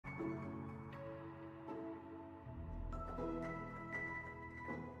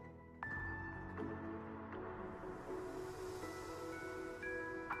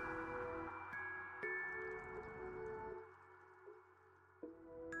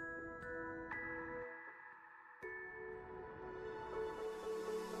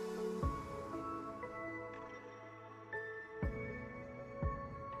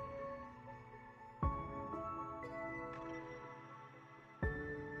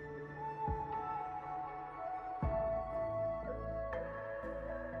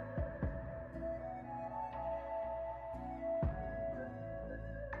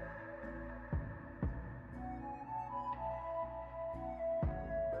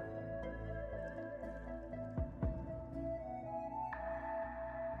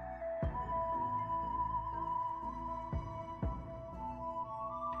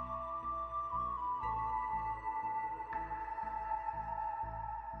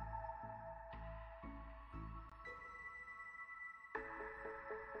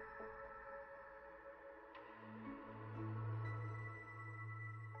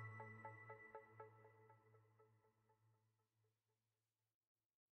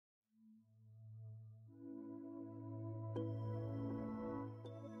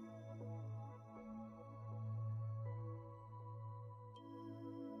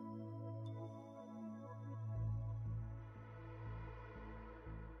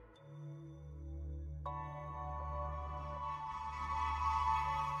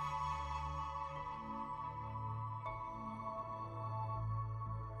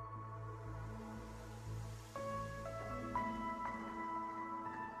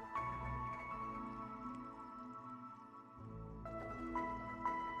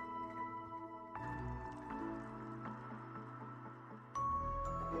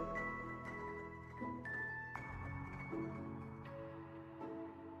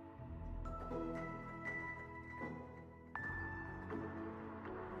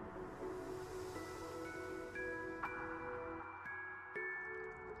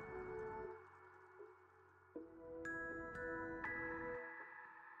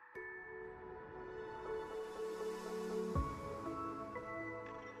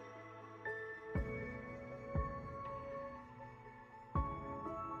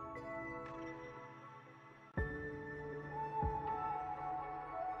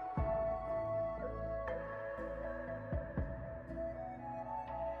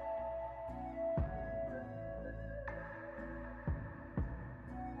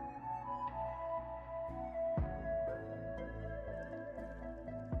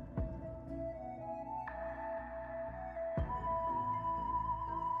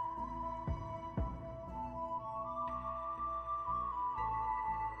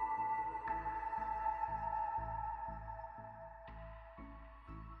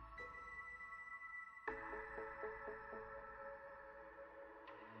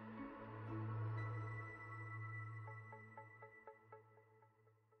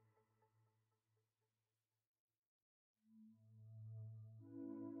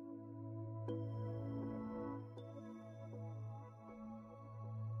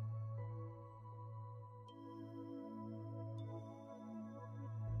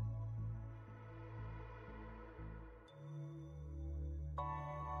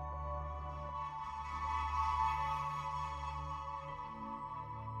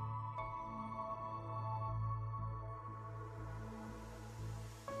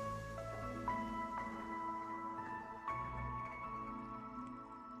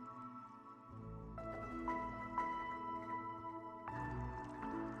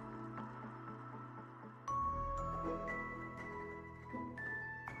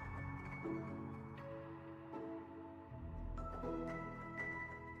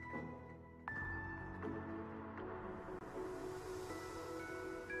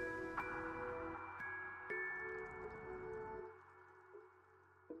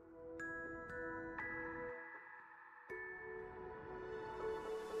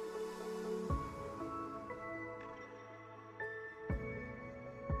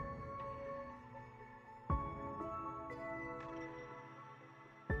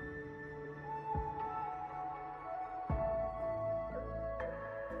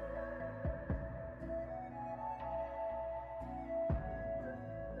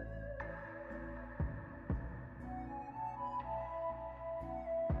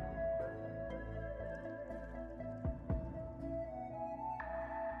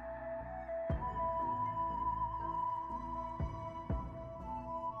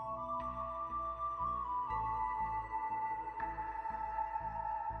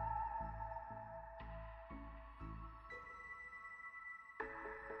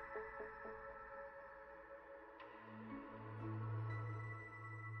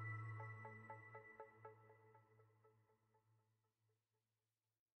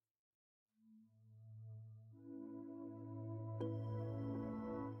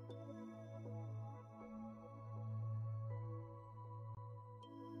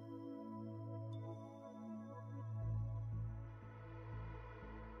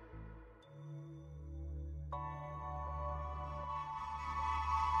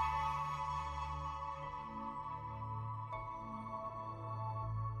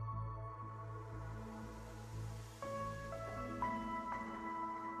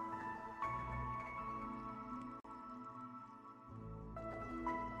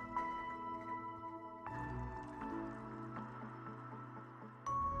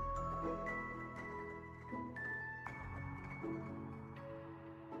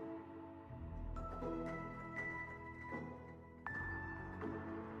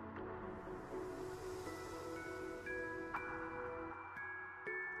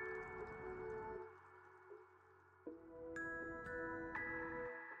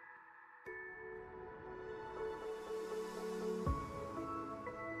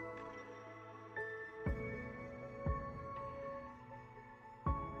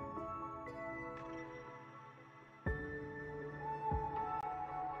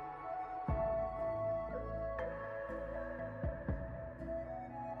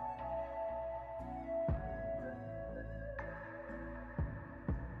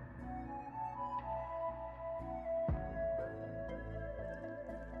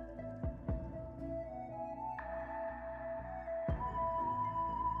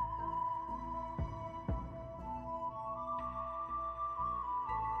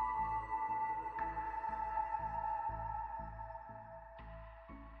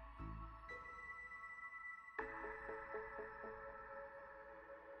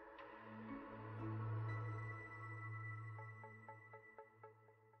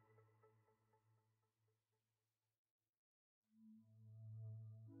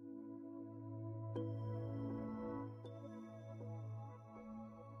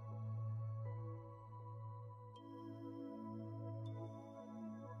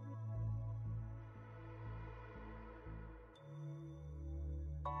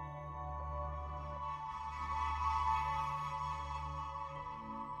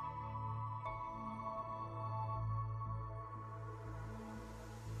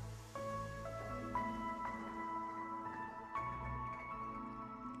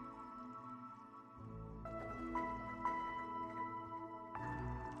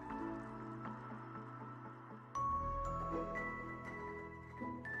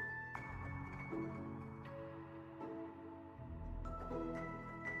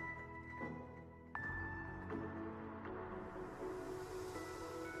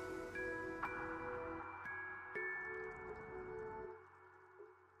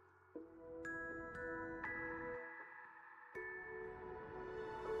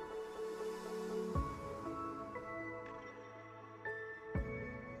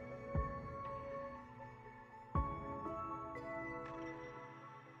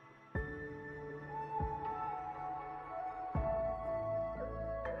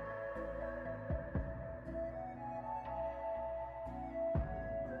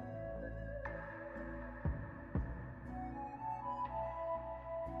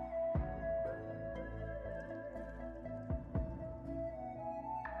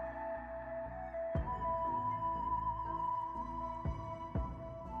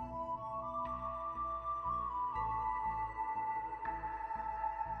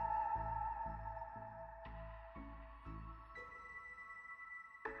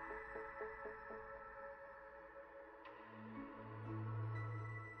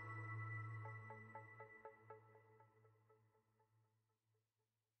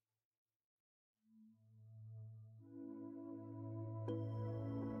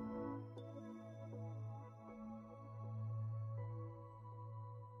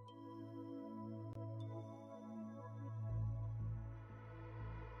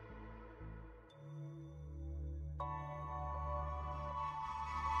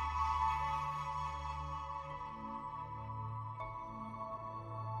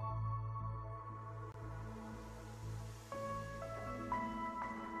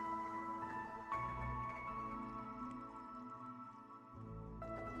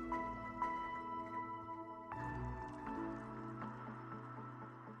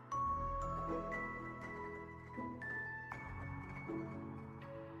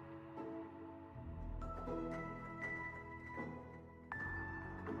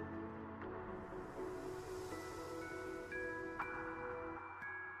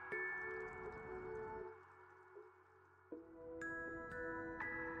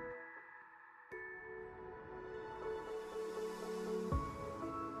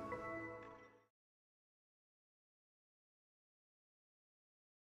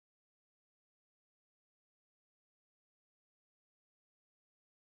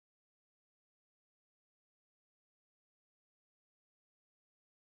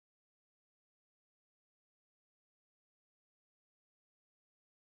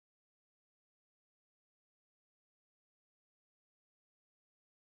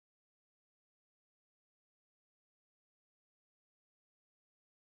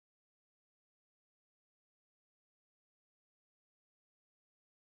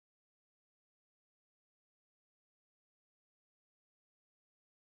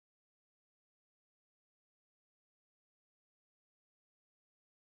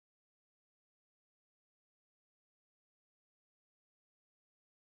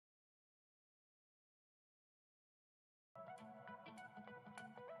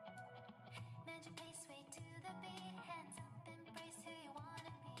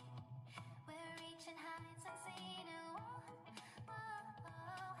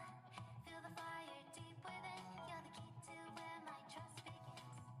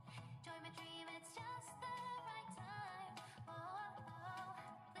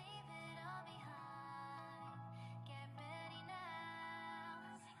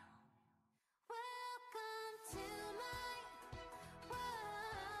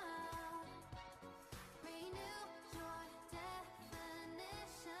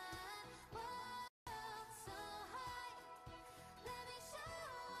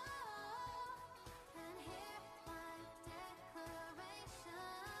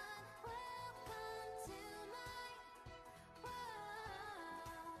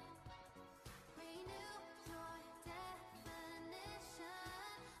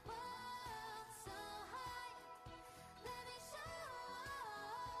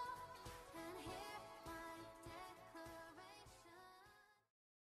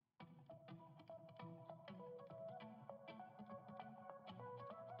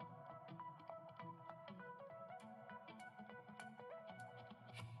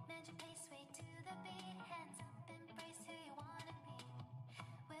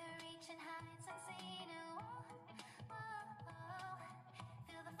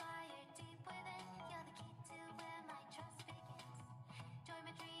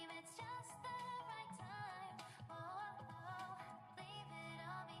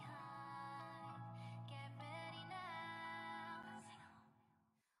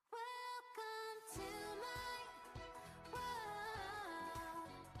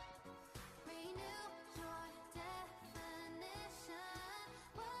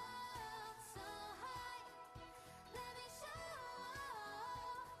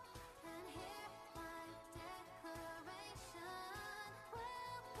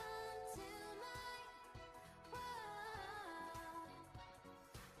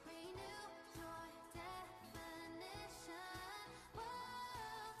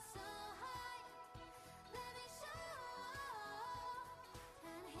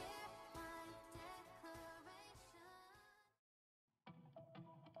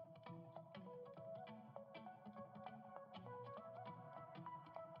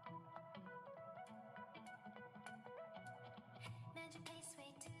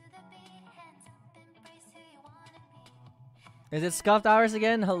Is it scuffed hours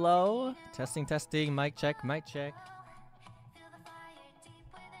again? Hello? Testing, testing. Mic check, mic check.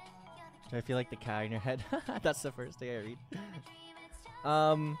 Do I feel like the cat in your head? That's the first thing I read.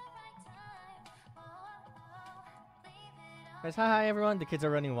 Guys, hi everyone. The kids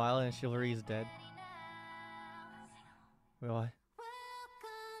are running wild and chivalry is dead. Wait, what?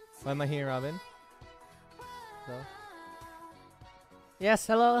 Why am I here, Robin? Hello? Yes,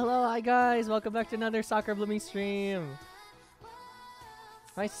 hello, hello, hi guys. Welcome back to another Soccer Blooming stream.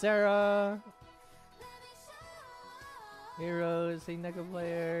 Hi, Sarah. Heroes, hey, Nega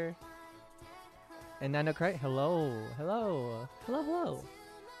Player. And Nanocry, hello, hello, hello, hello.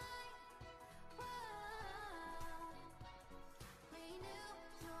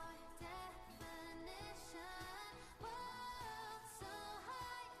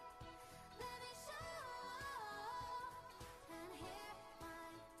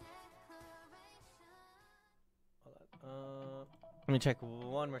 Let me check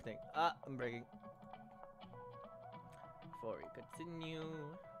one more thing. I'm breaking. Before we continue.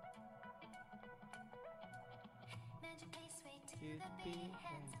 To be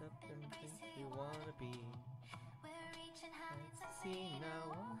hands up and think you wanna be. Let's see now.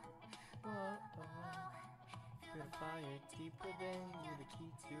 Whoa. Feel the fire deeper than you, the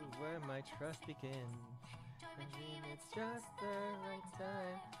key to where my trust begins. I mean, it's just the right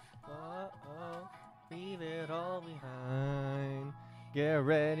time. Whoa. Leave it all behind. Get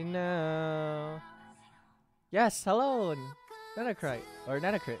ready now. Yes, hello, Nanocry or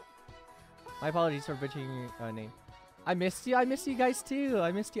Nanocrit. My apologies for butchering your name. I missed you. I missed you guys too.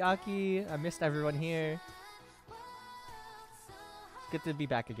 I missed you, Aki. I missed everyone here. It's good to be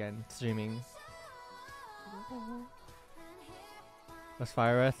back again, streaming.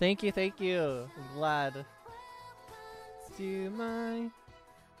 Aspira, thank you, thank you. I'm glad. Do my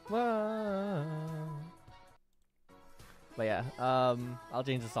whoa. But yeah, I'll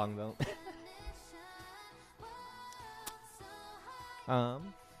change the song though. Oh.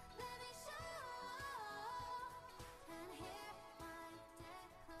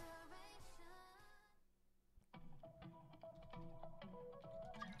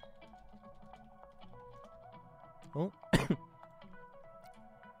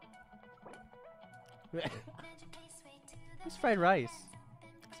 It's fried rice.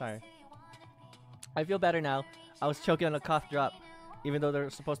 Sorry. I feel better now. I was choking on a cough drop, even though they're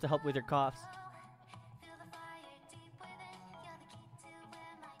supposed to help with your coughs.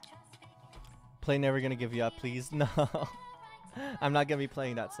 Play Never Gonna Give You Up, please. No. I'm not gonna be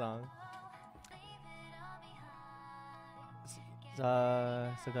playing that song.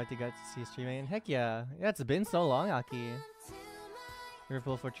 So glad you got to see streaming. Heck yeah. Yeah, it's been so long, Aki. You ever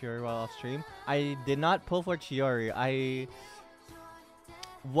pull for Chiori while off stream? I did not pull for Chiori. I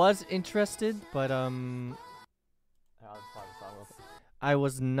was interested, but I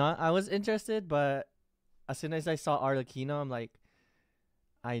was interested, but as soon as I saw Arlecchino, I'm like,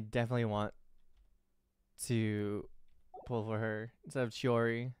 I definitely want to pull for her instead of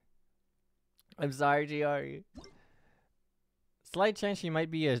Chiori. I'm sorry, Chiori. Slight chance she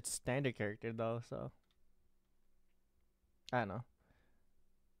might be a standard character though, so I don't know.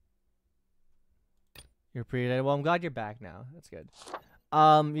 You're pretty dead. Well, I'm glad you're back now. That's good.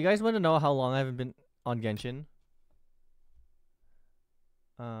 You guys want to know how long I haven't been on Genshin?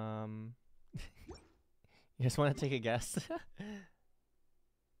 You just want to take a guess?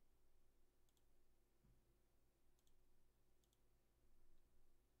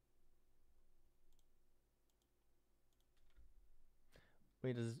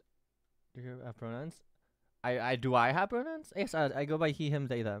 Wait, do you have pronouns? Do I have pronouns? Yes, I go by he, him,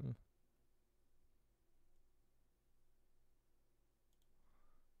 they, them.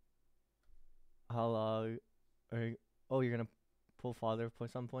 How long? Oh, you're gonna pull father for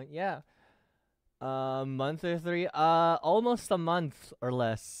some point? Yeah. Month or 3? Almost a month or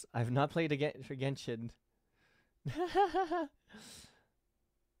less. I've not played again for Genshin.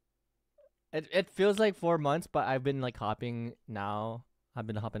 It feels like 4 months, but I've been like hopping now. I've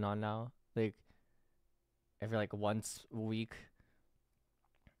been hopping on now, like every like once a week.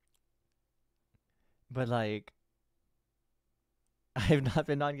 But like, I've not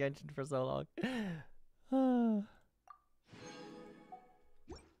been on Genshin for so long. This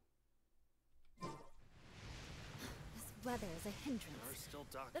weather is a hindrance.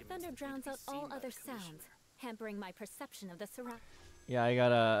 The thunder drowns out all other sounds, hampering my perception of the surroundings. Yeah, I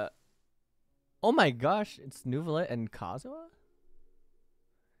gotta. Oh my gosh, it's Nuvalet and Kazuha?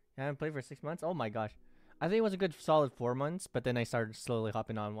 I haven't played for 6 months? Oh my gosh. I think it was a good solid 4 months, but then I started slowly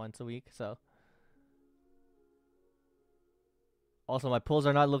hopping on once a week, so. Also, my pulls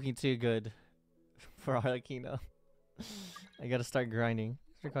are not looking too good for Arlecchino. I gotta start grinding.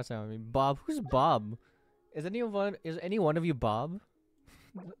 Bob, who's Bob? Is any one of you Bob?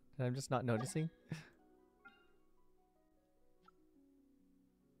 That I'm just not noticing.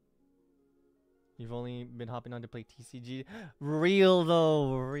 You've only been hopping on to play TCG. Real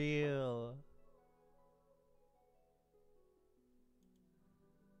though, real.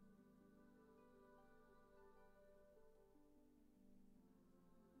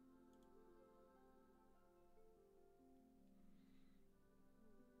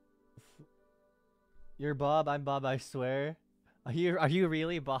 You're Bob, I'm Bob, I swear. Are you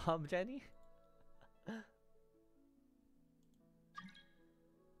really Bob, Jenny?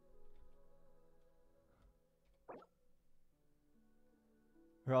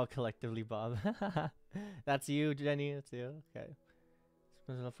 We're all collectively Bob. That's you, Jenny. That's you. Okay.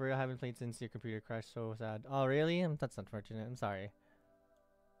 For real, I haven't played since your computer crashed. So sad. Oh, really? That's unfortunate. I'm sorry.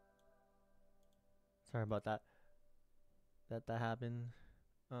 Sorry about that. That happened.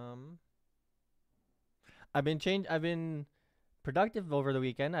 I've been productive over the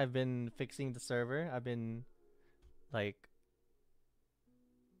weekend. I've been fixing the server. I've been like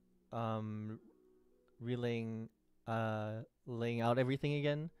relaying laying out everything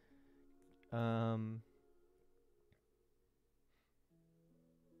again.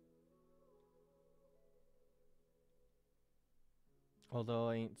 Although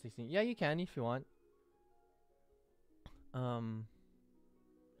I ain't 16. Yeah, you can if you want.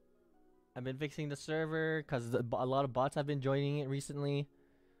 I've been fixing the server because a lot of bots have been joining it recently.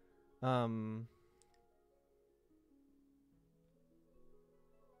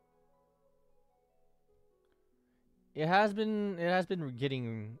 It has been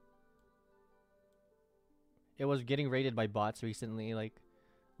getting. It was getting raided by bots recently, like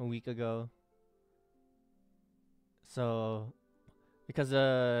a week ago. So, because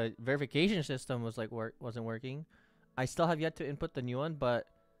the verification system was wasn't working, I still have yet to input the new one, but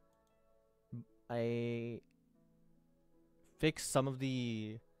I fixed some of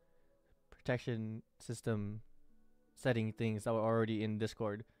the protection system setting things that were already in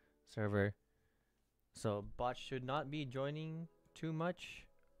Discord server. So bots should not be joining too much,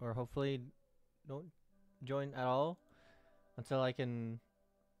 or hopefully don't join at all until I can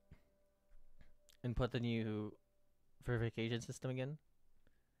input the new verification system again.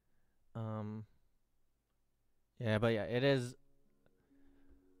 Yeah, but yeah, it is.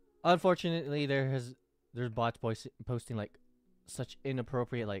 Unfortunately, there's bots posting like such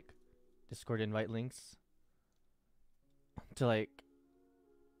inappropriate like Discord invite links to like.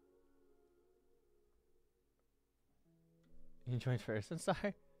 You joined first. I'm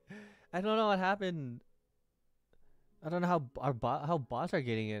sorry. I don't know what happened. I don't know how bots are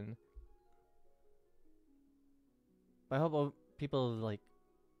getting in. I hope people like,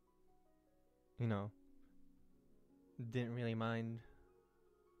 you know, didn't really mind.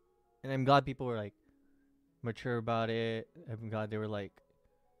 And I'm glad people were like mature about it. I'm glad they were like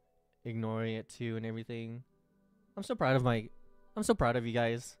ignoring it too and everything. I'm so proud of you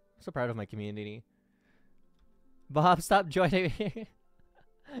guys. I'm so proud of my community. Bob, stop joining me.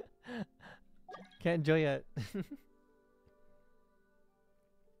 Can't join yet.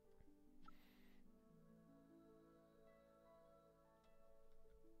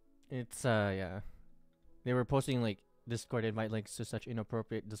 It's yeah. They were posting like Discord invite links to such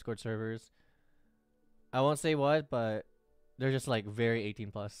inappropriate Discord servers. I won't say what, but they're just like very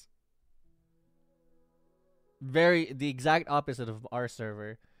 18 plus. Very the exact opposite of our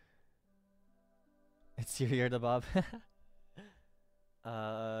server. It's you're the Bob.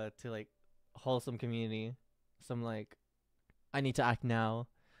 To like wholesome community. Some like I need to act now.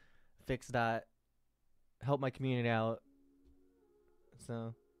 Fix that. Help my community out.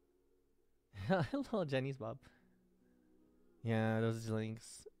 So hello Jenny's Bob. Yeah, those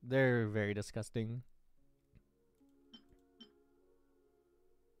links. They're very disgusting.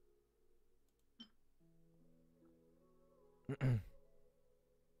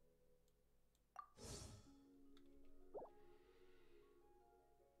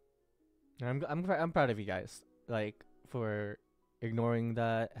 I'm proud of you guys, like for ignoring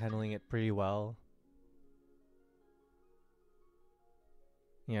that, handling it pretty well.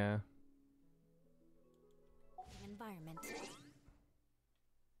 Yeah. Environment.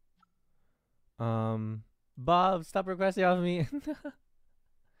 Bob, stop requesting off me.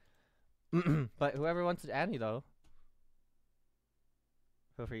 But whoever wants to add me though,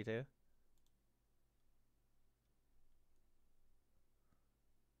 feel free to.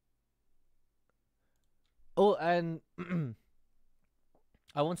 Oh, and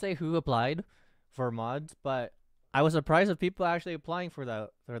I won't say who applied for mods, but I was surprised of people actually applying for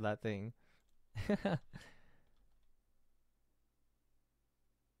that thing.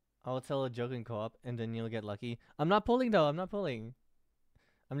 I'll tell a joke in co-op, and then you'll get lucky. I'm not pulling though. I'm not pulling.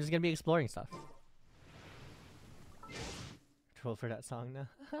 I'm just gonna be exploring stuff. Troll for that song now.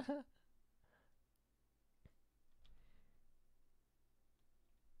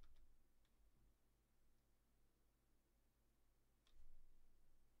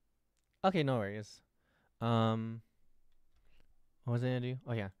 Okay, no worries. What was I gonna do?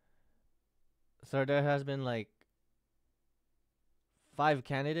 Oh yeah. So there has been like 5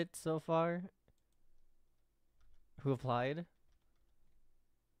 candidates so far who applied. Do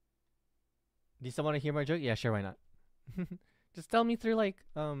you still want to hear my joke? Yeah, sure, why not? Just tell me through like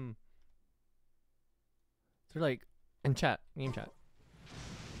in chat, game chat.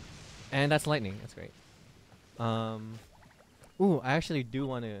 And that's lightning. That's great. Ooh, I actually do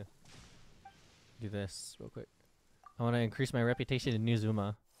want to do this real quick. I want to increase my reputation in New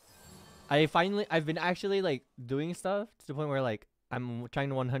Zuma. I've been actually like doing stuff to the point where like I'm trying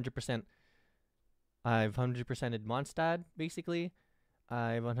to 100%. I've 100%ed Mondstadt basically.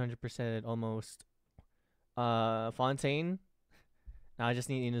 I've 100%ed almost Fontaine. Now I just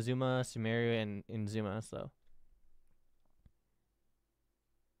need Inazuma, Sumeru, and Inazuma. So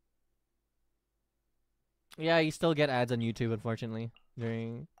yeah, you still get ads on YouTube, unfortunately,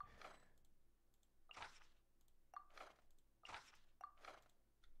 during.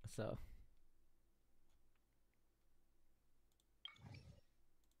 So.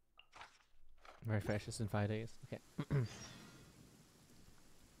 Very fresh, just in 5 days. Okay.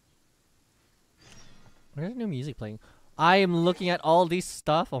 Where's new music playing? I am looking at all these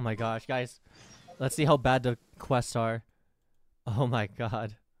stuff. Oh my gosh, guys. Let's see how bad the quests are. Oh my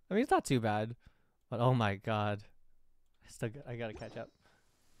god. I mean, it's not too bad. But oh my god. I gotta catch up.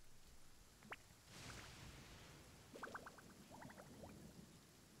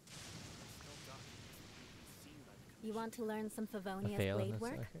 You want to learn some Favonius blade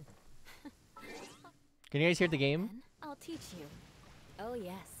work? Okay. Can you guys hear the game? I'll teach you. Oh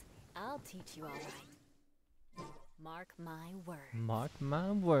yes, I'll teach you all right. Mark my words. Mark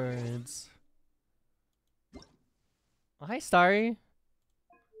my words. Oh, hi, Starry.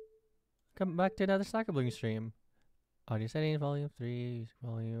 Come back to another Soccer Bloom stream. Audio settings, volume 3,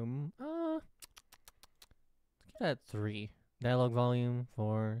 volume. Let's get at 3. Dialogue volume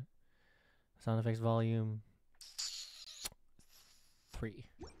 4. Sound effects volume 3.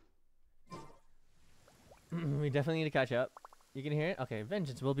 We definitely need to catch up. You can hear it? Okay,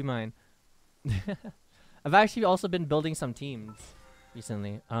 vengeance will be mine. I've actually also been building some teams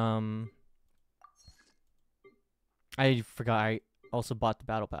recently. I forgot I also bought the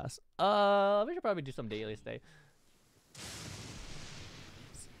battle pass. We should probably do some dailies today.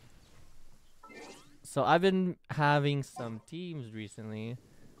 So I've been having some teams recently.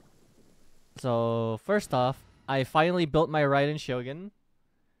 So first off, I finally built my Raiden Shogun.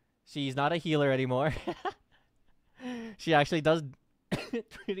 She's not a healer anymore. She actually does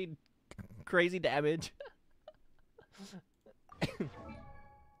pretty crazy damage.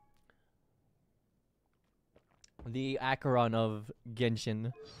 The Acheron of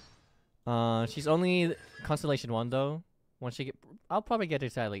Genshin. She's only Constellation 1 though. Once she I'll probably get her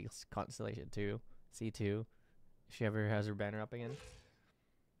to at least Constellation 2, C2, if she ever has her banner up again.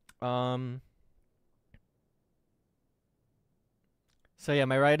 So yeah,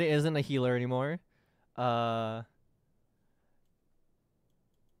 my Raiden isn't a healer anymore.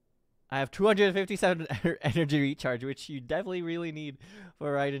 I have 257 energy recharge, which you definitely really need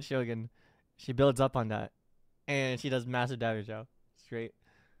for Raiden Shogun. She builds up on that. And she does massive damage now. Straight.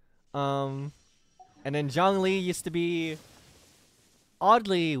 And then Zhongli used to be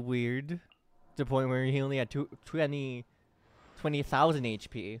oddly weird to the point where he only had 20,000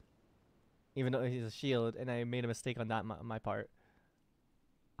 HP. Even though he's a shield, and I made a mistake on that my part.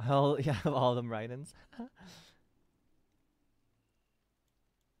 I'll have all of them Raidens.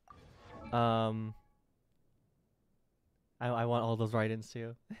 I want all those Raidens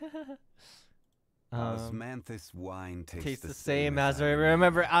too. Osmanthus wine tastes the same as I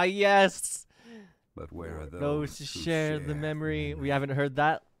remember. Ah, yes! But where are those who share the memory? We haven't heard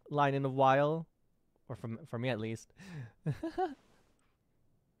that line in a while. Or from me at least.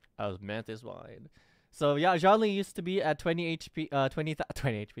 Osmanthus wine. So yeah, Zhongli used to be at 20 HP,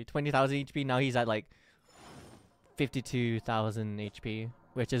 20,000 HP. Now he's at like 52,000 HP,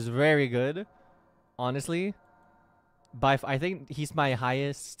 which is very good, honestly. I think he's my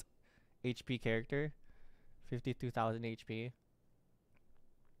highest HP character, 52,000 HP.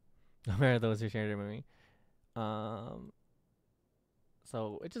 Where are those who shared it with me? So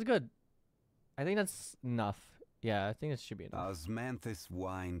which is good. I think that's enough. Yeah, I think it should be enough. Osmanthus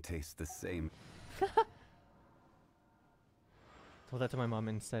wine tastes the same. told that to my mom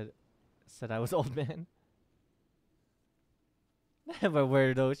and said I was old man. But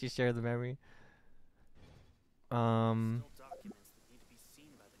weirdo, she shared the memory. I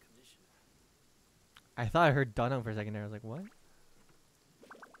thought I heard Dunham for a second there. I was like, what?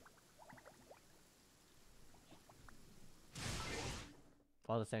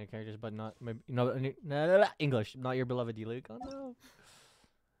 All the standard characters, but not my, English. Not your beloved D-Luke. Oh no.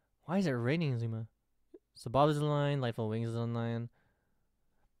 Why is it raining, Zuma? So Bob is online. Lightful Wings is online.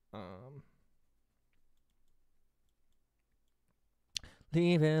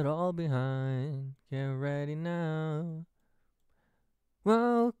 Leave it all behind. Get ready now.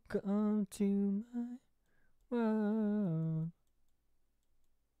 Welcome to my world.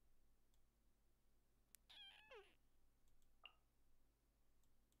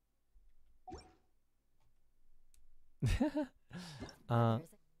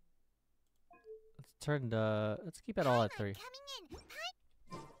 Let's keep it all at 3.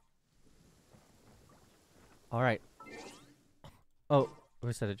 All right. Oh,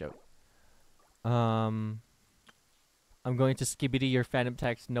 who said a joke? I'm going to skibidi your phantom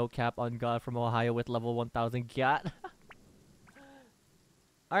text no cap on God from Ohio with level 1000 gyat.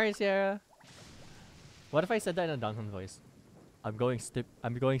 Alright, Sierra. What if I said that in a Duncan voice? I'm going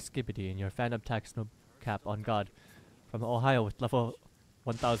skibidi in your phantom text no cap on God from Ohio with level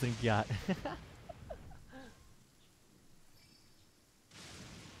 1000 gyat.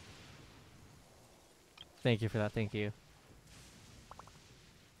 Thank you for that, thank you.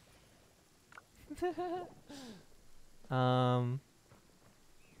 But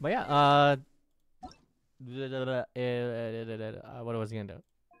yeah, what was I gonna do?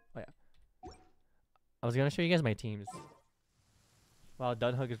 Oh yeah, I was gonna show you guys my teams. Wow,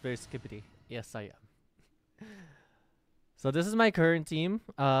 Dunhug is very skippity. Yes, I am. So this is my current team.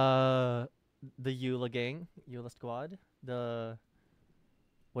 The Eula gang, Eula squad, the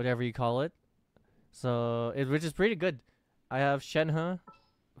whatever you call it. So which is pretty good. I have Shenhe,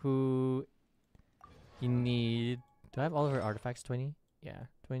 who you need. Do I have all of her artifacts? 20? Yeah,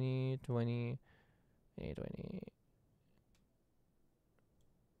 20, 20, 20.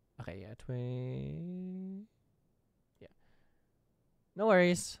 Okay, yeah, 20. Yeah. No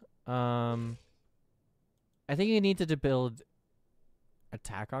worries. I think you need to build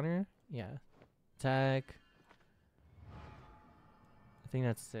attack on her. Yeah. Attack. I think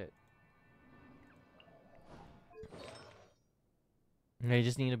that's it. No, you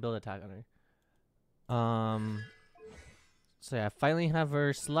just need to build attack on her. So yeah, I finally have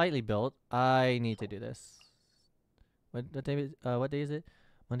her slightly built. I need to do this. What day is it?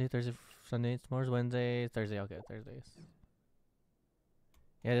 Monday, Thursday, Sunday, tomorrow's Wednesday, Thursday. Okay, Thursdays.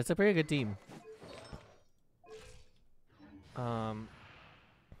 Yeah, it's a pretty good team.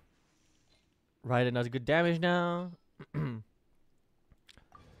 Raiden does good damage now.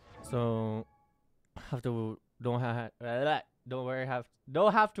 So don't have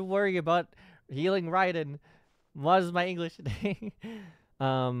to worry about healing Raiden. What is my English today?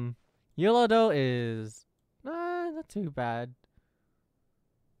 Yolo though is not too bad.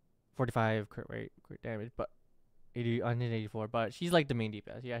 45 crit damage, but 184. But she's like the main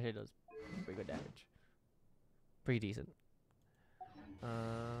DPS. She actually does pretty good damage. Pretty decent.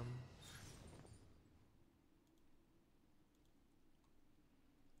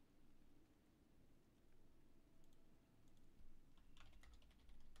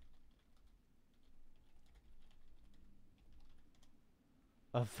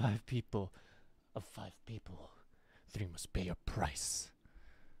 Of 5 people, 3 must pay a price.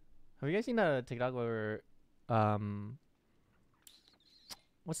 Have you guys seen that TikTok where,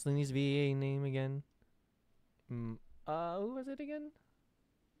 what's Linny's VA name again? Who was it again?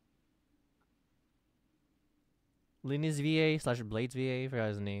 Linny's VA / Blade's VA, forgot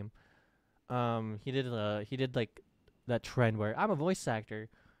his name. He did like that trend where I'm a voice actor.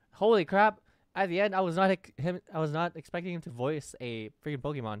 Holy crap! At the end, I was not expecting him to voice a freaking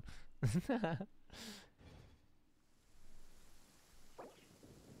Pokemon.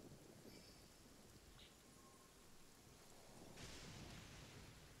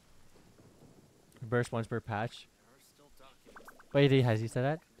 Burst once per patch. Wait, has he said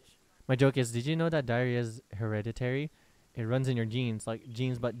that? My joke is, did you know that diarrhea is hereditary? It runs in your genes, like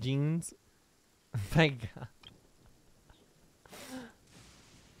genes but genes. Thank God.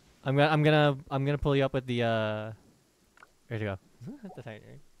 I'm gonna pull you up with the where'd you go? The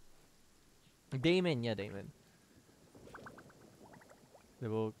tiger. Damon, yeah, Damon.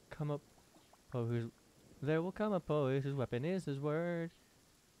 There will come a poe whose whose weapon is his word.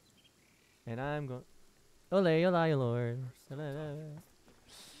 And I'm going Ole, Ole, Lord.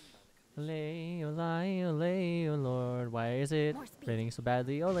 Olay, olay, olay, oh Lord. Why is it raining so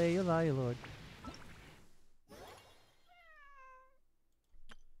badly? Olay, olay, oh Lord.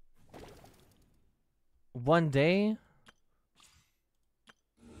 One day?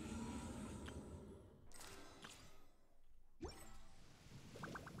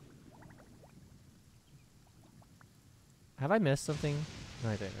 Have I missed something? No,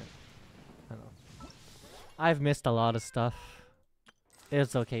 I didn't. I don't know. I've missed a lot of stuff.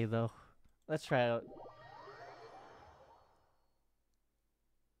 It's okay though. Let's try out.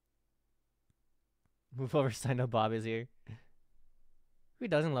 Move over, sign up. Bob is here. Who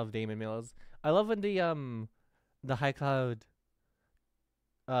doesn't love Damon Mills? I love when the High Cloud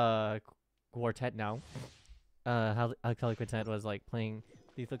quartet now. How High Cloud quartet was like playing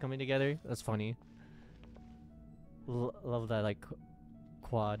Lethal coming together. That's funny. Love that like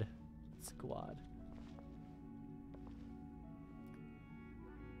quad squad.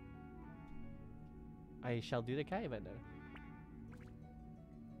 I shall do the Kai event now.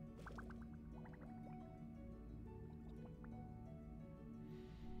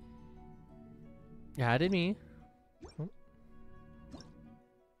 Yeah, I did me.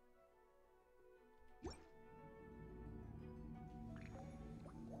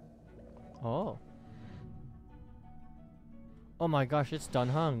 Oh. Oh my gosh, it's done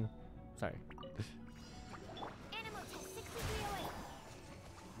hung. Sorry. Animal test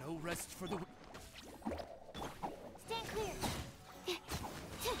 6308. No rest for the... Stand clear.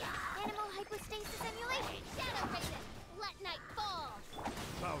 Animal hypostasis emulation. Shadow Raven. Let night fall.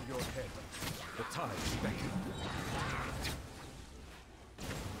 Bow your head. The tides beckon.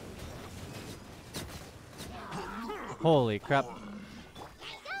 Holy crap. Go get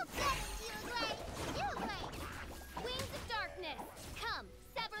Wings of darkness. Come,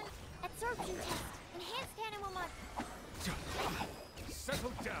 Severn. Absorption test. Enhanced animal mod.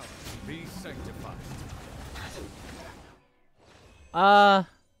 Settle down. Be sanctified.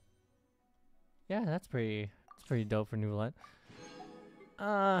 Yeah, that's pretty dope for New Let.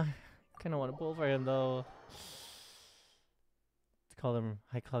 Kinda wanna pull for him though. To call him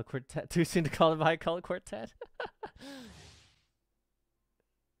High Cloud Quartet. Too soon to call him High Cloud Quartet.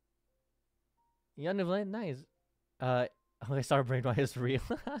 Young New Let, nice. Okay, Star Brain Why is real.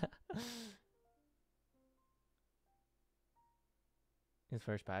 His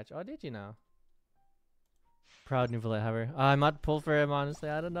first patch. Oh, did you know? Proud New Let haver. I might pull for him honestly,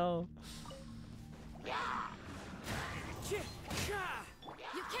 I don't know.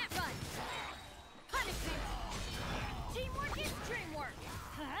 You can't run. Punishment. Teamwork is dreamwork.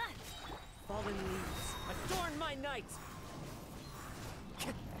 Huh? Fallen leaves, adorn my night!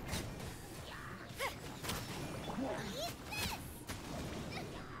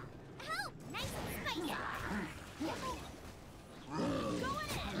 Help! Nice and spicy. Go in.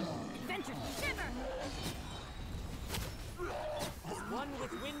 Adventure shiver. One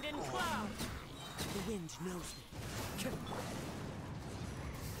with wind and cloud! The wind knows me.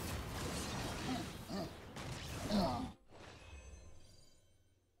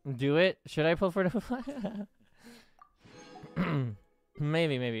 Do it? Should I pull for the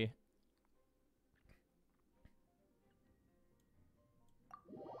maybe.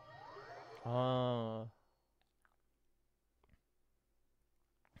 Oh.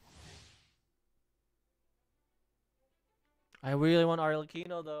 I really want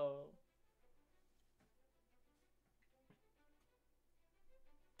Arlecchino though.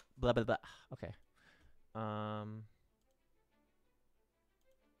 Blah blah blah. Okay. Oh.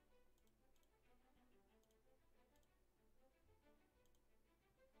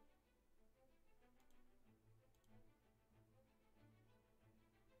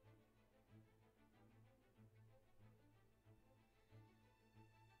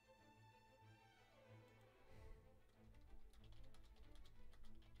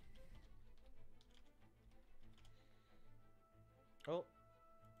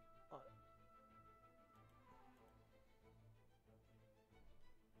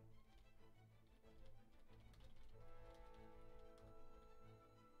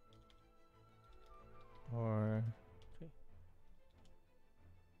 Or okay.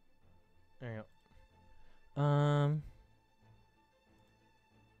 There you go.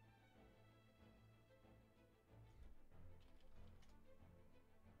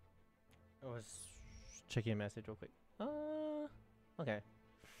 I was checking a message real quick. Okay.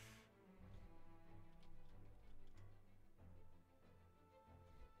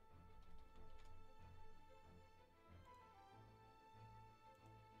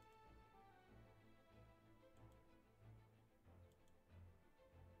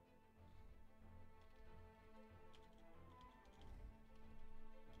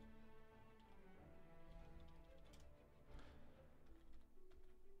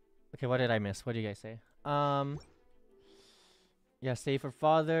 Okay, what did I miss? What do you guys say? Yeah, stay for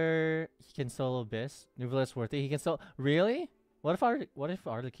father. He can solo Abyss. Nuvila's worth it. He can solo. Really? What if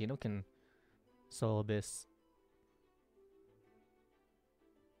Arlecchino can solo Abyss?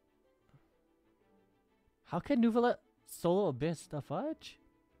 How can Nuvila solo Abyss? The fudge?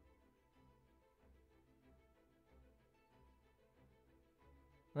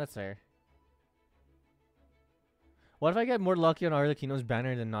 That's fair. What if I get more lucky on Arlecchino's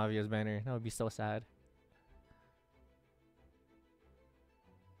banner than Navia's banner? That would be so sad.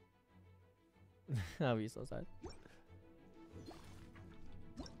 That would be so sad.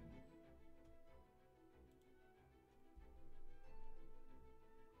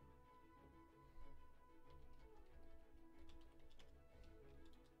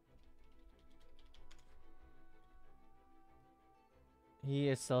 He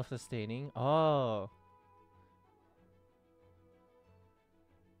is self-sustaining. Oh.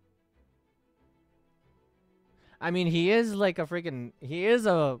 I mean, he is like a freaking... He is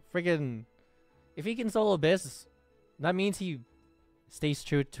a freaking... If he can solo Abyss, that means he stays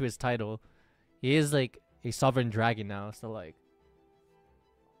true to his title. He is like a sovereign dragon now, so like...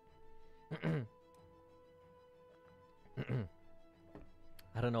 I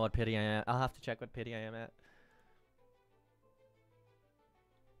don't know what pity I am. I'll have to check what pity I am at.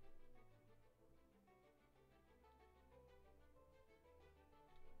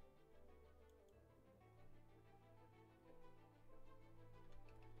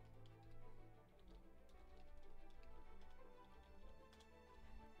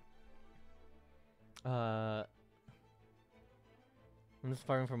 I'm just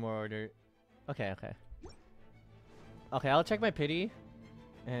farming for more order. Okay. Okay, I'll check my pity.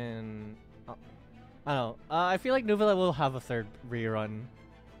 And... I don't know. I feel like Nuvila will have a third rerun.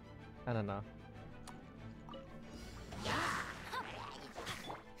 I don't know.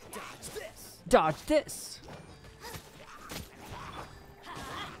 Dodge this! Dodge this!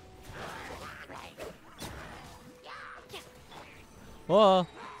 Whoa!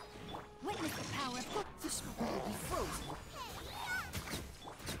 Witness the power of This will be frozen.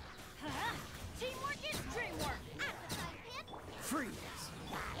 teamwork is dreamwork. Freeze!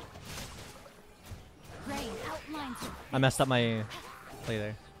 Rain outlines your I messed up my play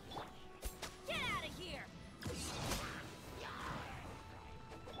there. Get out of here.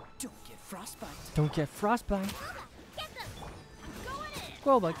 Don't get frostbite. Don't get frostbite. Get them. I'm going in.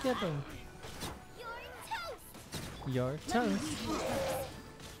 Groba, get them. You're toast. Your toast.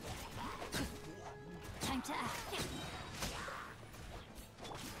 Time to act.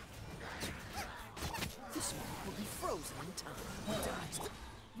 This one will be frozen in time. Dodge.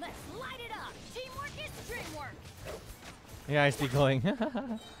 Let's light it up. Teamwork is dreamwork. Yeah, I see going. There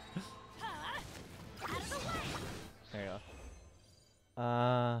Out of the way. you go.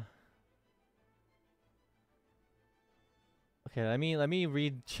 Okay, let me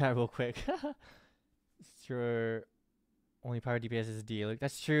read chat real quick. Sure, only pyro DPS is D. Like,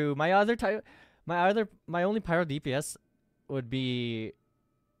 that's true. My only pyro DPS would be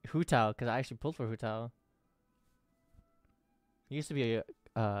Hutao, because I actually pulled for Hutao. He used to be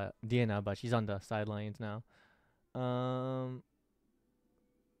a Diana, but she's on the sidelines now.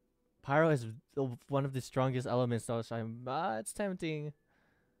 Pyro is one of the strongest elements, though, so it's tempting.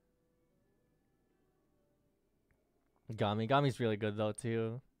 Gami's really good though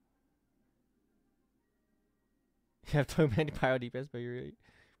too. You have too many pyro DPS, but you really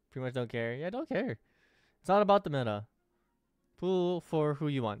pretty much don't care. Yeah, I don't care. It's not about the meta. Pull for who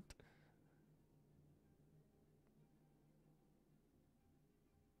you want.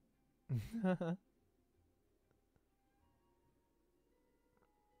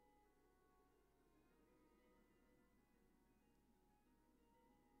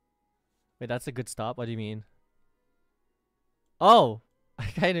 Wait, that's a good stop? What do you mean? Oh! I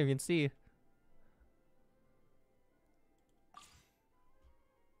can't even see.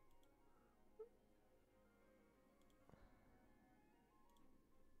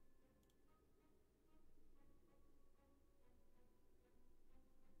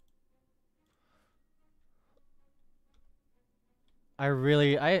 I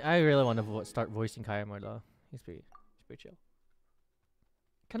really want to start voicing Kaya more though. He's pretty chill.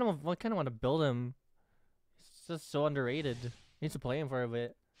 Kind of want to build him. He's just so underrated. Needs to play him for a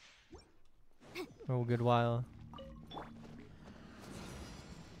bit. For a good while.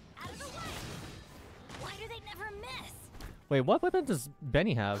 Out of the way. Why do they never miss? Wait, what weapon does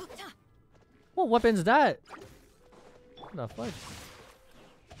Benny have? What weapon's that? What the fuck?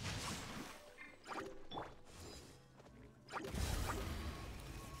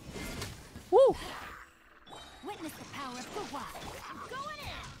 Woo! Witness the power of the wild. I'm going in.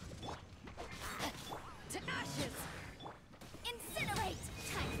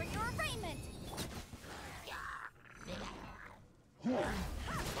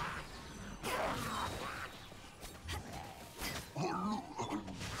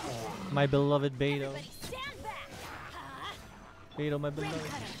 My beloved Beto. Everybody stand back. Beto, my beloved.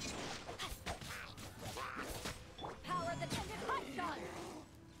 Power the tended hot gun.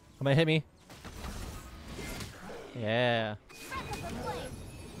 Come on, hit me. Yeah. Breath of the flame.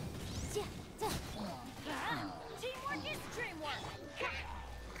 Teamwork is dreamwork.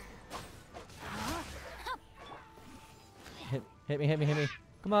 Hit me, hit me, hit me.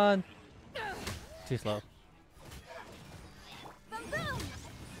 Come on. Too slow. Boom, boom.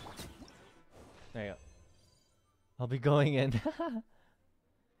 There you go. I'll be going in.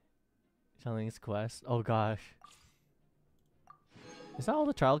 Challenging's quest. Oh gosh. Is that all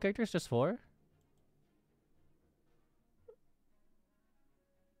the trial characters? Just 4?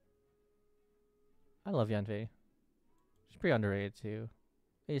 I love Yanfei. She's pretty underrated too.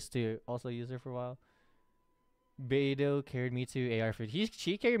 I used to also use her for a while. Beidou carried me to AR 50.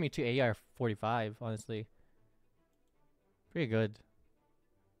 She carried me to AR 45, honestly. Pretty good.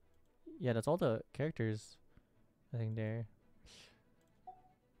 Yeah, that's all the characters I think there.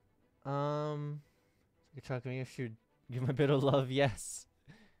 You're talking you should give him a bit of love, yes.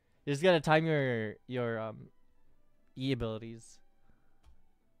 You just gotta time your E abilities.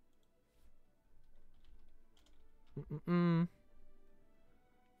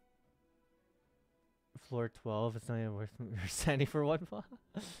 Floor 12, it's not even worth sandy for one fall.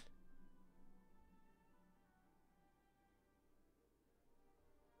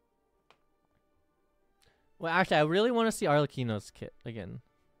 Well, actually, I really want to see Arlecchino's kit again.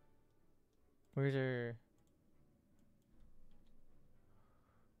 Where's her?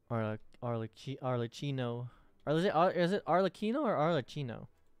 Arlecchino. Or is it Arlecchino or Arlecchino?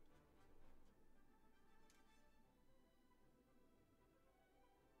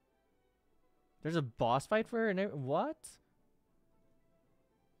 There's a boss fight for her and what?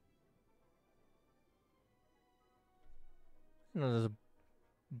 No, there's a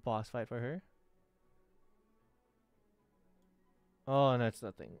boss fight for her. Oh, no, it's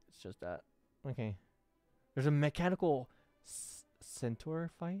nothing. It's just that. Okay. There's a mechanical centaur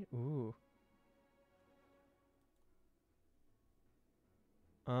fight? Ooh.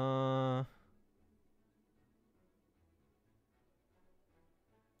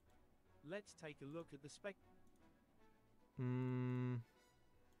 Let's take a look at the spec. Let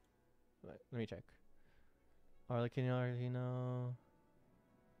me check. Arlecchino.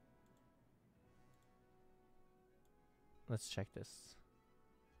 Let's check this.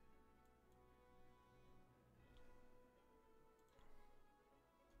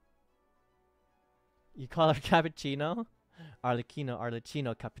 You call her cappuccino?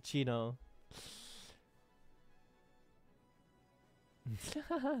 Arlecchino, cappuccino.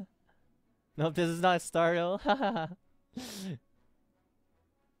 Nope, this is not Startle.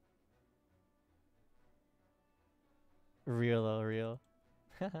 Real though, real.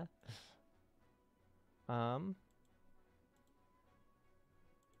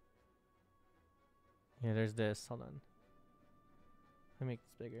 Yeah, there's this. Hold on. Let me make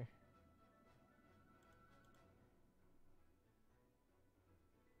this bigger.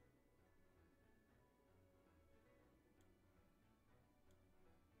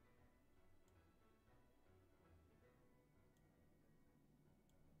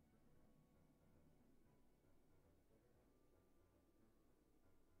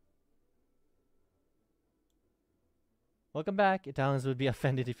 Welcome back. Italians would be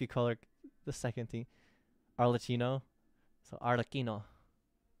offended if you call her the second thing. Arlecchino. So Arlecchino.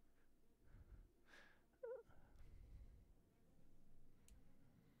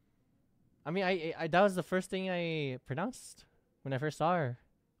 I mean, I that was the first thing I pronounced when I first saw her.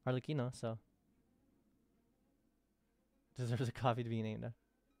 Arlecchino, so. Deserves a coffee to be named.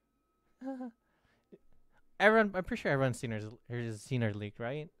 Everyone, I'm pretty sure everyone's seen her leak,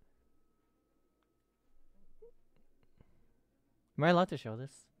 right? Am I allowed to show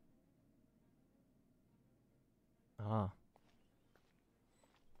this? Ah.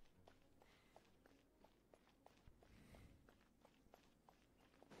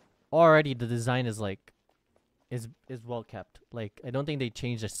 Already the design is like is well kept. Like I don't think they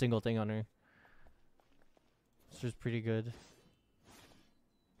changed a single thing on her. It's just pretty good.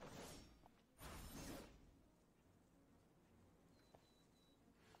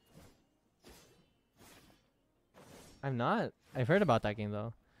 I'm not. I've heard about that game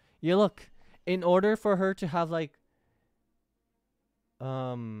though. Yeah, look. In order for her to have like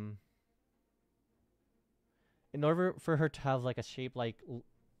in order for her to have like a shape like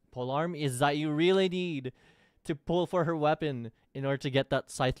polearm is that you really need to pull for her weapon in order to get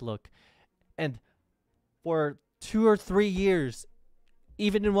that scythe look. And for 2 or 3 years,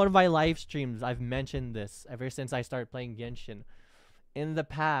 even in one of my live streams, I've mentioned this ever since I started playing Genshin. in the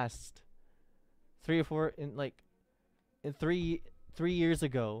past, 3 years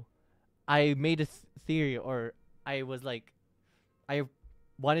ago, I made a theory, or I was like, I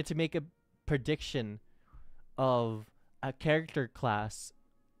wanted to make a prediction of a character class,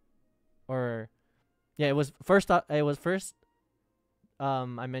 or yeah, it was first.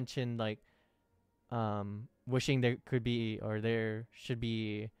 I mentioned like wishing there could be, or there should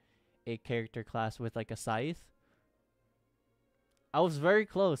be, a character class with like a scythe. I was very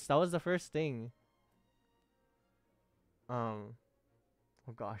close. That was the first thing. Oh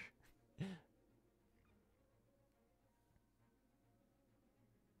gosh.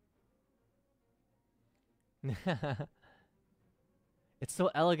 It's so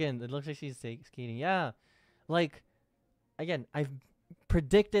elegant. It looks like she's skating. Yeah. Like, again, I've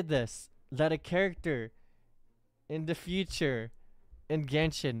predicted this, that a character in the future in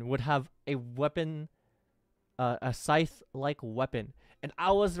Genshin would have a weapon, a scythe-like weapon. And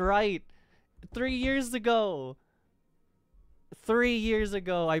I was right. 3 years ago. 3 years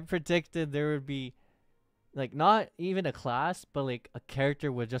ago, I predicted there would be, like, not even a class, but like a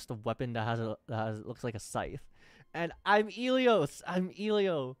character with just a weapon that looks like a scythe. And I'm Elios. I'm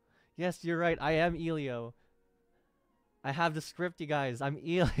Elio. Yes, you're right. I am Elio. I have the script, you guys. I'm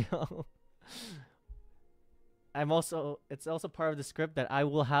Elio. It's also part of the script that I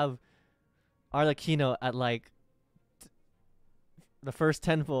will have Arlecchino at like the first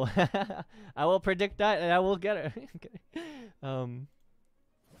tenfold. I will predict that and I will get it.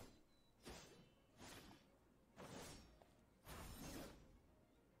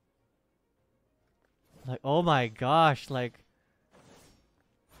 Like, oh my gosh, like,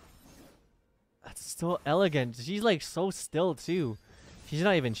 that's so elegant. She's like so still too. She's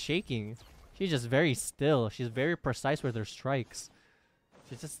not even shaking. She's just very still. She's very precise with her strikes.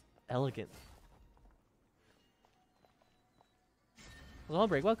 She's just elegant. Hello,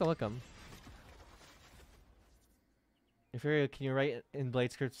 break. Welcome, welcome. If you're, can you write in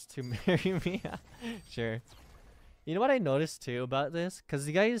Blade scripts to marry me? Sure. You know what I noticed too about this? Because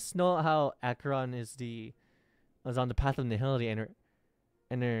you guys know how Acheron was on the path of nihility,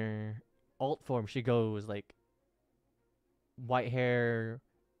 and her alt form, she goes like white hair,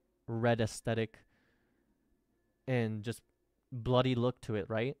 red aesthetic, and just bloody look to it,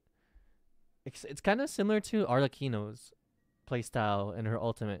 right? It's kind of similar to Arlecchino's playstyle and her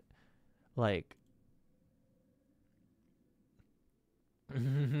ultimate, like.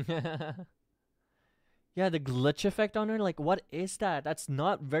 Yeah, the glitch effect on her, like, what is that? That's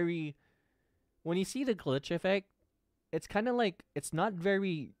not very... When you see the glitch effect, it's kind of like, it's not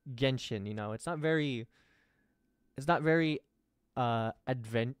very Genshin, you know? It's not very,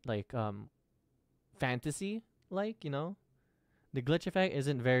 fantasy-like, you know? The glitch effect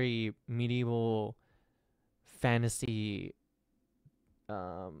isn't very medieval fantasy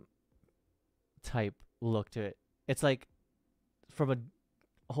type look to it. It's like from a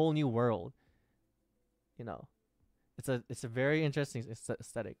whole new world. You know, it's a very interesting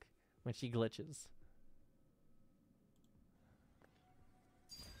aesthetic when she glitches.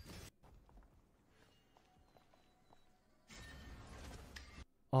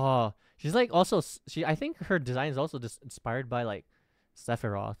 Oh, she's like also I think her design is also just inspired by like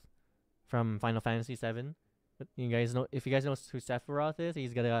Sephiroth from Final Fantasy VII. You guys know, if you guys know who Sephiroth is,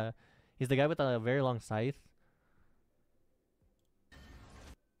 he's the guy with a very long scythe.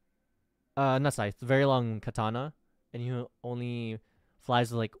 Not scythe, very long katana, and he only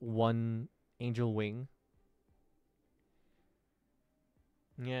flies with like one angel wing.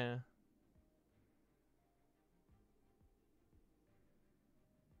 Yeah.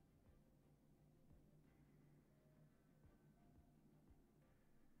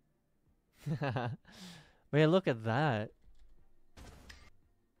 Wait, look at that.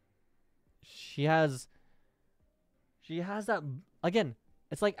 She has that again.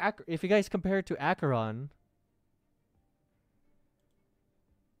 It's like if you guys compare it to Acheron.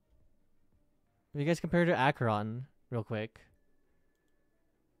 If you guys compare it to Acheron real quick.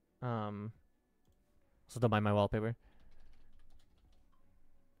 So don't mind my wallpaper.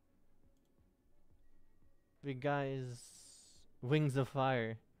 You guys, Wings of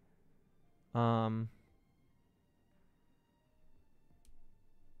Fire.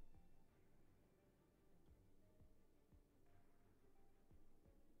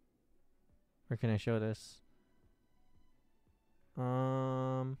 Where can I show this?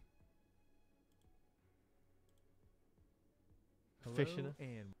 Hello Fiction.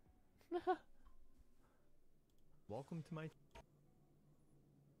 and welcome to my.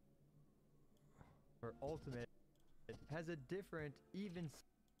 Her ultimate has a different, even.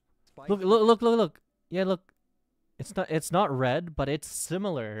 Look! Yeah, look. It's not red, but it's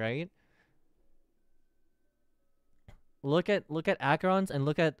similar, right? Look at Acheron's and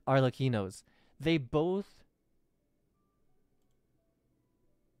look at Arlecchino's. They both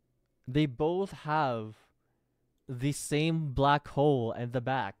have the same black hole at the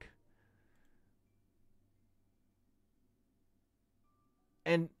back.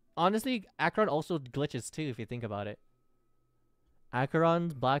 And honestly, Acheron also glitches too if you think about it.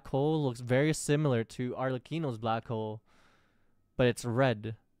 Acheron's black hole looks very similar to Arlecchino's black hole, but it's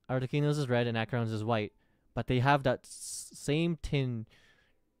red. Arlecchino's is red and Acheron's is white, but they have that same tin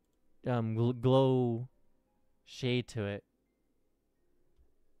glow shade to it.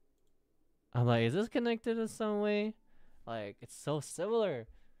 I'm like, is this connected in some way? Like, it's so similar.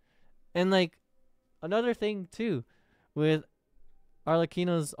 And like, another thing too, with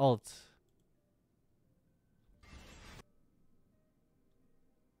Arlecchino's ult.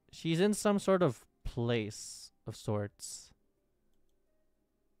 She's in some sort of place of sorts.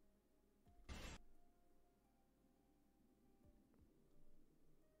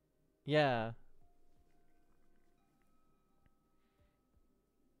 Yeah.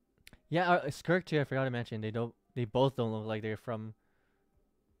 Yeah, Skirk too, I forgot to mention. They both don't look like they're from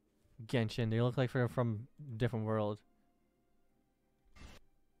Genshin. They look like they're from a different world.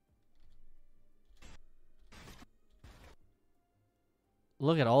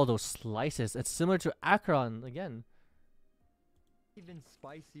 Look at all those slices. It's similar to Acheron again. Even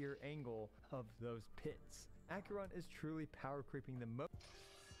spicier angle of those pits. Acheron is truly power creeping the most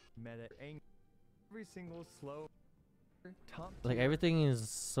meta angle. Every single slow top like everything is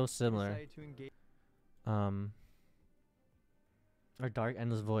so similar. Or Dark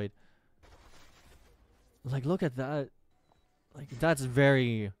Endless Void. Like look at that. Like that's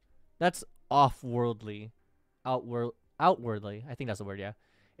off-worldly. Outwardly. I think that's the word, yeah.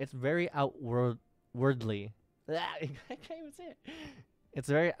 It's very outwardly. I can't even say it. It's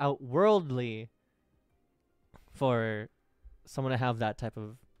very outworldly for someone to have that type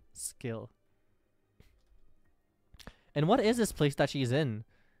of skill. And what is this place that she's in?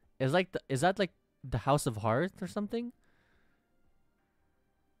 Is that like the House of Hearth or something?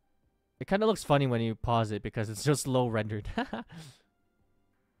 It kind of looks funny when you pause it because it's just low rendered.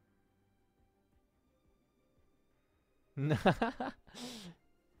 Yeah,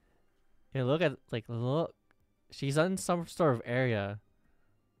 look. She's in some sort of area.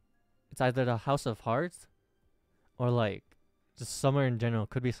 It's either the House of Hearts or like just somewhere in general.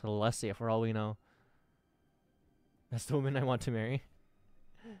 Could be Celestia for all we know. That's the woman I want to marry.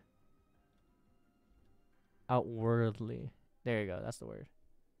 Outwardly. There you go. That's the word.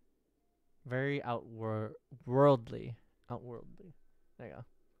 Very worldly. Outwardly. There you go.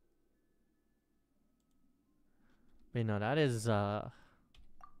 But no, that is I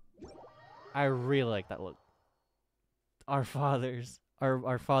really like that look. Our fathers.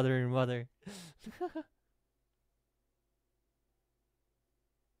 Our father and mother.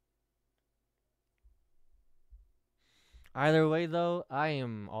 Either way though, I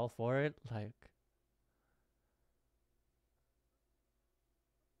am all for it. Like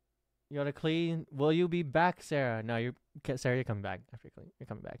you gotta clean. Will you be back, Sarah? No, Sarah, you're coming back after you clean. You're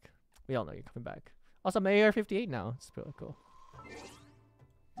coming back. We all know you're coming back. Also, I'm AR-58 now. It's really cool.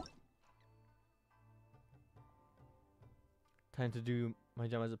 Time to do my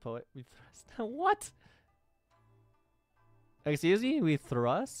job as a poet. We thrust. What? Excuse me? We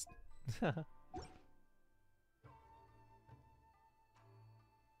thrust?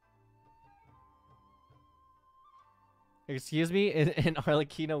 Excuse me? In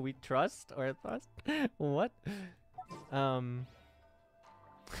Arlecchino, we trust or thrust? What?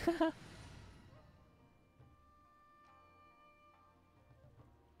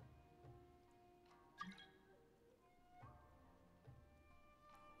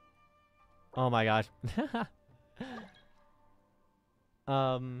 Oh my gosh.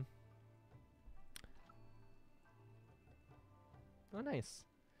 Oh, nice.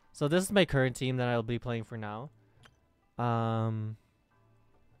 So this is my current team that I'll be playing for now. My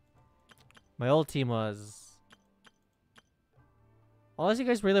old team was... Unless you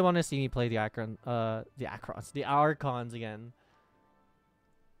guys really want to see me play the Archons again.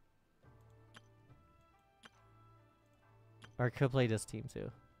 Or I could play this team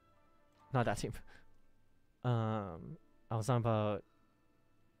too. Not that team. I was talking about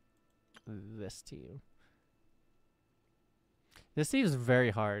this team. This team is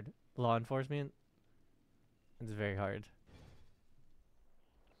very hard. Law enforcement. It's very hard.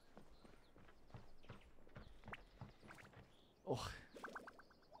 Oh.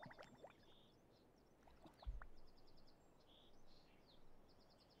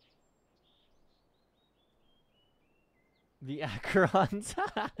 The Acherons.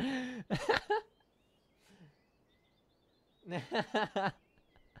 Knights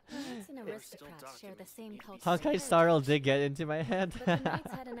and aristocrats share the same culture. Honkai Starl did get into my head. But the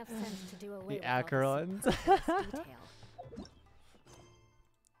knights had enough sense to do away The with all Acherons. the superfluous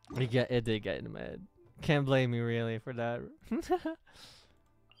detail. It did get into my head. Can't blame me really for that.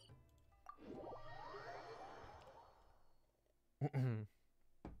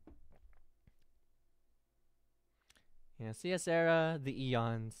 Yeah, CS era, the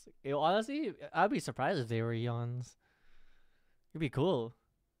Eons. Honestly, I'd be surprised if they were Eons. It'd be cool.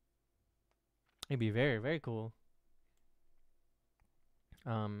 It'd be very, very cool.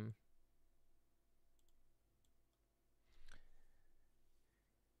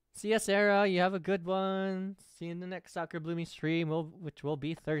 CS era, you have a good one. See you in the next Soccer Bloomy stream, which will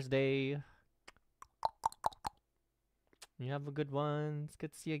be Thursday. You have a good one. It's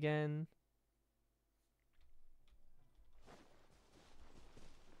good to see you again.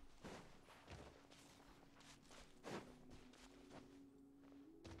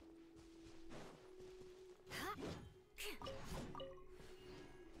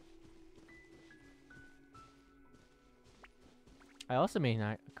 I also made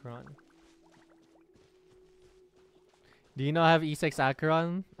an Acheron. Do you know I have E6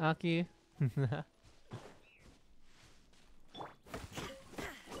 Acheron, Aki?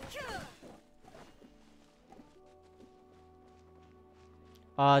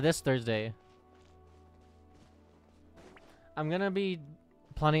 This Thursday. I'm gonna be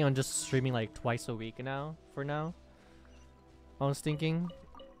planning on just streaming like twice a week now, for now. I was thinking.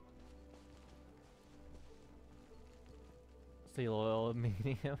 Stay loyal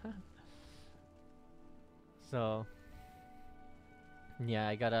medium. So yeah,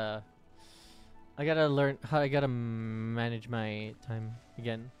 I gotta learn how I gotta manage my time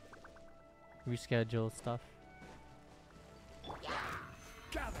again. Reschedule stuff.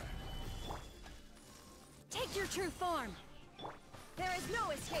 Gather. Take your true form. There is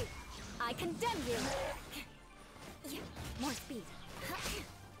no escape. I condemn you. More speed.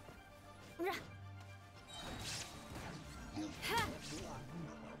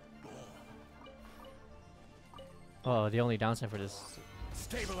 Oh, the only downside for this.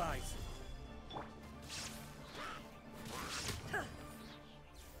 Stabilize.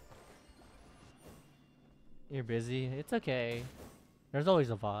 You're busy. It's okay. There's always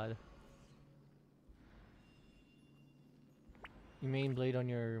a VOD. You main Blade on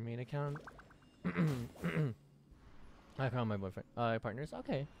your main account? I found my boyfriend. Partners?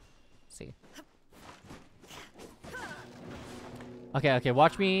 Okay. See. Okay,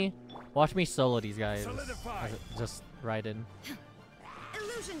 watch me solo these guys. Just ride in.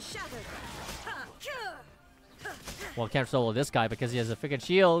 Illusion shattered. Well, can't solo this guy because he has a freaking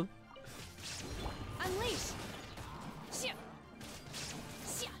shield. Unleash.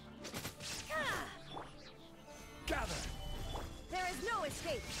 Gather. There is no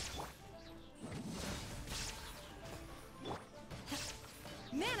escape.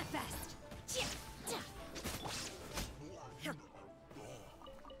 Manifest.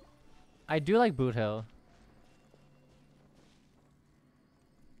 I do like Boot Hill.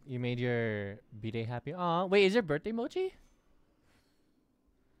 You made your B-Day happy. Aw, wait, is your birthday, Mochi?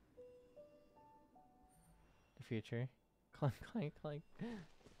 The future. Clank, clank, clank.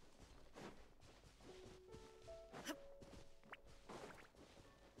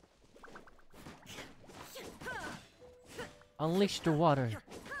 Unleash the water.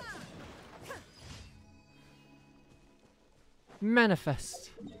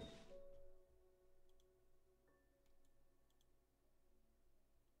 Manifest.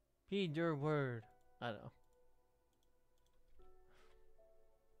 Heed your word. I don't know.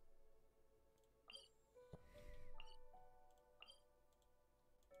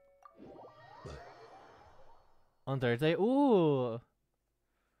 On Thursday? Ooh.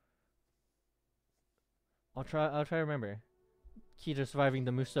 I'll try to remember. Key to surviving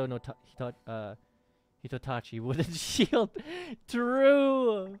the Muso no Hitotachi wooden shield.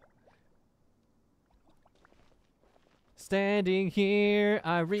 True. Standing here,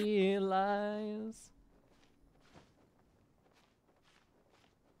 I realize.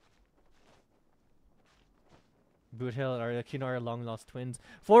 Boot Hill are the Kinara long lost twins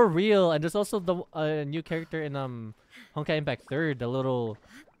for real, and there's also the new character in Honkai Impact 3rd, the little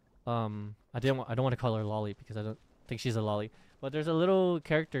I don't want to call her Lolly because I don't think she's a lolly, but there's a little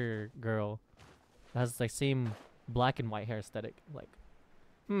character girl that has like same black and white hair aesthetic. Like,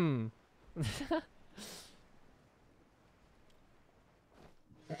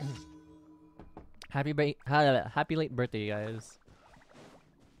 happy late birthday, guys.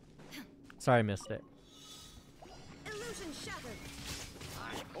 Sorry I missed it. Illusion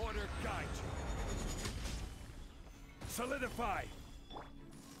Solidify!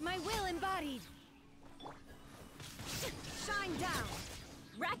 My will embodied. Shine down.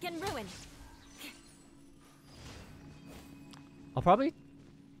 Rack and ruin. I'll probably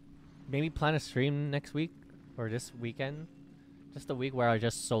maybe plan a stream next week or this weekend. Just a week where I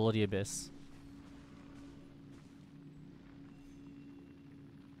just solo the Abyss.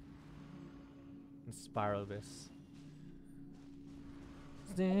 And Spiral Abyss.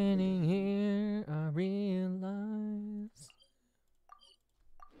 Standing here, I realize.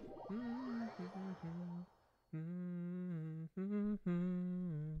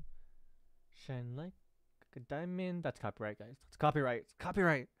 Shine like a diamond. That's copyright, guys. It's copyright. It's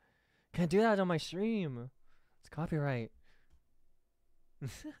copyright. Can't do that on my stream. It's copyright.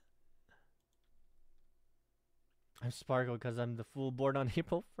 I'm Sparkle because I'm the fool born on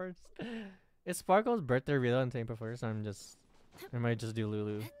April 1st. Is Sparkle's birthday real on April 1st? I might just do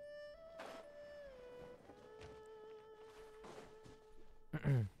Lulu.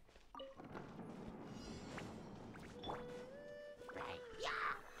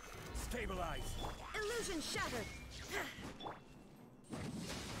 Stabilize! Illusion shattered.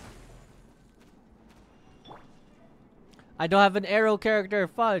 I don't have an arrow character.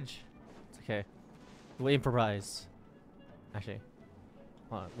 Fudge. It's okay. We improvise. Actually,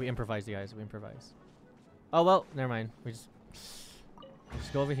 hold on. We improvise, you guys. We improvise. Oh well, never mind. We just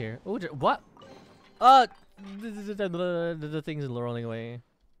go over here. Oh, what? The thing's rolling away.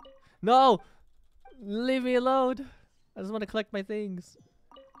 No, leave me alone. I just want to collect my things.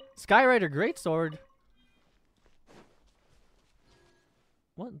 Skyrider Greatsword.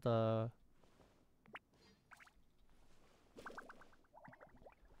 What the?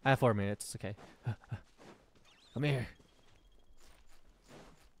 I have 4 minutes. Okay. Come here.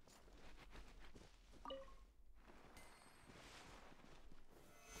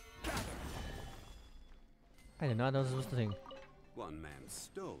 I did not know this was the thing. One man's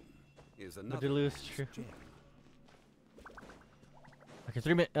stone is But another to lose man's true. gem. Okay,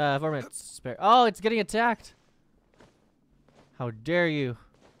 4 minutes spare. Oh, it's getting attacked. How dare you?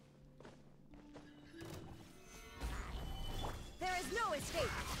 There is no escape.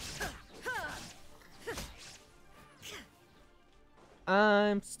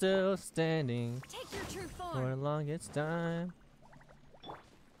 I'm still standing Take your true for form. the longest time.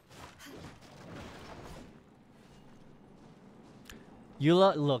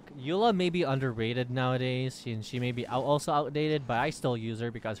 Eula, look, Eula may be underrated nowadays, and she may be also outdated, but I still use her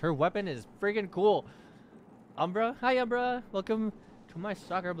because her weapon is freaking cool. Umbra, hi Umbra, welcome to my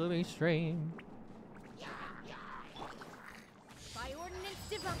soccer blooming stream. By ordinance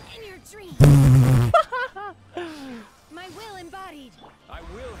developed in your dream. My will embodied. I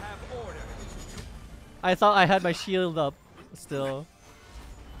will have order. I thought I had my shield up still.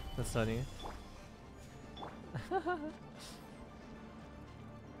 That's funny.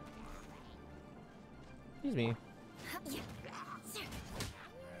 Excuse me.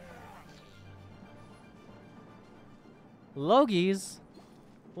 Logies?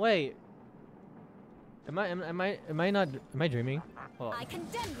 Wait. Am I dreaming? Hold on. I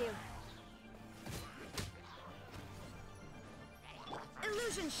condemn you.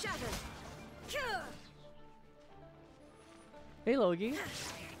 Illusion shattered. Hey Logi.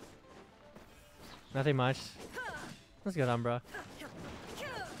 Nothing much. Let's go, Umbra.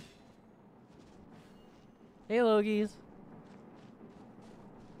 Hey Logies.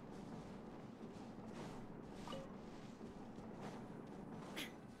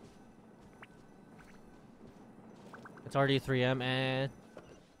 It's already 3 AM and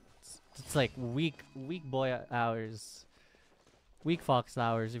it's like weak boy hours. Weak fox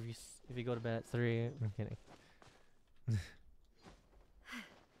hours if you go to bed at 3. I'm kidding.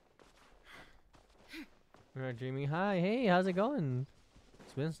 We're dreaming. Hi, hey, how's it going?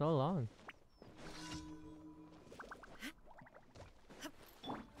 It's been so long.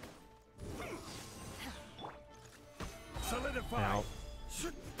 Solidify! Ow.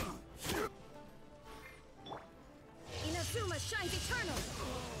 Inazuma shines eternal.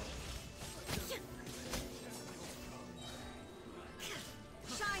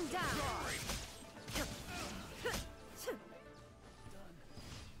 Shine down.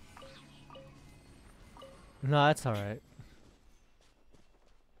 No, that's alright.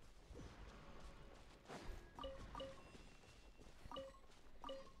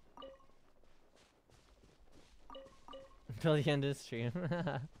 Until the end of the stream.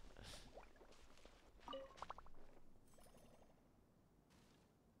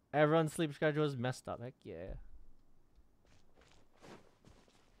 Everyone's sleep schedule is messed up. Heck yeah.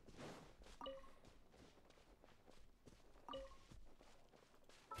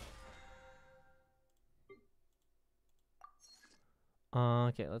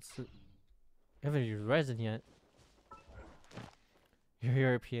 Okay, let's see. I haven't used resin yet. You're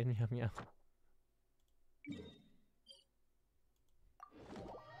European, yum yum.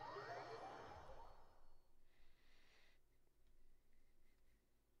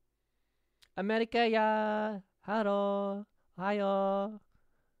 America ya! Hello! Hiyo!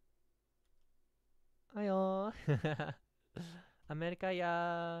 Hiyo! America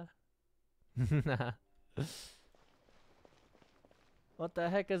ya! What the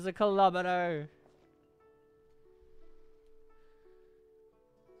heck is a kilometer?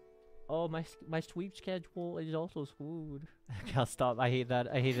 Oh, my sweep schedule is also screwed. Okay, I'll stop. I hate that.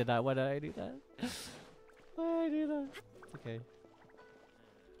 I hated that. Why did I do that? Why did I do that? It's okay.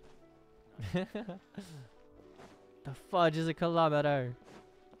 The fudge is a kilometer.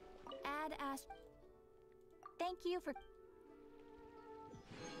 Add as. Thank you for.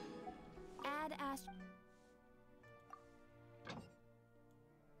 Add as.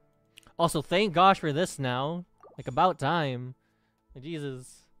 Also, thank gosh for this now. Like, about time.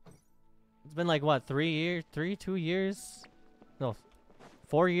 Jesus. It's been like, what, 2 years? No,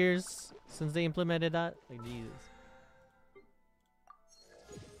 4 years since they implemented that? Like, Jesus.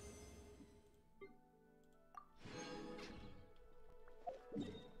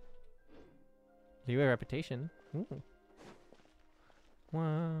 Leeway reputation. Ooh.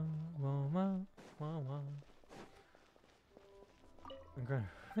 Wow, wow, wow, wow, wow. Okay.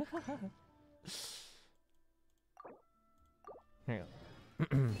 Here you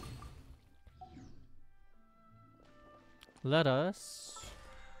go. Let us.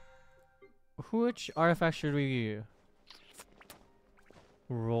 Which artifact should we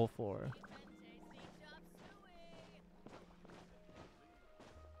roll for?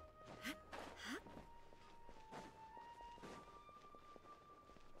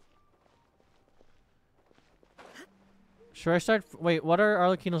 Should I start? Wait, what are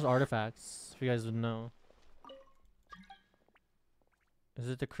Arlecchino's artifacts? If you guys would know. Is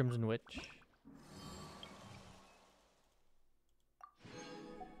it the Crimson Witch?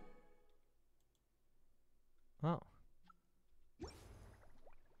 Oh.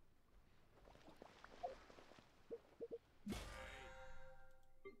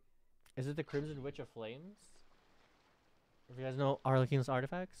 Is it the Crimson Witch of Flames? If you guys know Arlecchino's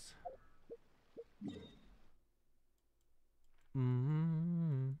artifacts?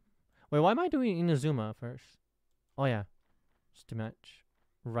 Wait, why am I doing Inazuma first? Oh yeah. Just to match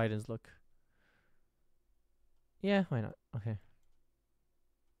Raiden's look. Yeah, why not? Okay.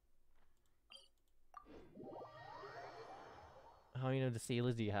 How many of the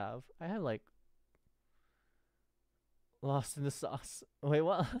sailors do you have? I have like lost in the sauce. Wait,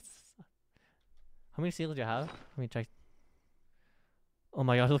 what? How many sailors do you have? Let me check. Oh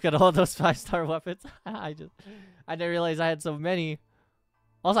my god, look at all those 5-star weapons. I didn't realize I had so many.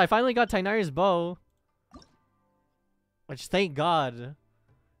 Also, I finally got Tainari's bow. Which, thank god.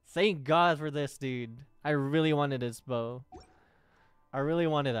 Thank god for this, dude. I really wanted this bow. I really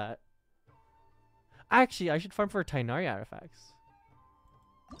wanted that. Actually, I should farm for Tainari artifacts.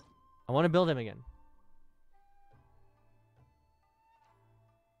 I want to build him again.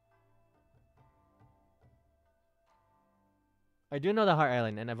 I do know the Heart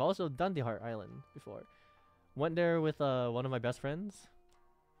Island, and I've also done the Heart Island before. Went there with one of my best friends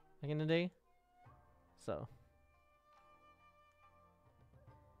back in the day. So.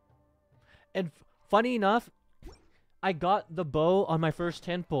 And funny enough, I got the bow on my first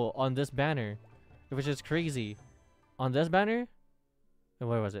 10 pull on this banner. Which is crazy. On this banner?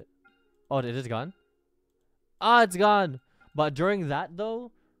 Where was it? Oh, it is gone? Ah, it's gone! But during that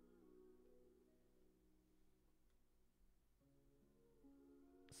though,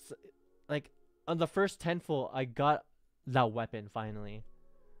 like on the first 10 full, I got that weapon finally.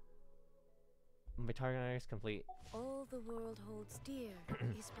 My target is complete. All the world holds dear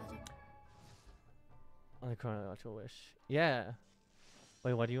is but On the chronological wish. Yeah.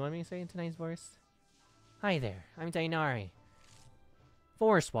 Wait, what do you want me to say in tonight's voice? Hi there, I'm Tainari,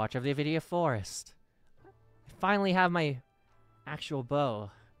 Forest Watcher of the Avidia Forest. I finally have my actual bow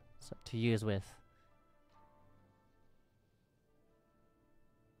to use with.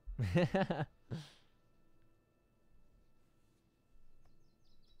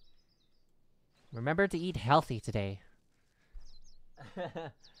 Remember to eat healthy today.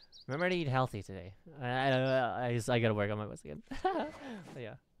 Remember to eat healthy today. I gotta work on my voice again. But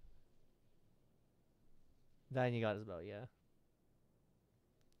yeah. Then you got his bow, yeah.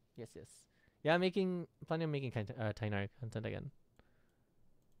 Yes, yes. Yeah, planning on making Tainari content again.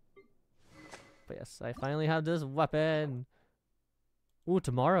 But yes, I finally have this weapon. Ooh,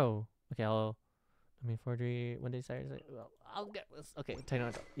 tomorrow. Okay, I'll I mean, forgery. When they say, well, I'll get this. Okay,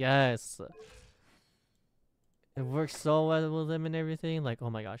 Tainari. Yes. It works so well with them and everything. Like, oh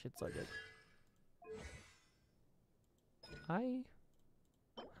my gosh, it's so good.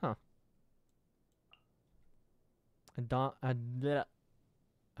 Huh.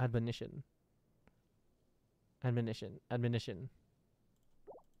 Admonition. Admonition.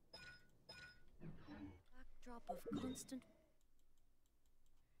 Backdrop of constant.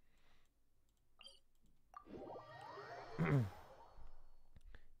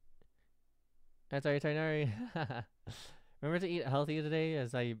 That's our itinerary. Remember to eat healthy today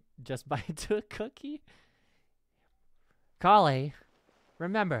as I just bite to a cookie? Carly,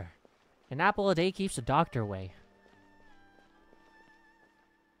 remember, an apple a day keeps the doctor away.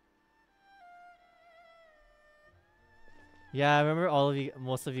 Yeah, I remember all of you,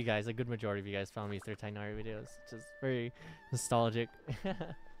 most of you guys, a good majority of you guys found me through Tainari videos, which is very nostalgic.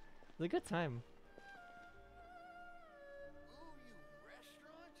 It's a good time.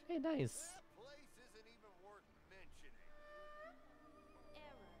 Hey, nice.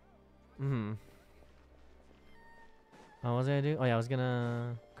 Mm-hmm. What was I gonna do? Oh yeah, I was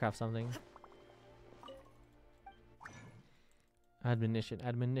gonna craft something. Admonition.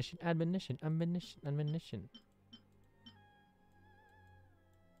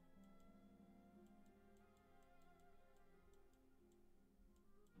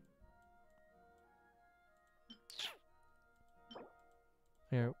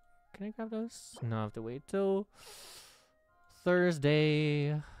 Here, can I grab those? No, I have to wait till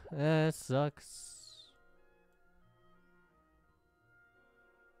Thursday. That sucks.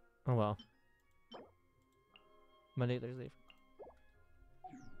 Oh well. Monday, Thursday.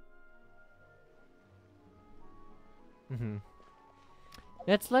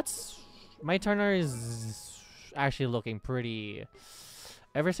 Let's my Turner is actually looking pretty.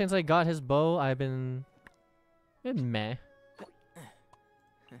 Ever since I got his bow, I've been meh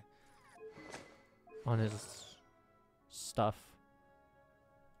on his stuff.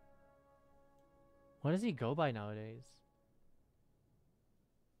 What does he go by nowadays?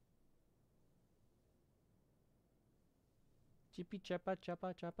 Chippy chappa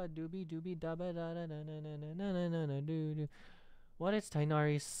chappa chappa doobie doobie dabba da da na na na na na na na doo doo. What is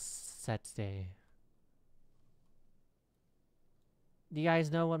Tainari's set day? Do you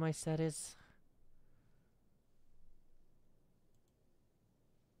guys know what my set is?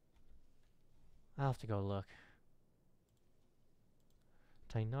 I'll have to go look.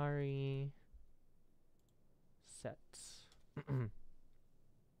 Tainari sets.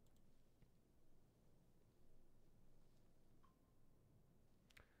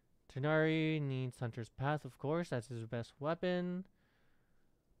 Tainari needs Hunter's Path, of course. That's his best weapon.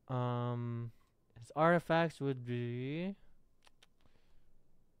 His artifacts would be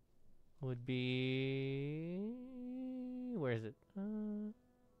where is it?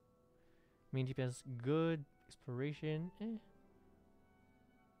 Main DPS good, exploration.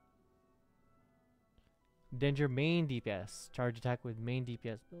 Danger main DPS, charge attack with main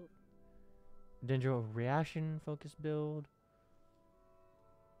DPS build. Danger reaction focus build.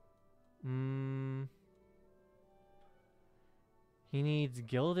 He needs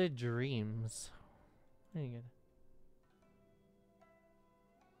Gilded Dreams. Very good.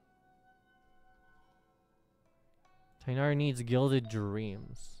 Tainari needs Gilded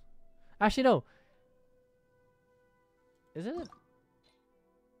Dreams. Actually, no. Isn't it?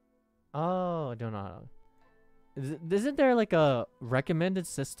 Oh, I don't know. Isn't there like a recommended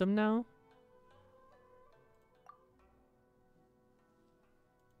system now?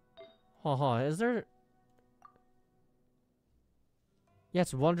 Is there? Yeah,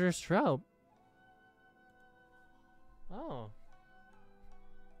 it's Wondrous Shroud. Oh.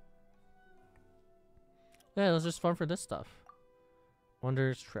 Yeah, let's just farm for this stuff.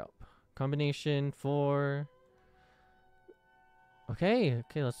 Wondrous Shroud. Combination for... Okay,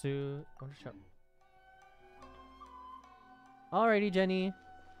 let's do Wondrous Shroud. Alrighty, Jenny.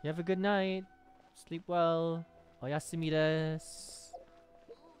 You have a good night. Sleep well. Oyasumi desu.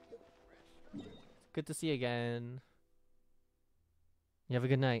 Good to see you again. You have a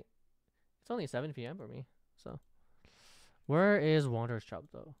good night. It's only 7 p.m. for me, so. Where is Wanderer's Shroud,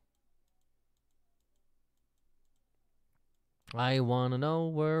 though? I want to know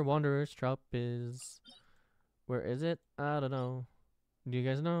where Wanderer's Shroud is. Where is it? I don't know. Do you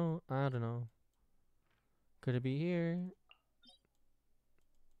guys know? I don't know. Could it be here?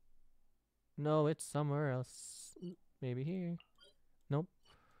 No, it's somewhere else. Maybe here. Nope.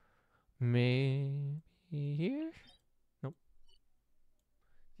 Maybe here? Nope.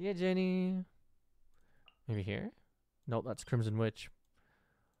 Yeah, Jenny. Maybe here? Nope, that's Crimson Witch.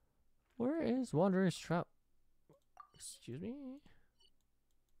 Where is Wanderer's Trap? Excuse me?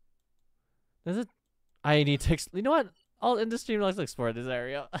 Does it? I need to. You know what? I'll in the stream. Let's explore this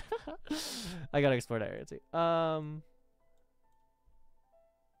area. I gotta explore that area too.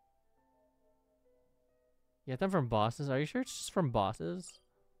 Get them from bosses. Are you sure it's just from bosses?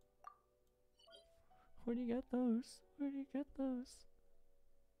 Where do you get those? Where do you get those?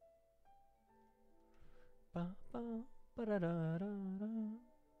 Ba, ba, ba, da, da, da, da.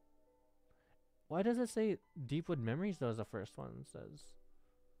 Why does it say Deepwood Memories though as the first one says?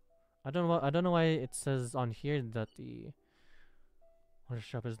 I don't know why it says on here that the Water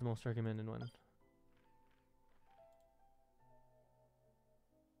Shop is the most recommended one.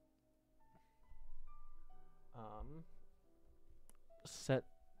 Set.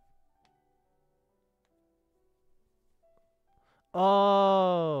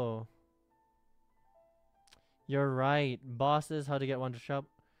 Oh, you're right. Bosses, how to get Wonder Shop.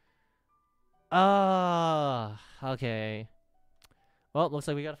 Ah, okay. Well, looks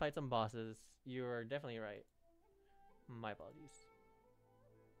like we gotta fight some bosses. You are definitely right. My apologies.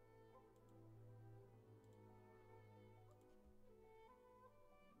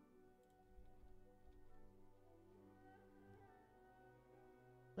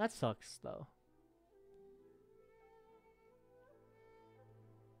 That sucks, though.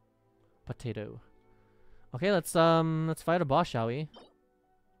 Potato. Okay, let's fight a boss, shall we?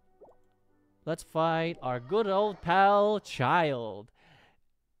 Let's fight our good old pal, Child.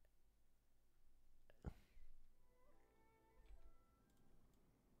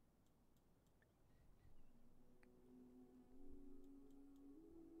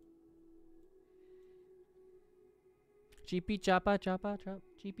 Cheepy choppa choppa chop,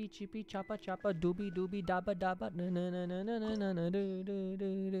 cheepy cheepy choppa choppa, doobie doobie dabba dabba, na na na na na na na na do do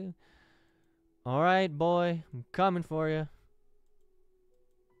do do. All right, boy, I'm coming for you.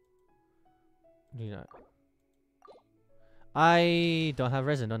 Do not. I don't have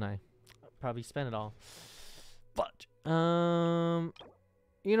resin, don't I? Probably spend it all. But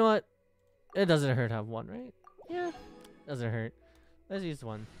you know what? It doesn't hurt to have one, right? Yeah, doesn't hurt. Let's use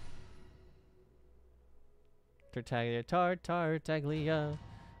one. Tartaglia.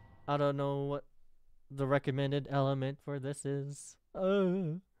 I don't know what the recommended element for this is. Okay,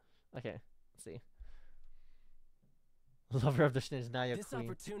 let's see. Lover of the Snizhnaya This Queen.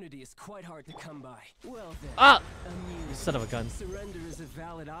 opportunity is quite hard to come by. Well then. Ah! You son of a gun. Surrender is a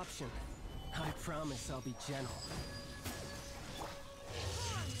valid option. I promise I'll be gentle.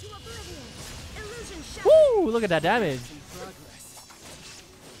 To oblivion. Illusion shot. Woo! Look at that damage. In progress.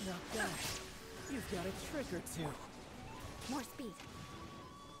 Not bad. You've got a trick or two. More speed.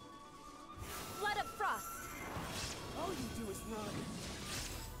 Flood of frost. All you do is run.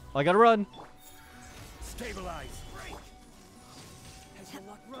 I gotta run. Stabilize. Break. Has your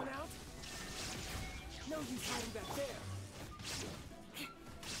luck run out? No use hiding back there.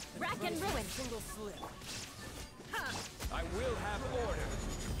 Rack and ruin. Single slip. I will have order.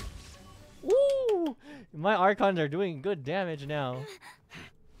 Woo! My Archons are doing good damage now.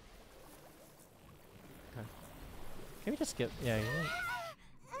 Okay. Can we just skip? Yeah.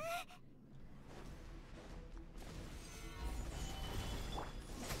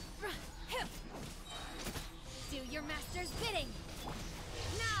 Do your master's bidding.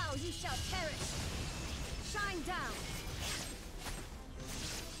 Now you shall perish. Shine down.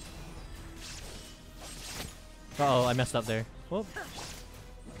 Uh oh, I messed up there. Whoop.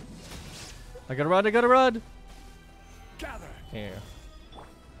 I gotta run, I gotta run! Gather. Here.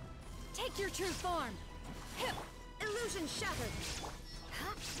 Take your true form. Illusion shattered.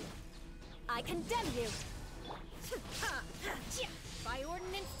 I condemn you. By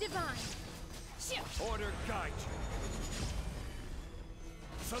ordinance divine. Order guide you.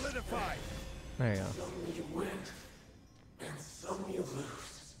 Solidify. There you go. Some you win, and some you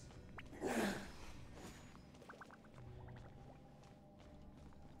lose.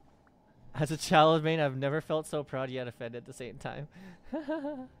 As a child main, I've never felt so proud yet offended at the same time.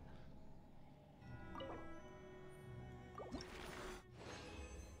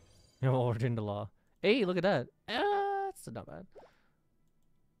 You're ordering the law. Hey, look at that. That's not bad.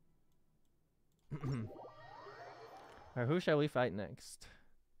 Alright, who shall we fight next?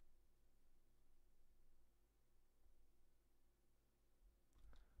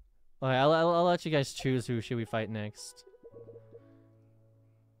 Alright, I'll let you guys choose who should we fight next.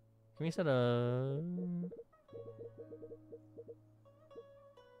 Can we set a...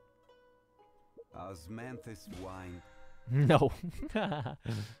 Osmanthus wine. No.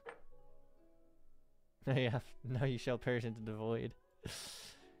 Now you shall perish into the void.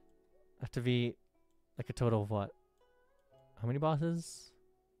 Have to be like a total of what? How many bosses?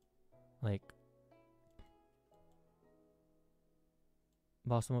 Like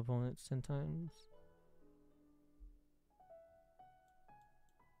boss some opponents 10 times.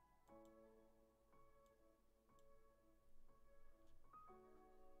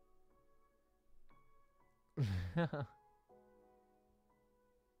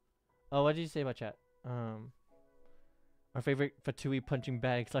 Oh, what did you say about chat? Our favorite Fatui punching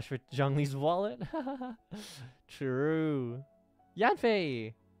bag / for Zhongli's wallet. True.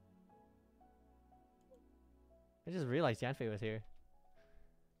 Yanfei. I just realized Yanfei was here.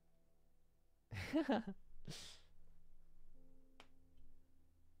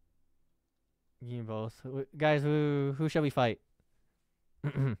 You both, guys. Who shall we fight?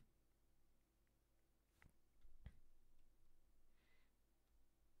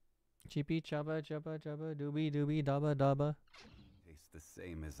 Chippy chaba chaba chaba dooby dooby daba daba. Tastes the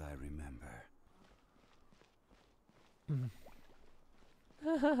same as I remember.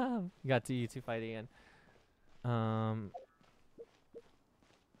 Got to you two fighting again.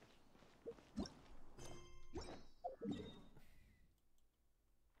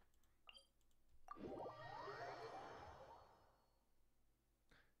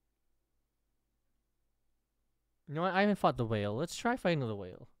 You know what? I haven't fought the whale. Let's try fighting the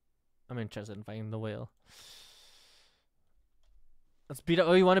whale. I'm interested in fighting the whale. Let's beat up.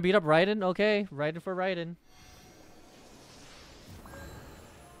 Oh, you want to beat up Raiden? Okay, Raiden for Raiden.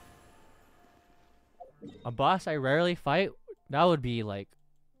 A boss I rarely fight? That would be like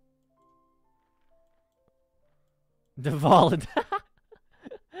Devolved.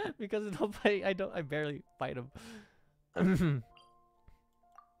 Because I don't fight, I barely fight him.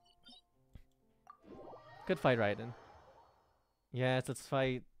 Could fight Raiden. Yes, let's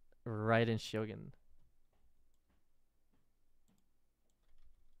fight Raiden Shogun.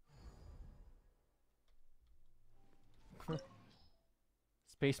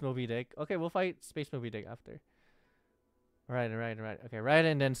 Space Moby Dick. Okay, we'll fight Space Moby Dick after. Right. Okay,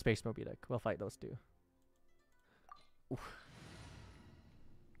 Raiden and then Space Moby Dick. We'll fight those two. Oof.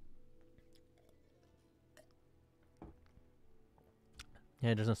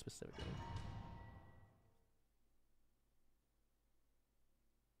 Yeah, there's no specific name.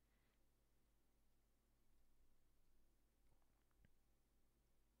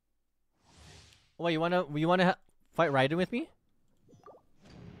 Wait, you wanna fight Raiden with me?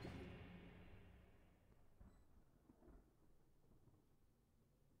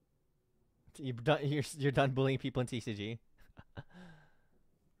 You're done bullying people in TCG.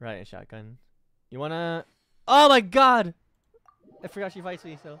 Right, shotgun. You wanna? Oh my god! I forgot she fights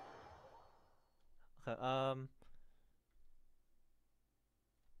me. So. Okay,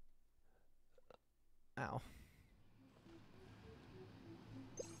 Ow.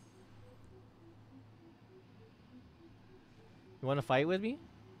 You wanna fight with me?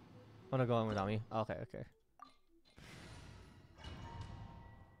 Wanna go on without me? Okay.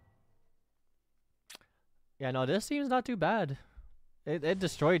 Yeah, no, this seems not too bad. It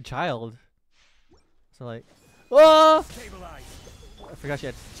destroyed Child. So like, whoa! I forgot she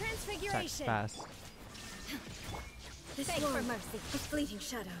had Transfiguration. Fast. Beg for mercy, a fleeting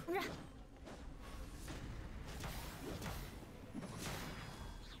shadow.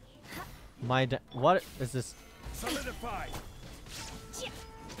 What is this? Solidify.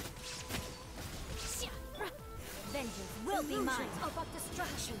 Vengeance will be mine. Of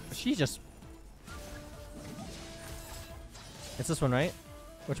destruction. She just. It's this one, right?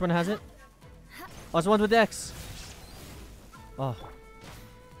 Which one has it? Oh, it's the one with X. Oh.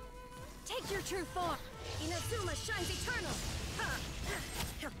 Take your true form. Inazuma shines eternal.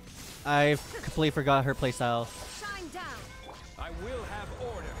 I completely forgot her playstyle. Shine down. I will have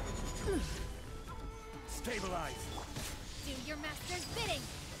order. Stabilize. Do your master's bidding.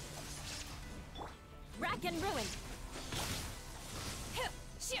 Rack and ruin.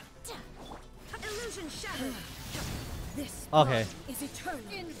 Illusion shattered. This Okay. is eternal.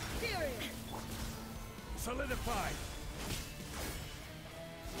 Inferior. Solidify.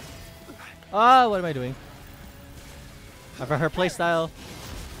 Ah, what am I doing? I forgot her playstyle.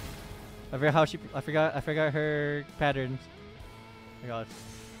 I forgot how she. I forgot her patterns. Oh my god.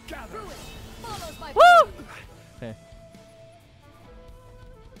 Gather. Ruin follows my Woo! Okay.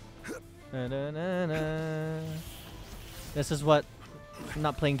 Na. This is what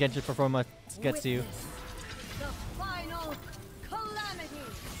not playing Genshin for 4 months gets you. The final calamity.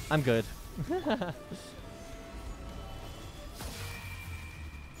 I'm good.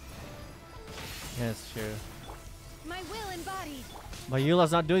 Yeah, it's true. My will embodied. But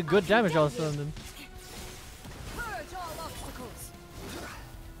Eula's not doing good damage all of a sudden. Purge all obstacles.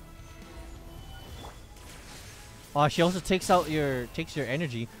 Oh, she also takes your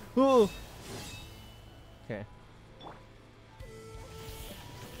energy. Ooh. Okay.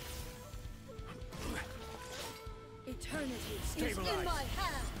 Eternity is in my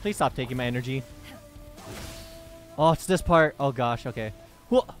hand. Please stop taking my energy. Oh, it's this part. Oh gosh. Okay.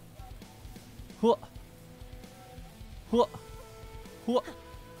 Whoa. Whoa. Whoa. Whoa.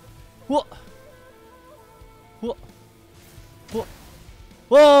 Whoa. Whoa. Whoa.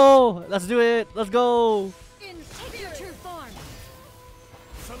 Whoa! Let's do it. Let's go. Take your true form.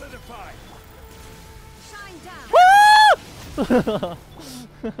 Solidify. Shine down. Woo!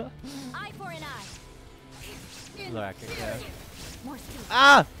 Eye for an eye. Look, yeah. More speed.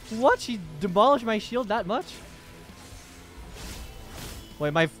 Ah! What? She demolished my shield that much?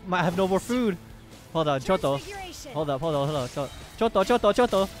 Wait, I have no more food. Hold on, Choto. Transfiguration. Hold up.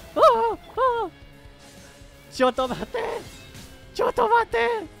 Choto. Ah! Ah! Choto, mate! Choto,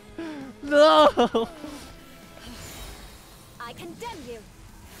 mate! No! I condemn you.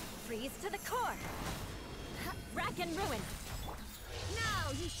 Freeze to the core. Rack and ruin.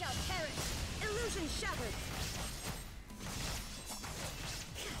 Now you shall perish. Illusion shattered.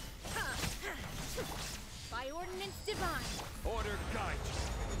 By ordinance divine. Order guide you.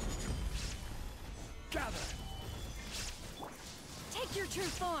 Gather. Take your true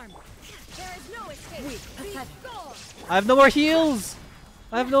form. There is no escape. Be gone. I have no more heals!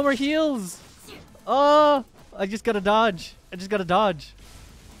 Oh! I just gotta dodge.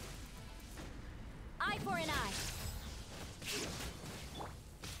 Eye for an eye.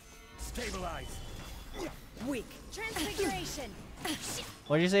 Stabilize. Weak. Transfiguration.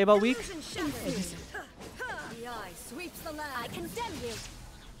 What did you say about weak? Illusion shattered. The eye sweeps the land. I condemn you.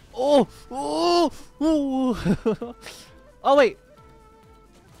 Oh! Oh! Oh! Oh wait!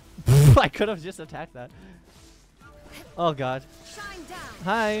 I could have just attacked that. Oh god. Shine down.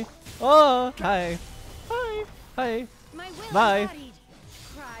 Hi! Oh! Hi! Hi! Hi! My will Bye. embodied.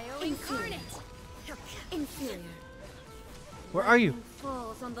 Cryo incarnate. Inferior. Where are you?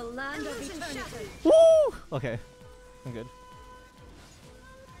 Falls on the land of eternity. Woo! Okay. I'm good.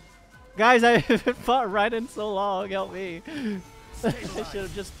 Guys, I haven't fought Raiden so long. Help me. I should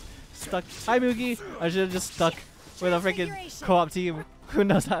have just stuck. Hi, Moogie. I should have just stuck with a freaking co-op team. Who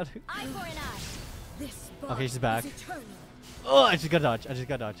knows how to? Eye for an eye. This Okay, she's back. is eternal. Oh, I just got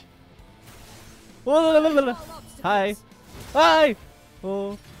dodge. Whoa, hi. Hi.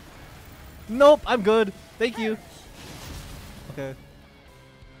 Oh. Nope, I'm good. Thank you. Okay.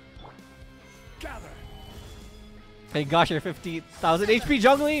 Gather. Thank gosh, you're 50,000 HP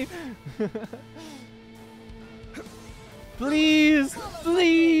jungling. Please.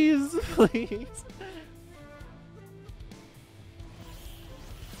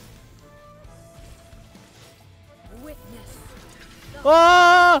 Witness.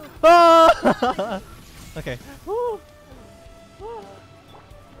 Oh! Oh! Okay. Woo.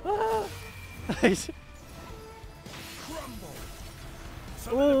 Ah. Nice.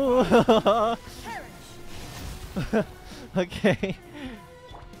 Ooh. Perish. Okay.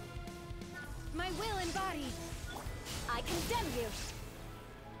 My will embodied. I condemn you.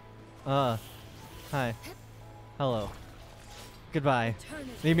 Hi. Hello. Goodbye.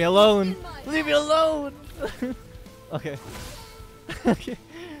 Eternity Leave me alone. in my Leave me alone. Okay. Okay.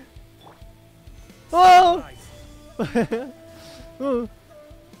 Oh! Oh.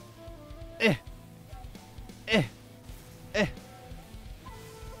 Eh.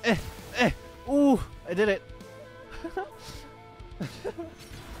 Ooh, I did it.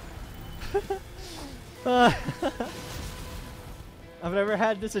 I've never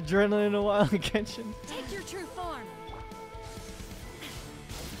had this adrenaline in a while in Genshin. Take your true form.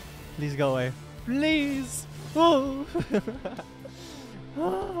 Please go away. Please. Oh.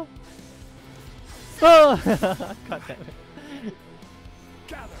 Oh. Oh. God damn it.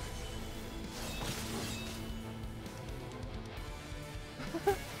 Gather.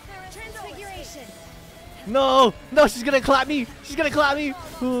 Transfiguration. No! No, she's gonna clap me! She's gonna clap me!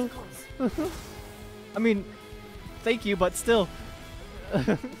 Oh. I mean, thank you, but still.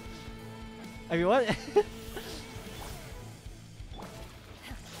 I mean, what?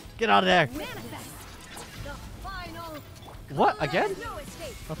 Get out of there! Manifest. The final. What? There Again? is no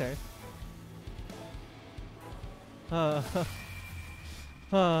escape. Okay.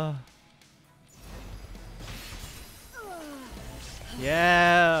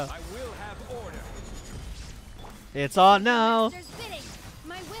 Yeah! I will have order. It's on now! Master's bidding.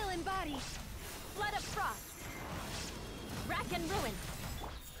 My will embodied. Flood of frost. Rack and ruin.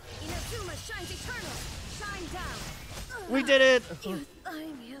 Inazuma shines eternal. Shine down. We did it!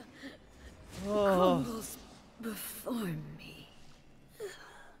 Euthymia Oh, crumbles before me.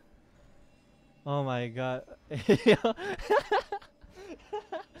 oh my god.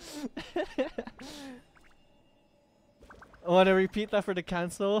 Want to repeat that for the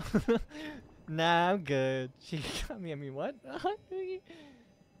cancel? Nah, I'm good. She got me. I mean, what? You're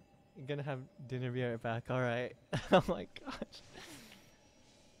gonna have dinner. Be right back. All right. Oh my gosh.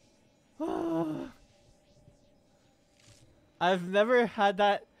 I've never had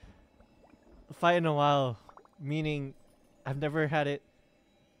that fight in a while. Meaning, I've never had it.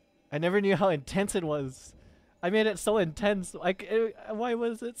 I never knew how intense it was. I made it so intense. Why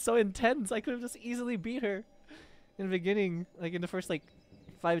was it so intense? I could have just easily beat her in the beginning, like in the first like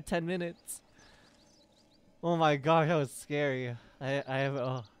 5-10 minutes. Oh my gosh, that was scary. I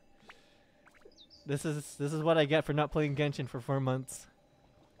have this is what I get for not playing Genshin for 4 months.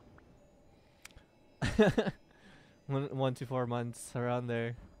 1 to 4 months, around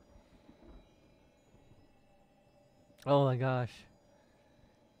there. Oh my gosh.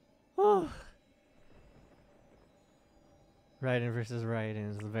 Oh. Raiden versus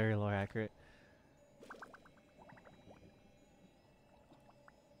Raiden is very low accurate.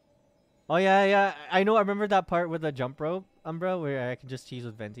 Oh yeah, I know. I remember that part with the jump rope, Umbra, where I could just tease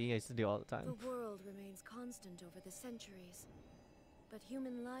with Venti. I used to do all the time. The world remains constant over the centuries, but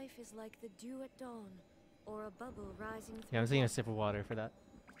human life is like the dew at dawn, or a bubble rising through. Yeah, I'm taking a sip of water for that.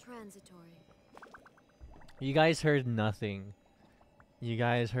 Transitory. You guys heard nothing. You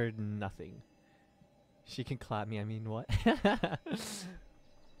guys heard nothing. She can clap me. I mean, what?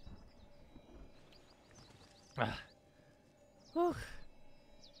 Whew.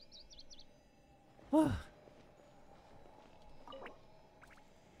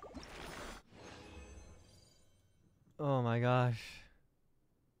 Oh my gosh.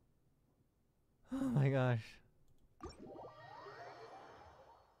 Oh my gosh.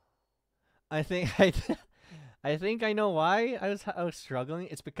 I think I think I know why I was struggling.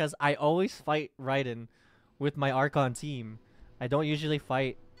 It's because I always fight Raiden with my Archon team. I don't usually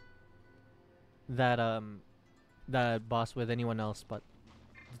fight that that boss with anyone else but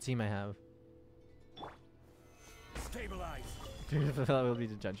the team I have. Stabilize. That will be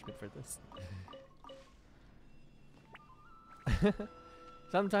the judgment for this.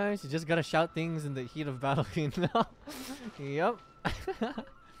 Sometimes you just gotta shout things in the heat of battle, you know? Yup.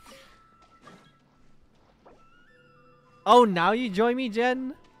 Oh, now you join me,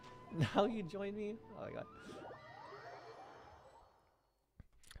 Jen? Now you join me? Oh my god.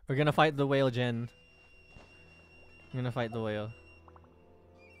 We're gonna fight the whale, Jen. We're gonna fight the whale.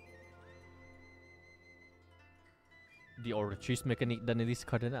 Die Orchis-Mechanik d'analyse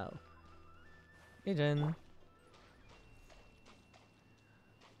cardinal. Hey, Jen.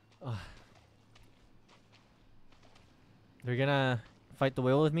 Oh. They're gonna fight the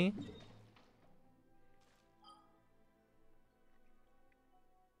whale with me?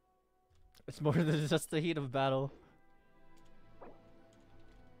 It's more than just the heat of battle.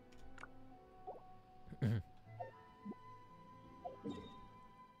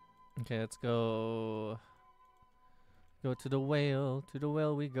 Okay, let's go. Go to the whale. To the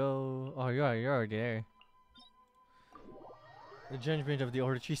whale we go. Oh, you're already there. The judgment of the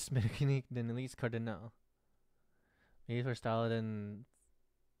Orchis-Mechanik d'analyse cardinal. Maybe for Stalin,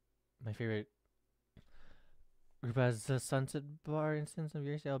 my favorite group has the Sunset Bar instance of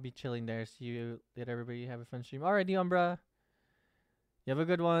yours. I'll be chilling there. See you later, everybody. Have a fun stream. Alrighty, Umbra. You have a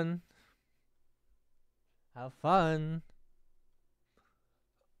good one. Have fun.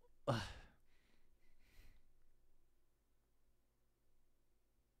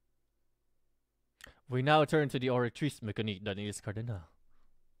 We now turn to the Orchis-Mechanik d'analyse cardinal.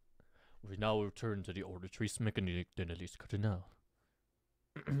 We now return to the Orchis-Mechanik d'analyse cardinal.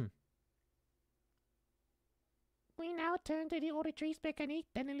 We now turn to the Orchis-Mechanik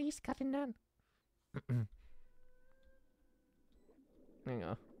d'analyse cardinal. Hang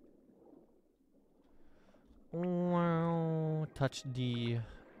on. Wow. Touch the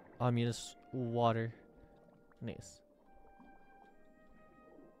ominous water. Nice.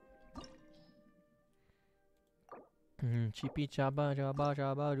 Chippy chaba chaba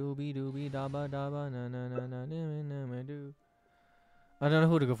chaba dooby dooby daba daba na na na na na na na do. I don't know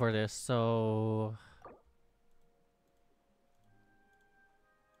who to go for this, so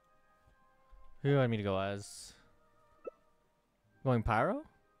who do you want me to go as? Going Pyro?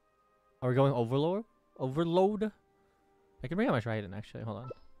 Are we going Overlord? Overload? I can bring out my Trident actually, hold on.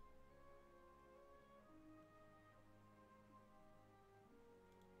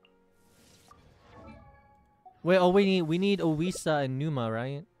 Wait, oh we need Owisa and Numa,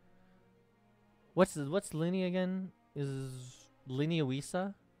 right? What's Linny again? Is Linny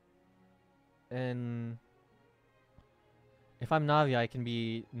Owisa? And if I'm Navia, I can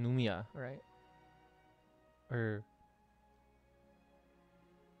be Numia, right? Or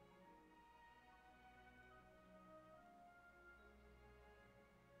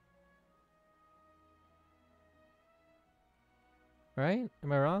Right?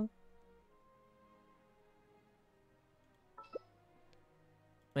 Am I wrong?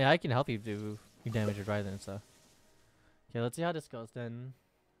 Yeah, I can help you do damage with Ryzen and stuff. Okay, let's see how this goes then.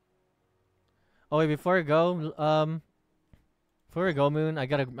 Oh wait, before I go, Moon, I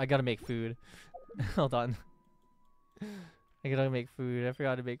gotta make food. Hold on. I gotta make food. I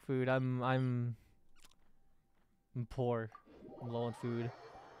forgot to make food. I'm poor. I'm low on food.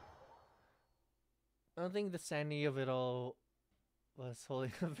 I don't think the sanity of it all was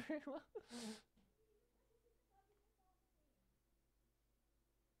holding up very well.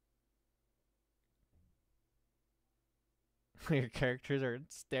 Your characters are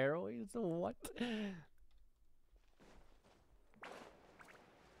steroids? What? I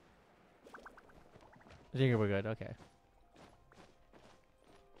think we're good. Okay.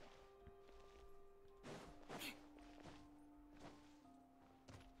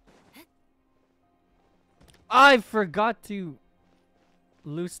 I forgot to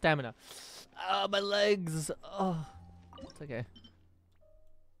lose stamina. Ah, my legs. Oh, it's okay.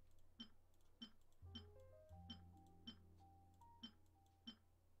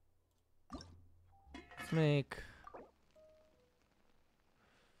 Let's make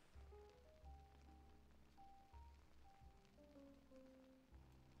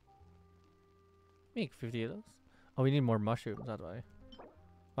make 50 of those. Oh, we need more mushrooms. That's why.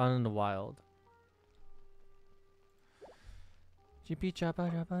 Found in the wild. Chippy choppa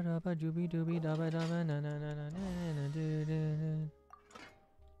choppa choppa dooby dooby dabba dabba na na na na na na doo doo.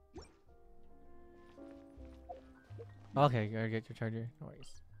 Okay, gotta get your charger. No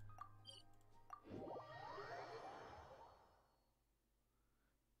worries.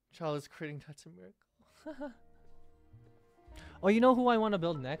 Child is critting. That's a miracle. Oh, you know who I want to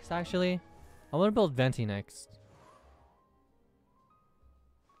build next? Actually, I want to build Venti next.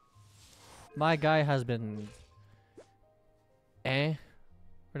 My guy has been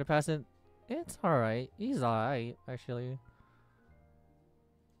for the past. It's alright. He's alright, actually.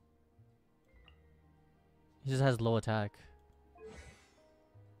 He just has low attack.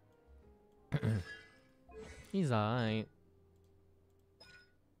 He's alright.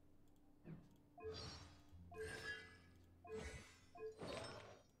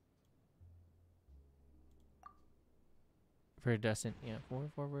 Viridescent, yeah.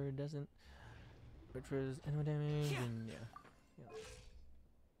 4 Viridescent. Which was animal damage and yeah.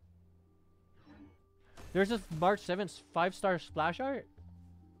 There's this March 7th 5-star splash art?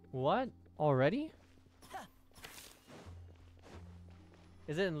 What? Already?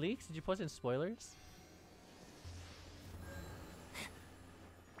 Is it in leaks? Did you post it in spoilers?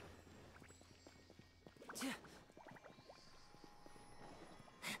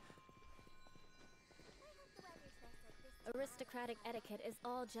 Aristocratic etiquette is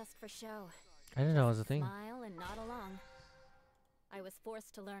all just for show. I didn't know it was a thing. Smile and nod along. I was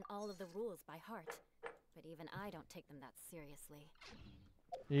forced to learn all of the rules by heart, but even I don't take them that seriously.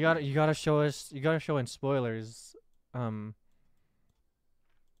 You gotta show us. You gotta show in spoilers.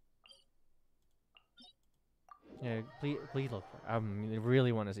 Yeah, please look for it. I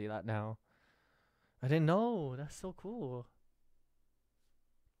really want to see that now. I didn't know. That's so cool.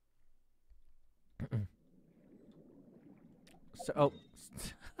 So, oh,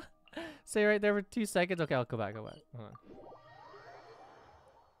 stay right there for 2 seconds. Okay, I'll go back. Hold on.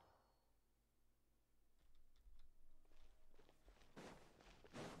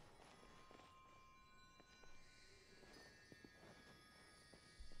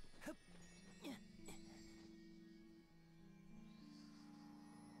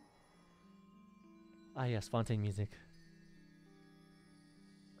 Ah yes, Fontaine music.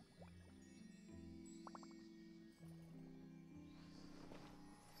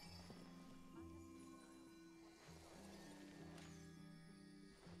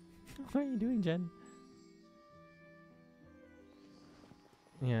 What are you doing, Jen?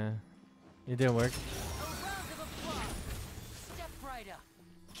 Yeah. It didn't work.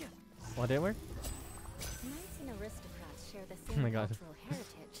 What didn't work? Knights and aristocrats share the Oh same my God. cultural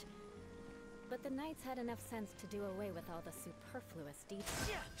heritage. But the knights had enough sense to do away with all the superfluous details.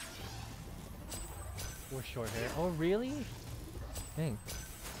 We're short hair. Oh, really? Dang.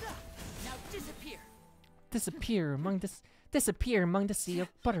 Now disappear. Disappear among the sea of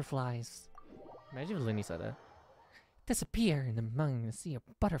butterflies. Imagine if Linny said that. Disappear among the sea of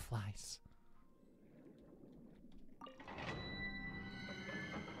butterflies.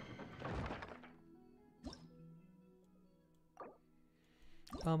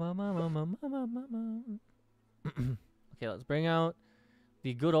 Okay, let's bring out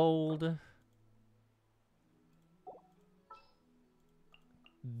the good old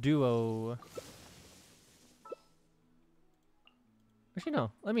duo. Actually,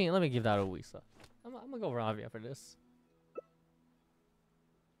 no. Let me give that a Wisa. I'm gonna go Ravia for this.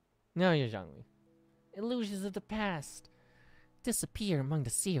 Now you're Zhangli. Illusions of the past disappear among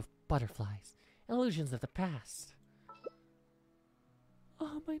the sea of butterflies. Illusions of the past.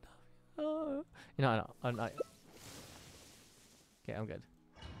 Oh my god. Oh. You know, I'm not. Okay, I'm good.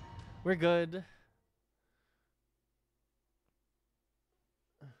 We're good.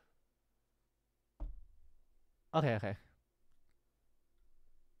 Okay.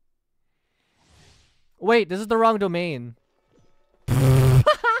 Wait, this is the wrong domain. Hold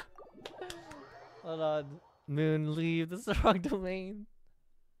on. Moon, leave. This is the wrong domain.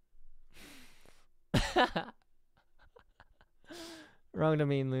 Wrong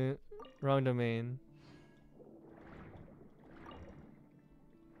domain, Moon. Wrong domain.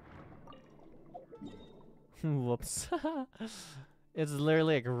 Whoops. It's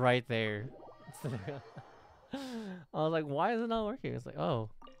literally like right there. I was like, why is it not working? It's like,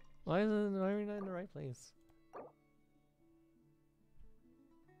 oh. Why are we not in the right place?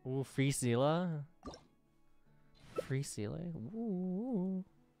 Ooh, free Sela. Free Sela. Ooh.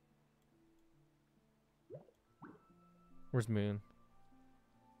 Where's Moon?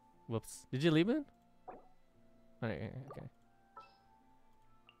 Whoops. Did you leave Moon? Oh, yeah, okay.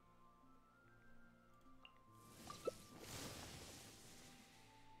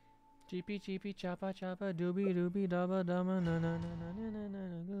 Cheepy choppa choppa doobie doobie dabba dabba na na na na na na na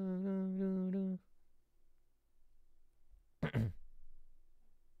na.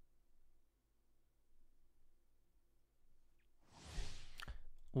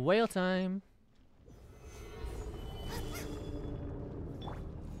 Whale time.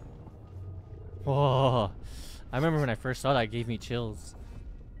 Whoa. I remember when I first saw that, it gave me chills.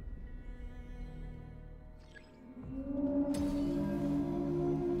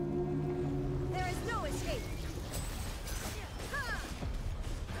 There is no escape.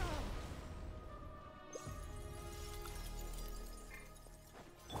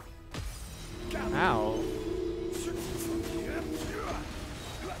 Ow.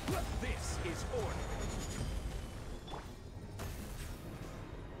 This is order.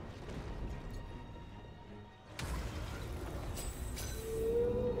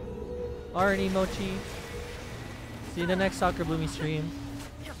 Alrighty, Mochi. See you in the next Soccer Bloomy stream.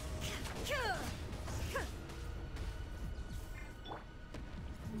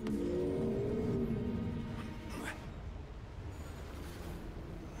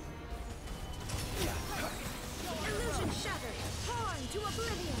 Illusion shattered. Torn to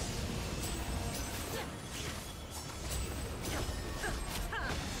oblivion.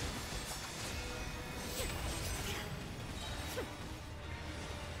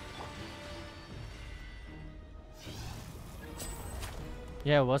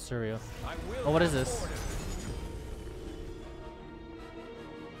 Yeah, it was surreal. Oh, what is this?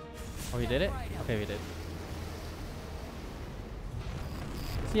 Oh, we did it? Okay, we did.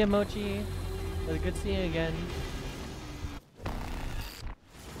 See ya, Mochi. It was good seeing you again.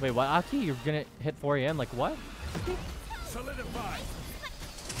 Wait, what, Aki? You're gonna hit 4 AM? Like, what? Solidify.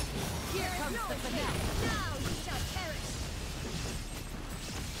 Here comes the finale. Now you shall perish.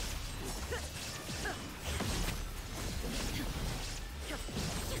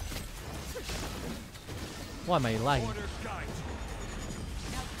 Why am I lagging? Order guide.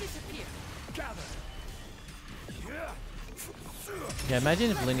 Now disappear. Gather. Yeah,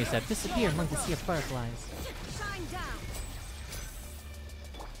 imagine if Linny said, disappear among the sea of butterflies. Shine down.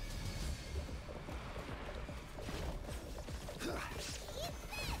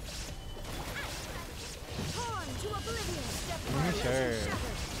 Torn to oblivion. Sure.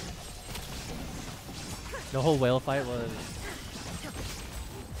 The whole whale fight was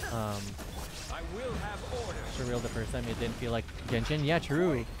I will have order. surreal the first time. It didn't feel like Genshin. Yeah,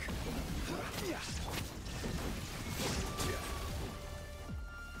 true.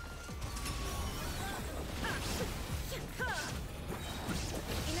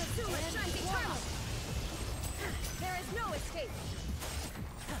 Inazuma shines eternal. There is no escape.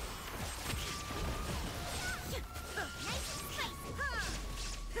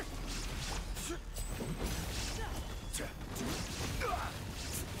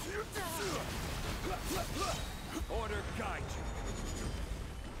 Order guide you.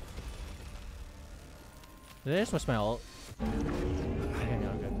 Did I just switch my ult? Okay,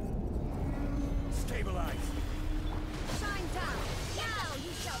 no, good. Stabilize. Shine down. Now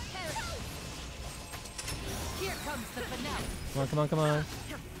you shall perish. Here comes the finale. Come on. I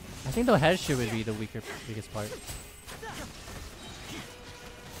think the head shoot would be the weakest part.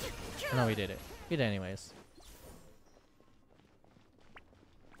 No, we did it. We did it anyways.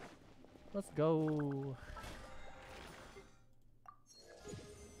 Let's go.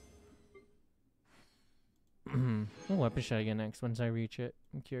 What weapon should I get next once I reach it?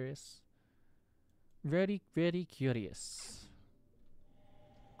 I'm curious. Very, very curious.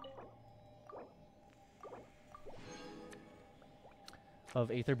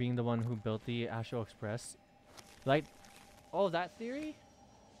 Of Aether being the one who built the Astral Express. Like, oh, that theory?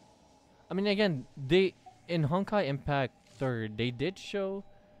 I mean, again, they, in Honkai Impact 3rd, they did show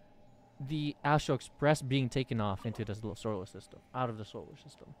the Astral Express being taken off into the solar system, out of the solar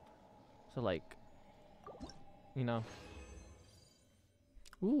system. So, like, you know.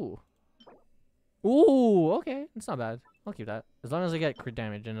 Ooh. Ooh, okay. It's not bad. I'll keep that. As long as I get crit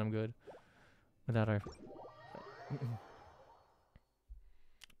damage, and I'm good. Without our...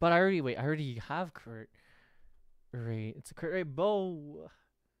 But I already have crit rate. It's a crit rate bow.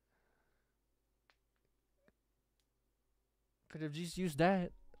 Could have just used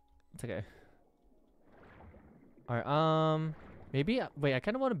that. It's okay. Alright, maybe, wait, I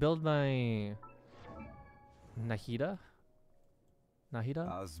kind of want to build my Nahida.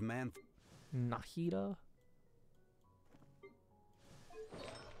 Nahida?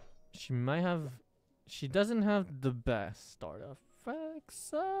 She might have, she doesn't have the best start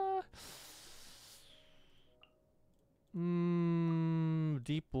effects.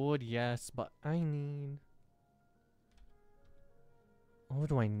 Deep wood, yes, but I need, what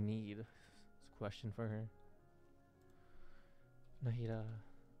do I need? It's a question for her. Nahida.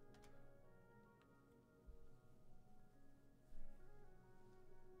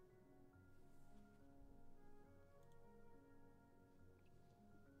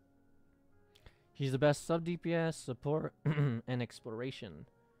 He's the best sub DPS, support, and exploration.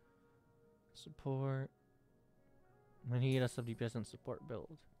 Support. Nahida sub DPS and support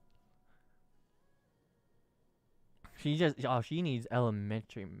build. She just, oh, she needs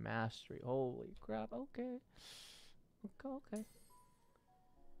elementary mastery. Holy crap. Okay. Okay.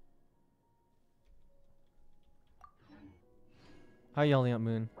 How you yelling at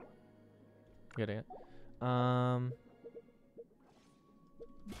Moon? Get it.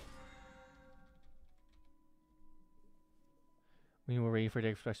 We were ready for the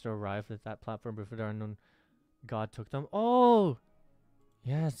Express to arrive at that platform before the unknown god took them. Oh!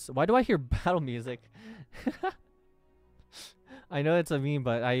 Yes. Why do I hear battle music? I know it's a meme,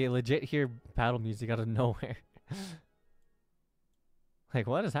 but I legit hear battle music out of nowhere. Like,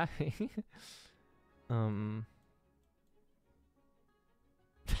 what is happening? I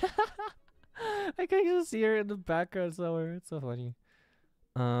can just see her in the background somewhere. It's so funny.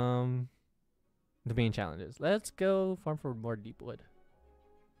 The main challenges. Let's go farm for more deep wood.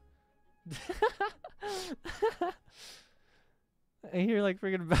 I hear like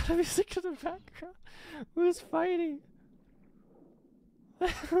freaking battle music in the background. Who's fighting?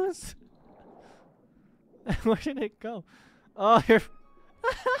 Who's? Where did it go? Oh, you're.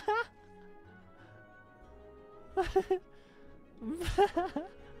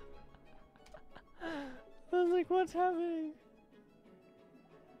 I was like, what's happening?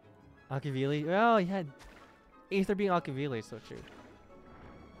 Akivili? Oh, yeah. Aether being Akivili is so true.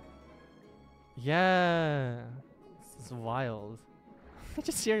 Yeah. This is wild. I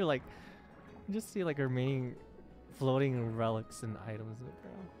just hear like, see like her main floating relics and items in the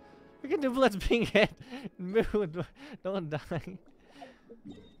ground. Look at Nublet's being hit. Moon, don't die.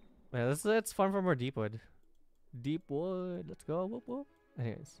 Yeah, let's farm for more deep wood. Deep wood. Let's go. Whoop whoop.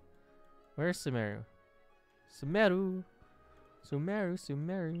 Anyways, where's Sumeru? Sumeru.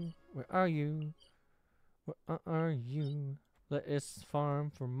 Where are you? Where are you? Let us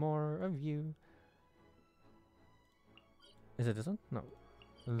farm for more of you. Is it this one? No.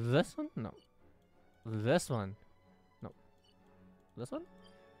 This one? No. This one? No. This one?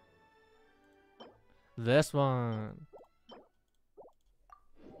 This one.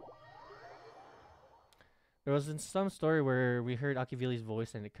 There was in some story where we heard Akivili's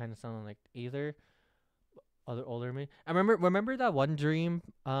voice and it kind of sounded like either other older me. I remember that one dream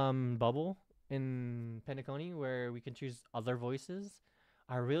bubble in Penacony where we can choose other voices.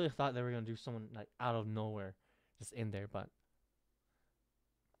 I really thought they were gonna do someone like out of nowhere just in there,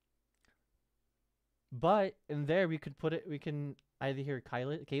 but in there we could put it, we can either hear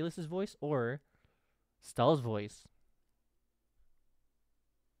Kalis's voice or Stella's voice.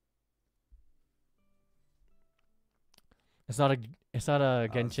 It's not a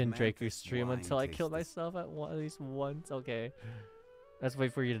Genshin Draku stream until I kill myself at least once. Okay. Let's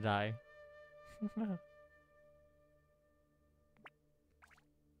wait for you to die.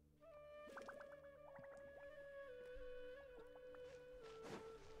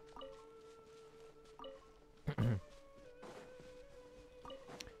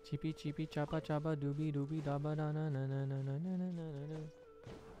 Cheepy cheepy chapa doobie daba da na na na na na na na na.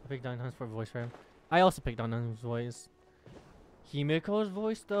 I picked 9 times for voice for him. I also picked on his voice. Himiko's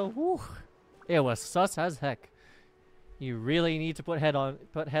voice though, whew, it was sus as heck. You really need to put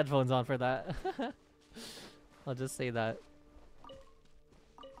headphones on for that. I'll just say that.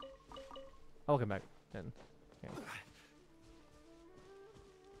 I'll come back then. Okay.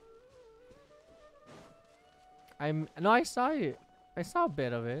 I saw it. I saw a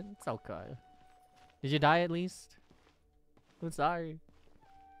bit of it. It's okay. Did you die at least? I'm sorry.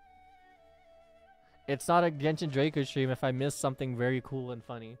 It's not a Genshin Draco stream if I miss something very cool and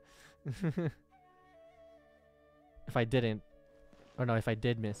funny. If I didn't. Or no, if I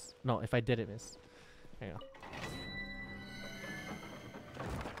did miss. No, if I didn't miss. Hang on.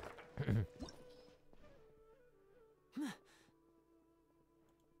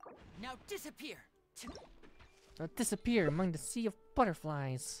 Now disappear. Disappear among the sea of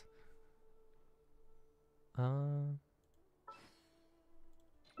butterflies. I'm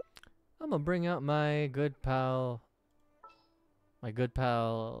gonna bring out my good pal. My good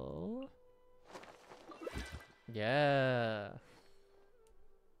pal. Yeah.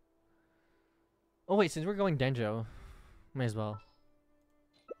 Oh wait, since we're going Denjo, may as well.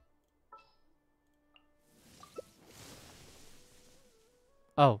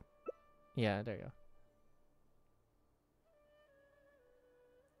 Oh. Yeah, there you go.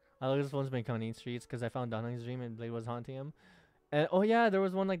 I just wanted to make Coney Streets because I found Donang's dream and Blade was haunting him. And oh yeah, there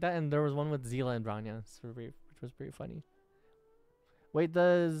was one like that, and there was one with Zila and Branya, which was pretty funny. Wait,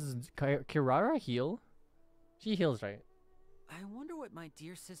 does Kirara heal? She heals, right? I wonder what my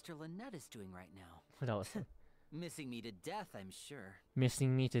dear sister Lynette is doing right now. That was Missing me to death, I'm sure.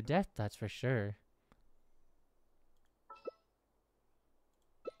 missing me to death, that's for sure.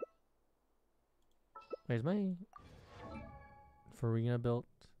 Where's my Farina built?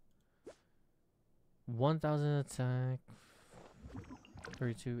 1000 attack,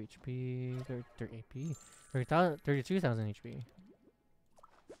 32 HP, 30 AP, 32,000 HP.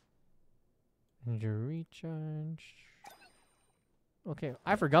 And your recharge. Okay,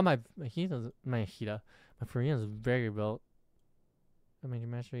 I forgot my Farina is very built. I mean, your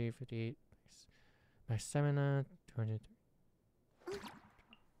mastery 58. My stamina 200.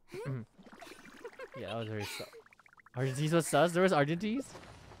 Yeah, that was very sus. Argentines was sus? There was Argentines?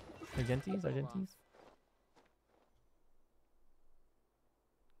 Argentines?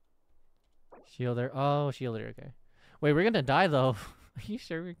 Shielder. Oh, shielder, okay. Wait, we're gonna die though. Are you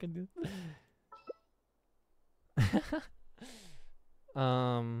sure we can do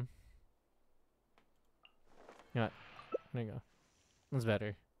You know what? There you go. That's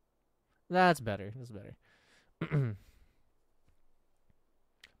better. That's better.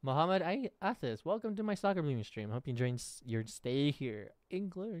 Muhammad Athis, welcome to my soccer blooming stream. Hope you enjoyed your stay here.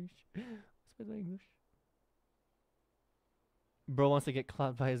 English. What's my English? Bro wants to get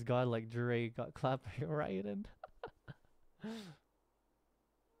clapped by his god like Dre got clapped by Raiden. I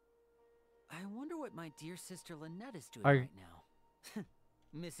wonder what my dear sister Lynette is doing Are- right now.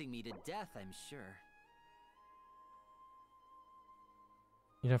 Missing me to death, I'm sure.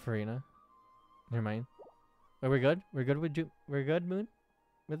 You know Farina? Never mind. Wait, we're good? We're good with we're good, Moon?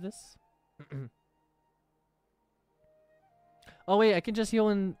 With this? Oh wait, I can just heal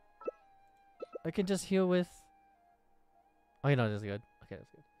with... Oh, you know, that's good. Okay,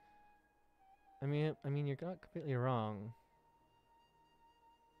 that's good. I mean, you're not completely wrong.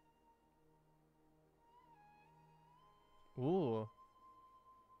 Ooh.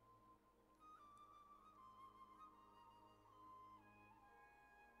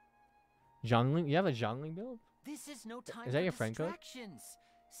 Zhongling? You have a Zhongling build? This is no time Is that for your friend code? distractions.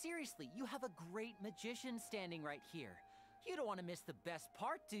 Seriously, you have a great magician standing right here. You don't want to miss the best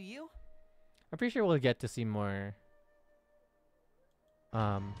part, do you? I'm pretty sure we'll get to see more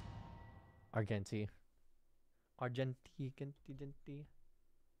Argenti. Genti.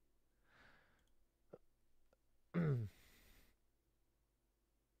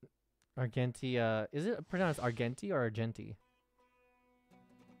 Argenti, is it pronounced Argenti or Argenti?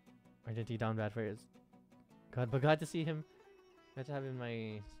 Argenti down bad for his. God, but glad to see him. Glad to have him in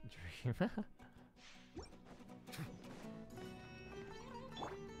my dream.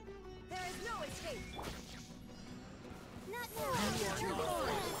 There is no escape. Not now. Transform.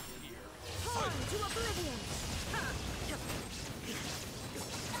 Torn to oblivion.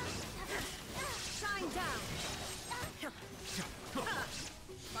 Shine down.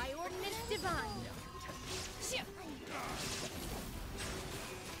 By ordinance divine.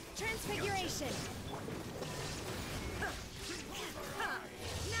 Transfiguration.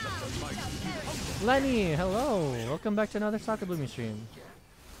 Now you shall perish. Lenny, hello! Welcome back to another Soccer Blooming stream.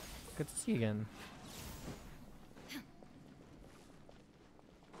 Good to see you again.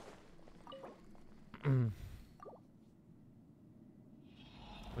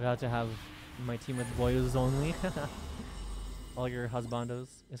 Without to have my team with boys only. All your husbandos.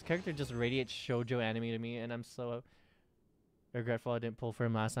 His character just radiates shoujo anime to me, and I'm so regretful I didn't pull for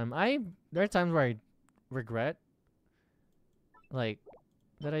him last time. There are times where I regret, like,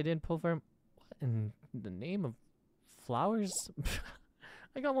 that I didn't pull for him. What in the name of flowers?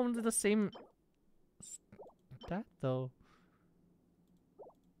 I got one with the same stat though.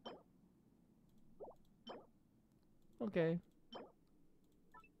 Okay.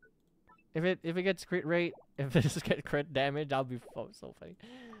 If it gets crit rate, if it just gets crit damage, I'll be so funny.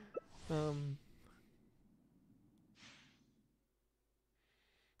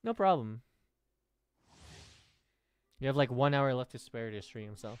 No problem. You have like 1 hour left to spare to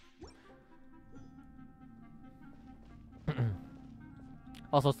stream, so.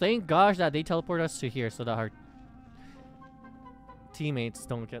 Also, thank gosh that they teleport us to here so that our teammates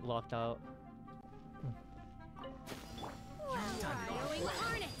don't get locked out.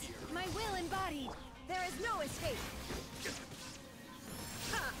 Incarnate, my will embodied. There is no escape.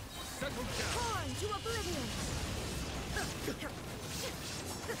 Settle down. Torn to oblivion.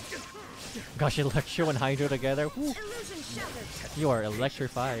 Gosh, Electro and Hydro together. Woo. Illusion shattered. You are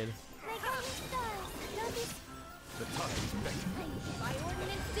electrified. The time is beckoning. By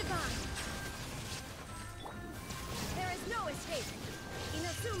ordinance divine. There is no escape.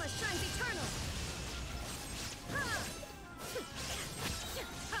 Inazuma shines eternal.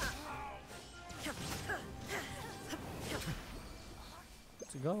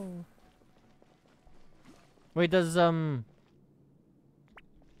 Let's go. Wait, does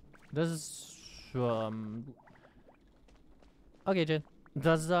okay, Jen.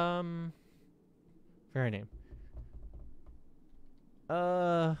 Does fair name.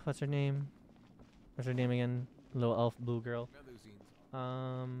 What's her name? What's her name again? Little elf blue girl.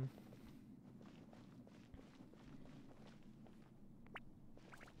 For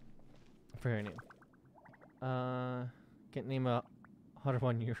her name. Can't name a harder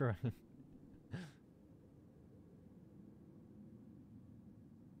one you're running.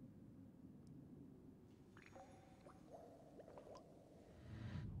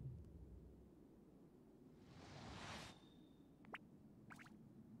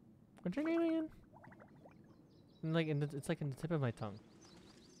 What's your name again? Like it's like in the tip of my tongue.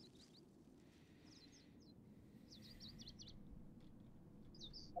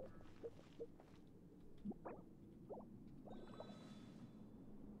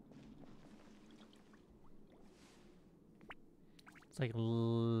 It's like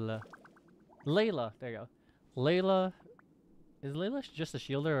Layla. There you go. Layla. Is Layla just a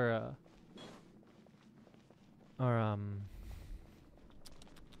shielder or a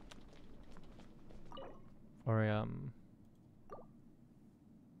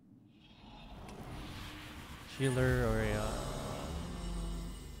shielder or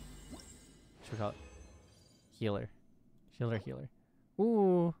a should we call it healer? Shielder healer.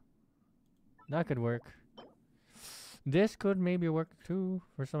 Ooh, that could work. This could maybe work too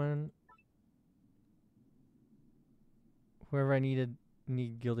for someone. Whoever I need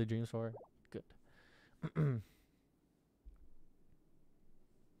Gilded Dreams for. Good.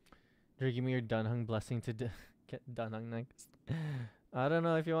 Did give me your Dunhung blessing to get Dunhung next? I don't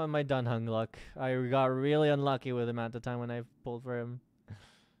know if you want my Dunhung luck. I got really unlucky with him at the time when I pulled for him.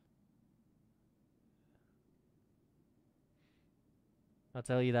 I'll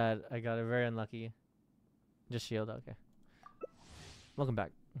tell you that I got it very unlucky. Just shield, okay. Welcome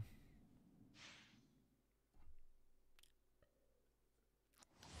back.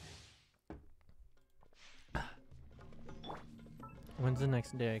 When's the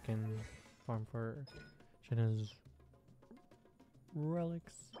next day I can farm for Shanna's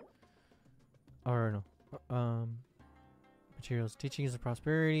relics? Or no. Materials. Teaching is a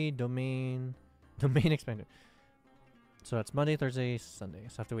prosperity. Domain expander. So that's Monday, Thursday, Sunday.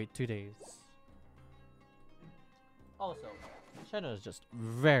 So I have to wait 2 days. Also, Shanna is just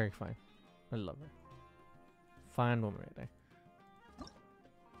very fine. I love her. Fine woman right there.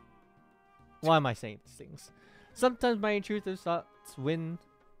 Why am I saying these things? Sometimes my intrusive thoughts win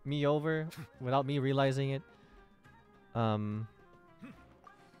me over without me realizing it. My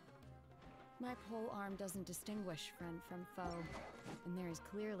pole arm doesn't distinguish friend from foe, and there is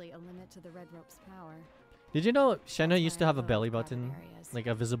clearly a limit to the red rope's power. Did you know Shanna That's used why to I have a avoid belly crowded button? areas. Like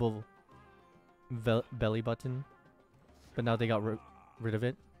a visible belly button? But now they got rid of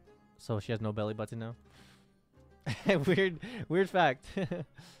it. So she has no belly button now. Weird fact.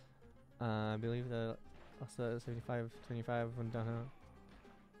 I believe the also 75-25 went down.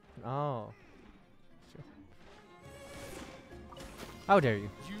 Oh. Sure. How dare you?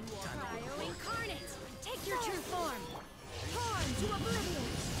 Bio incarnate. to oblivion!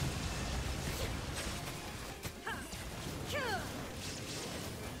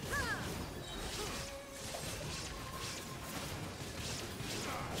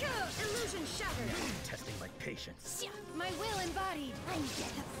 Illusion shattered! Testing my patience. My will embodied! I'm sick.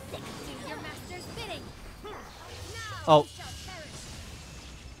 Do your master's bidding! Now Oh. you shall perish!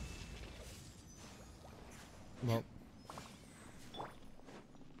 Well.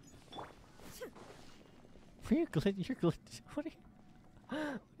 You're glitch. You're glitch. What are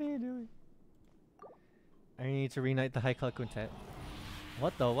you doing? I need to reunite the High Club Quintet.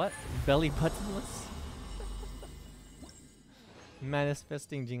 What the what? Belly buttonless?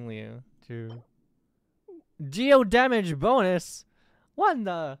 Manifesting Jingliu to Geo damage bonus. What in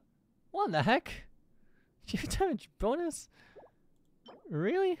the heck? Geo damage bonus?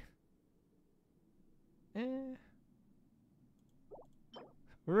 Really?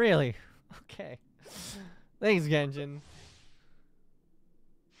 Really? Okay. Thanks, Genshin.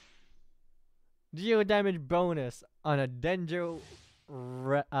 Geo damage bonus on a Denjo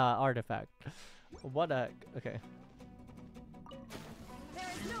artifact. What a okay. There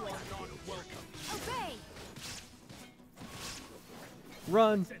is no escape. Obey!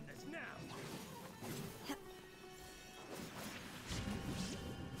 Run. Send this now.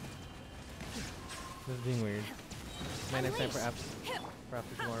 This is being weird. Man, it's time for after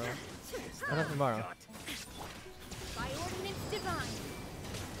tomorrow. Not after tomorrow. By ordinance divine!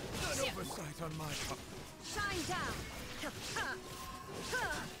 An oversight on my part. Shine down!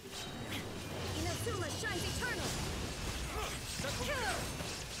 Inazuma shines eternal!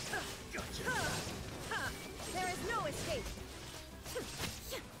 There is no escape!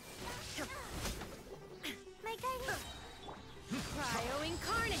 My guidance! Cryo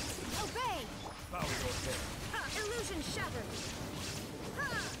incarnate! Obey! Bow your head. Illusion shattered!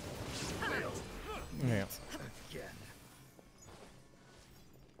 Yeah. Again.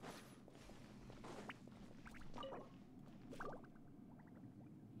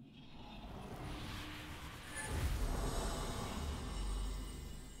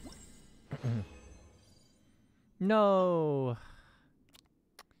 No.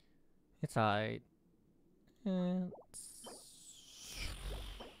 It's alright.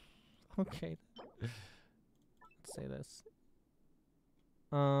 Okay. Let's say this.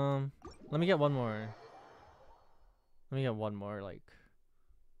 Let me get one more. Let me get one more, like,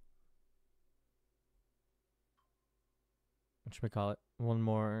 what should we call it? One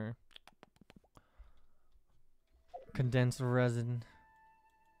more condensed resin.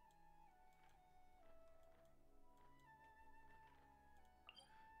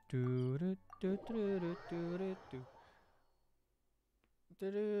 Do do do do do do do do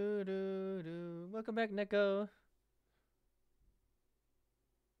do do do. Welcome back, Neko.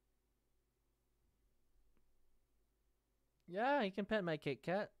 Yeah, you can pet my Kit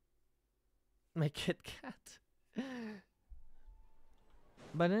Kat. My Kit Kat.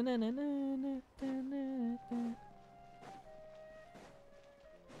 Banana.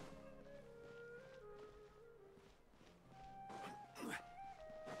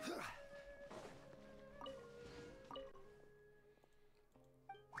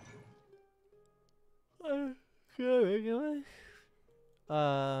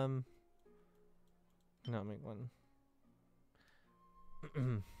 Not make one.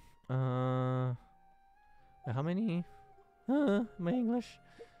 How many? My English.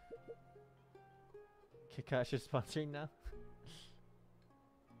 Kikash is sponsoring now.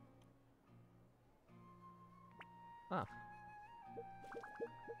 Ah.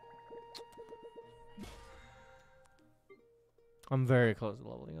 I'm very close to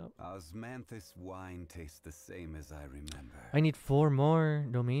leveling up. Osmanthus wine tastes the same as I remember. I need 4 more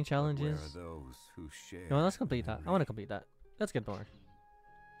domain But challenges. where are those who share? No, let's complete that. I want to complete that. Let's get more.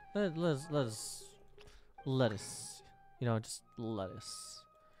 Let's you know, just lettuce.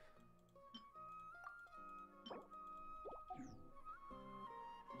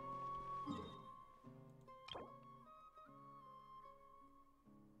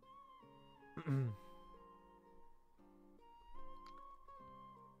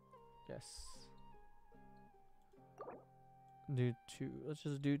 Yes. Do 2. Let's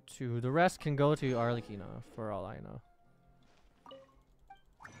just do 2. The rest can go to Arlecchino, for all I know.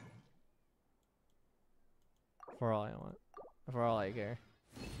 For all I want. For all I care.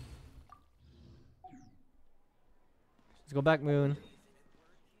 Let's go back, Moon.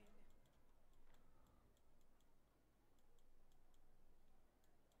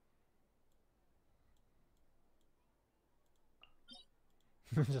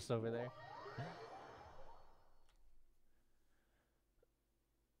 Just over there.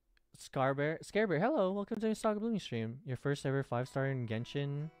 Let's Scarebear, hello, welcome to the Stalker Blooming stream. Your first ever 5-star in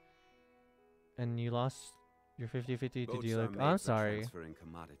Genshin, and you lost your 50-50 to Boats are Diluc. made I'm for sorry. transferring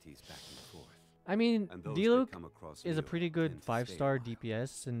commodities back and forth. I mean, And those Diluc that come across is a Leo pretty good tend to stay 5-star a while.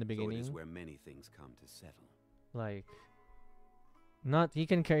 DPS in the So it is beginning. where many things come to settle. Like, not he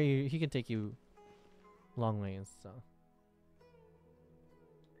can carry you. He can take you long ways. So.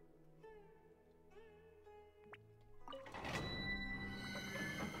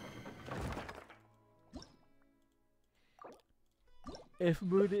 If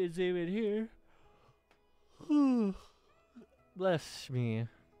Buddha is even here, bless me.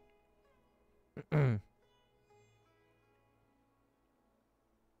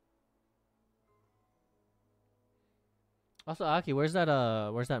 Also, Aki, where's that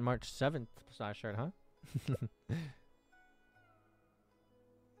March 7th shirt, huh?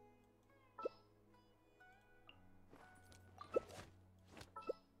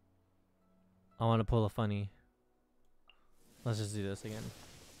 I want to pull a funny. Let's just do this again.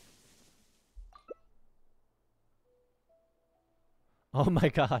 Oh my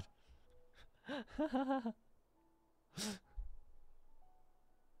god.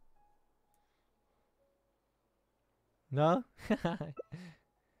 No?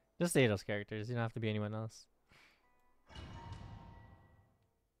 Just say those characters. You don't have to be anyone else.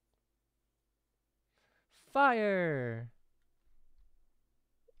 Fire!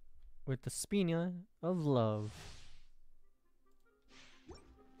 With the Spina of Love.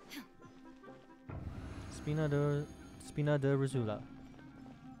 Spina de Rosula. Don't be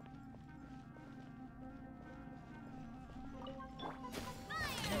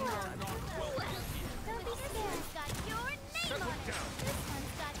scared. This one's got your name on it. This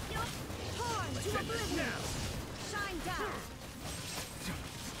one's got your torn to oblivion. Shine down.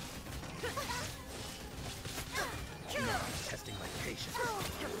 Testing my patience.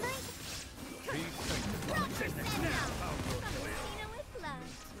 Be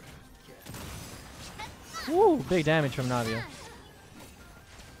Woo! Big damage from Navia.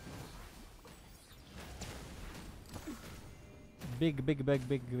 Big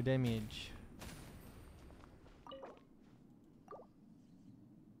damage.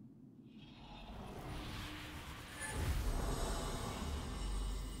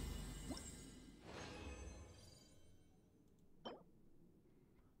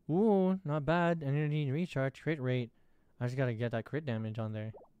 Ooh, not bad. Energy recharge, crit rate. I just gotta get that crit damage on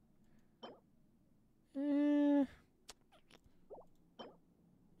there.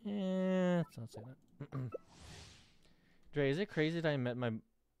 Let's not say that. Dre, is it crazy that I met my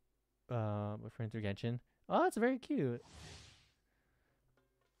boyfriend through Genshin? Oh, that's very cute.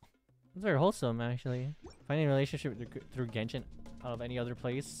 It's very wholesome, actually. Finding a relationship through Genshin out of any other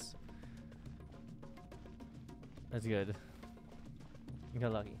place. That's good. You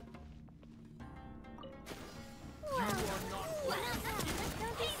got lucky. Now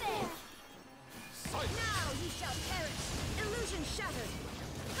you shall perish. Illusion shattered.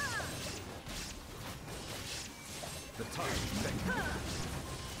 The time beckons.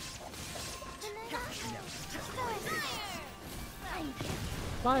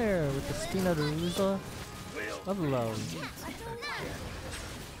 Fire with the Spina de Rosula of Love.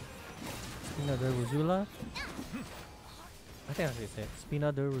 Spina de Rosula. I think that's what you say.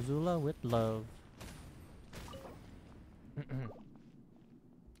 Spina de Rosula with love.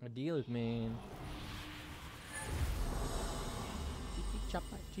 A deal, man.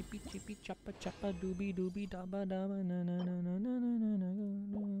 Chippy choppa choppa doobie doobie dabba dabba na na na na na na na na.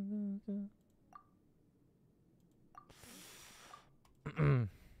 Okay.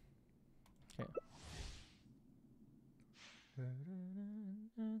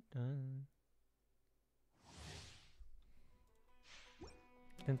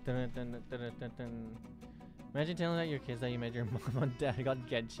 Imagine telling that your kids that you met your mom and dad got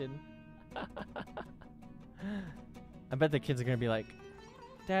Genshin. I bet the kids are gonna be like,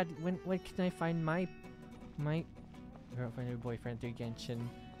 Dad, when can I find my girlfriend or boyfriend through Genshin?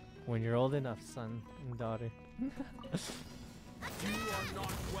 When you're old enough, son and daughter. You are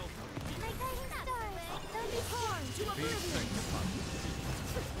not welcome here. Don't be torn to Be oblivion. sanctified.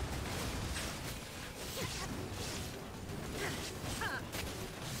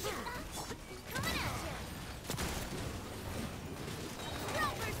 Coming at you.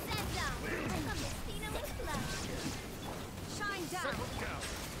 Silver Senda. Welcome to Spina with love. Shine down. Settle down.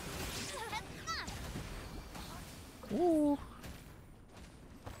 Ooh.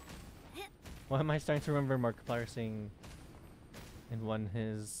 Why am I starting to remember Markiplier saying in one of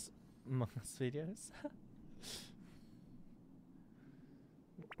his Among Us videos?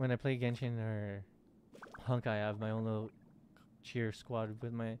 When I play Genshin or Honkai, I have my own little cheer squad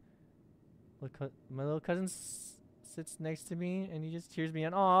with my My little cousin sits next to me and he just cheers me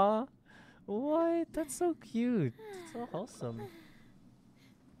on. Aw, what? That's so cute. So wholesome.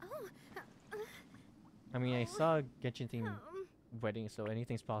 I mean, I saw a Genshin theme wedding, so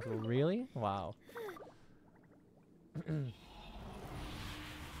anything's possible. Really? Wow.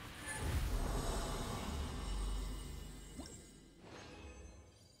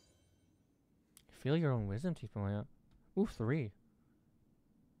 Feel your own wisdom teeth going out. Ooh, 3.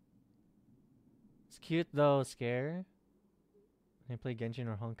 It's cute though, scare. I play Genshin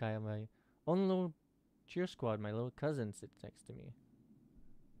or Honkai on my own little cheer squad. My little cousin sits next to me.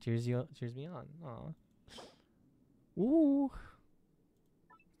 Cheers me on. Aw. Ooh.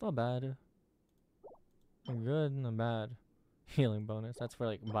 It's not bad. Not good, not bad. Healing bonus. That's for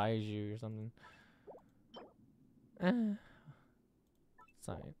like Baiju or something. It's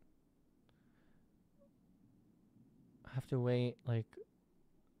alright. I have to wait like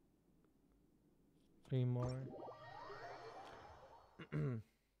 3 more.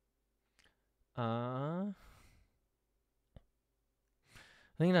 I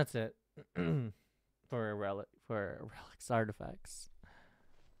think that's it for relics artifacts.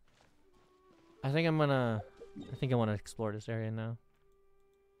 I think I want to explore this area now.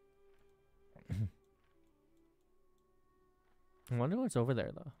 I wonder what's over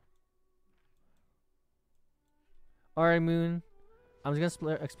there though. Alright, Moon. I'm just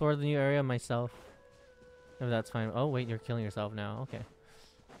gonna explore the new area myself. If that's fine. Oh, wait, you're killing yourself now. Okay.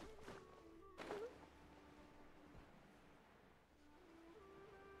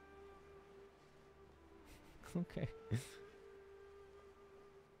 Okay.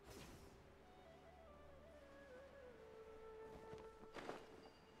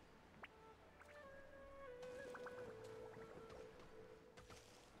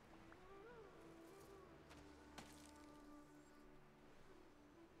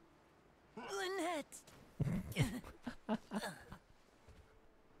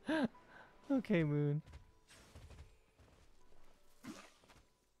 Okay, Moon.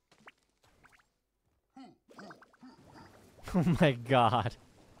 Oh my god.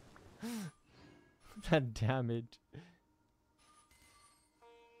 That damage.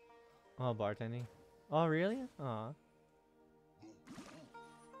 Oh, bartending. Oh, really? Aw.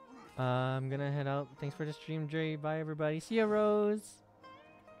 I'm gonna head out. Thanks for the stream, Dre. Bye, everybody. See ya, Rose.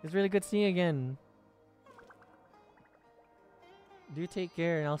 It's really good seeing you again. Do take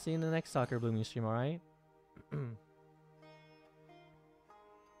care, and I'll see you in the next Soccer Blooming stream, alright?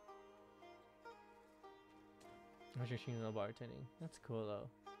 How's your stream no bartending? That's cool, though.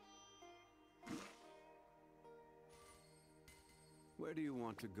 Where do you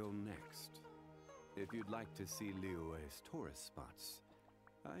want to go next? If you'd like to see Liyue's tourist spots,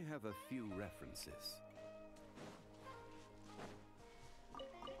 I have a few references.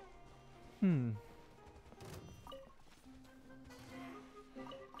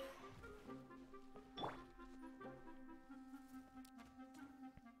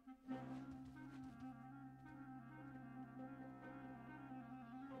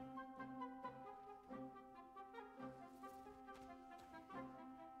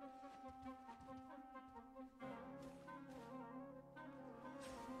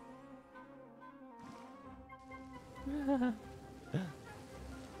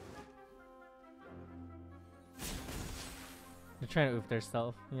 They're trying to oof their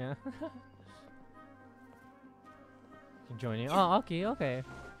self, yeah. Can join you. Oh, okay, okay.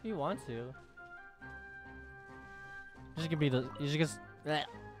 If you want to. Just gonna be the. You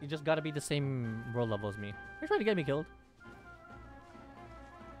just gotta be the same world level as me. You're trying to get me killed.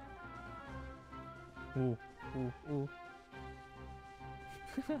 Ooh, ooh, ooh.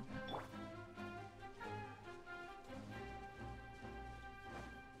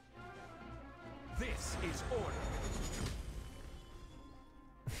 This is order.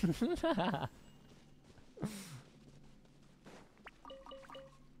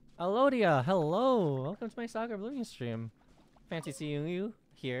 Alodia, hello! Welcome to my Soccer Blooming stream. Fancy seeing you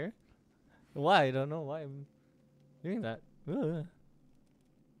here. Why? I don't know why I'm doing that. Ugh.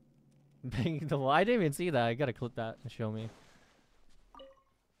 Banging the wall. I didn't even see that. I gotta clip that and show me.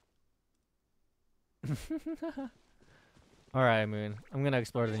 Alright, Moon. I'm gonna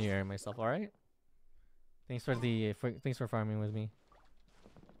explore the new area myself, alright? Thanks for farming with me.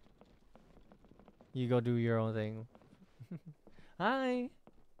 You go do your own thing. Hi!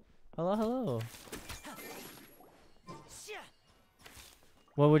 Hello, hello.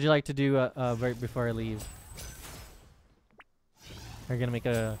 What would you like to do right before I leave? Are you gonna make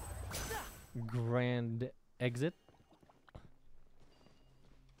a grand exit?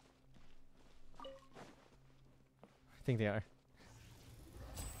 I think they are.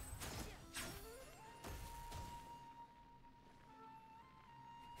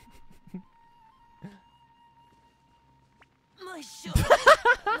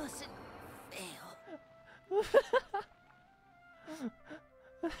 mustn't fail.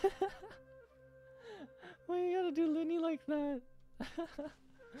 Why you gotta do Linny like that?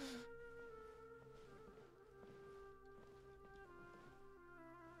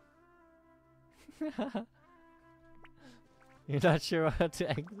 You're not sure how to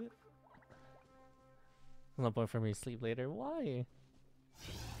exit? No point for me to sleep later. Why?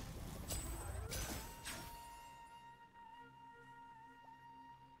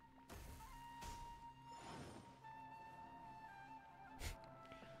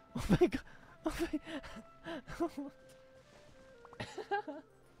 Oh my god. Oh my.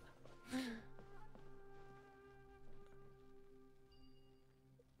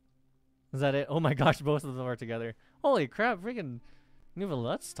 Is that it? Oh my gosh, both of them are together. Holy crap, freaking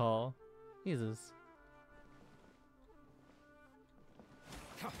Nuvalet's tall. Jesus.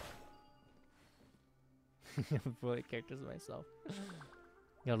 Fully characters myself.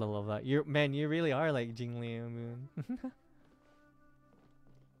 Gotta love that. You really are like Jingliu Moon.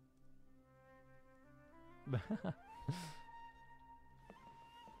 If I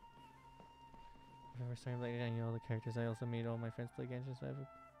ever started playing, I knew all the characters. I also made all my friends play Genshin, so I have a...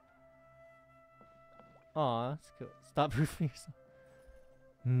 Aw, that's cool. Stop roofing yourself.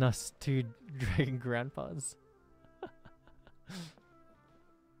 Nuss two dragon grandpas.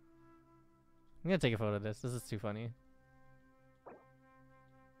 I'm gonna take a photo of this. This is too funny.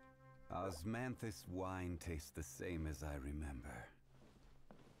 Osmanthus wine tastes the same as I remember.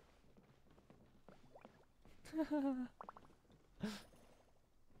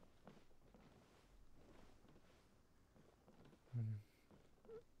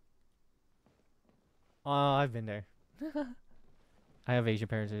 I've been there. I have Asian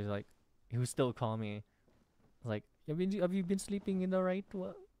parents who still call me like, have you been sleeping in the right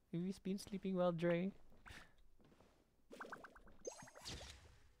well? Have you been sleeping well, Dre?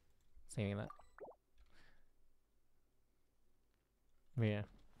 Saying that. But yeah.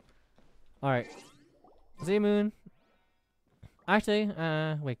 Alright. See you, Moon. Actually,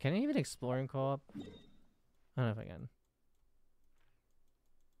 wait, can I even explore in co-op? I don't know if I can.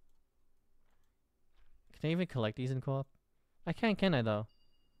 Can I even collect these in co-op? I can I though?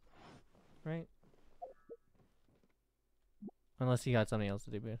 Right? Unless you got something else to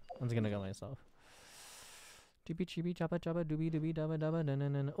do, but I'm just gonna go myself. Doobie chibi chaba chaba doobie doobie dabba dabba na na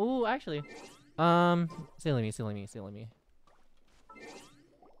na. Oh, actually, silly me.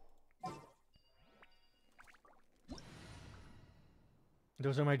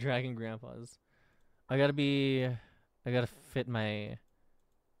 Those are my dragon grandpas. I gotta fit my.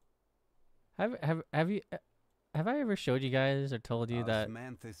 Have I ever showed you guys or told you that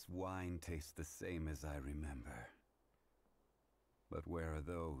Osmanthus wine tastes the same as I remember. But where are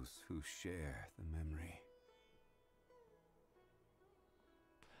those who share the memory?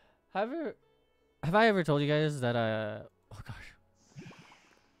 have I ever told you guys that oh gosh,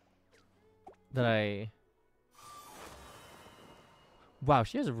 that wow,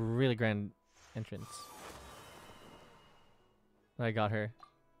 she has a really grand entrance. I got her.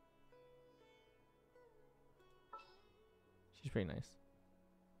 She's pretty nice.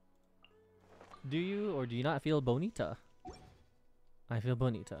 Do you or do you not feel bonita? I feel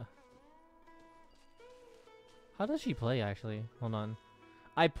bonita. How does she play actually? Hold on.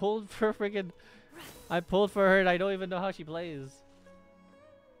 I pulled for her and I don't even know how she plays.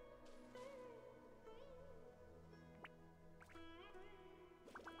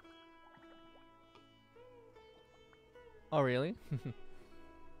 Oh really?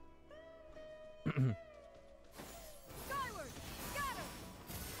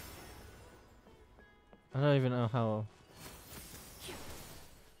 I don't even know how.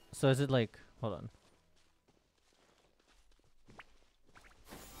 So is it like, hold on.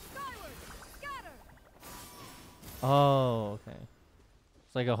 Oh, okay.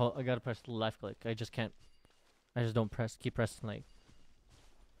 It's like I gotta press left click. I just don't keep pressing like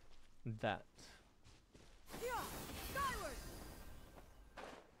that.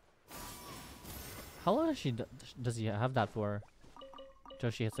 How long does he have that for? Till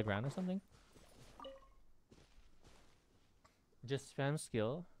she hits the ground or something? Just spam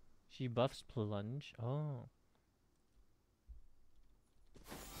skill. She buffs plunge. Oh.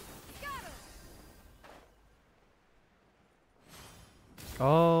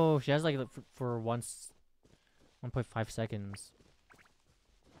 Oh, she has like for 1.5 seconds.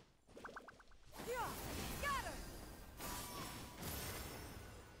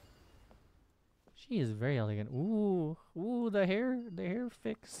 She is very elegant. Ooh, the hair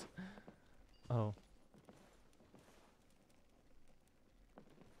fix. Oh.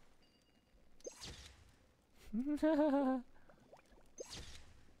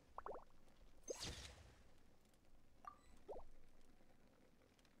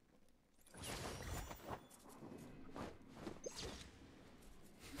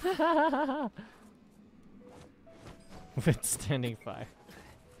 Withstanding fire.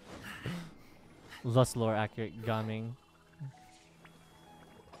 Lust lore accurate gaming.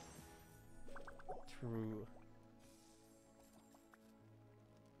 True.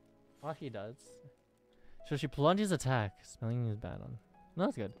 Oh, he does. So she plunges attack. Spelling is bad on. No,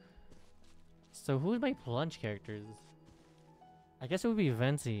 that's good. So who is my plunge characters? I guess it would be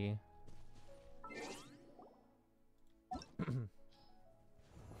Venti.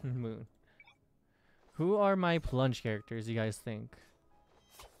 Moon. Who are my plunge characters, you guys think?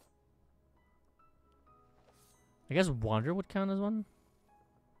 I guess Wander would count as one?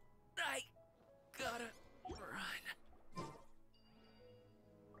 I gotta run.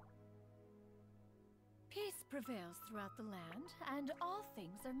 Peace prevails throughout the land, and all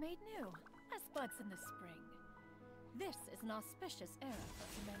things are made new, as buds in the spring. This is an auspicious era for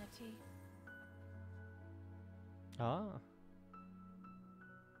humanity. Ah.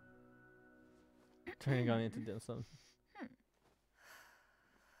 Turning on into dim sum.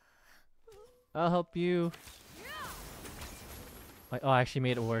 I'll help you. Like, oh, I actually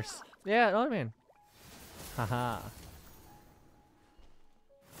made it worse. Yeah, oh man. Haha.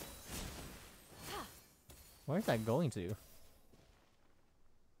 Where's that going to?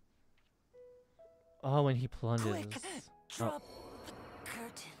 Oh, when he plunges. Quick, drop the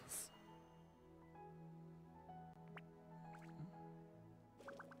curtains.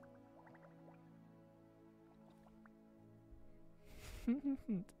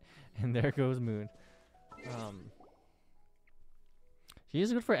 And there goes Moon. She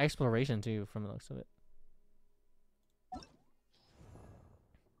is good for exploration too, from the looks of it.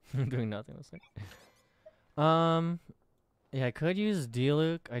 Doing nothing, looks like. Yeah, I could use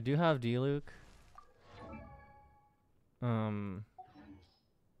D-Luke. I do have D-Luke. Albedo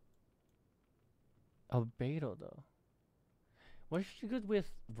though. What is she good with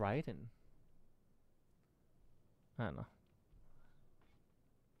Raiden? I don't know.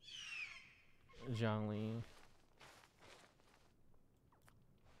 Zhongli.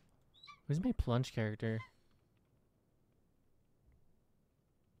 Who's my plunge character?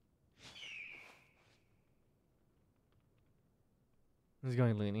 He's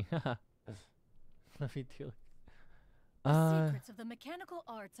going loony. Let me do it. The secrets of the mechanical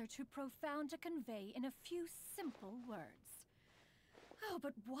arts are too profound to convey in a few simple words. Oh,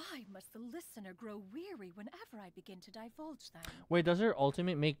 but why must the listener grow weary whenever I begin to divulge them? Wait, does her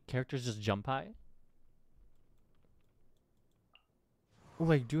ultimate make characters just jump high?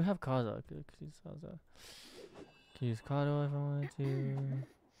 Oh, I do have Kaza. I could use Kaza. Can use Kado if I wanted to.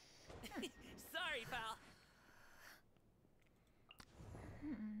 Sorry, pal.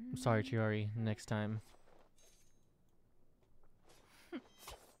 I'm sorry, Chiori. Next time.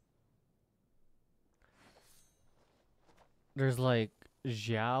 There's like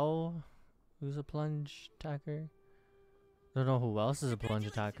Xiao, who's a plunge attacker. I don't know who else is a plunge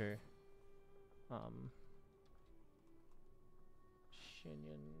attacker.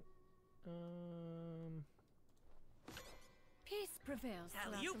 Shinyan. Peace prevails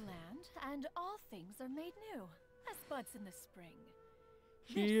throughout the land, and all things are made new, as buds in the spring.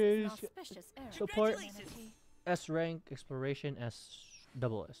 She This is an auspicious era support for humanity. S rank exploration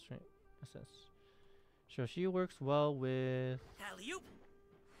double S right? SS. So she works well with. Alley-oop.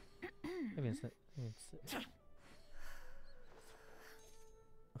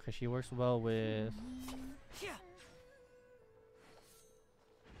 Okay, she works well with. Yeah.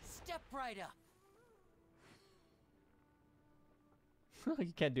 Step right up.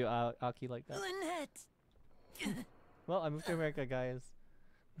 You can't do Aki like that. Lynette. Well, I moved to America, guys.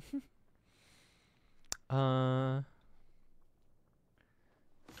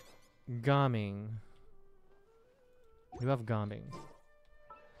 Gaming. You have Gaming.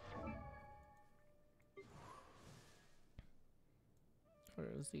 Where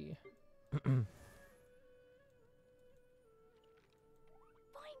is he? Boing,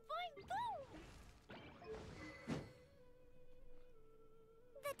 boing, boom!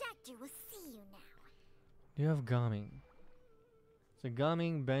 The doctor will see you now. You have Gaming. So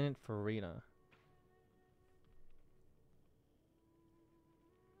Gaming, Bennett, Farina.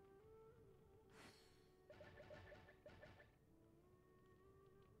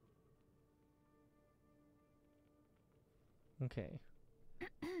 Okay.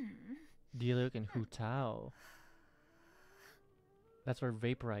 Diluc and Hu Tao. That's our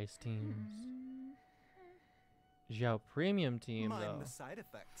vaporized teams. Xiao premium team Mind though. the side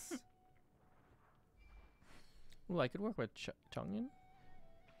effects. Ooh, I could work with Chongyan.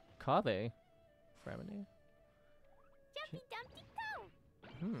 Kabe. Framini. Jumpy Dumpty Go!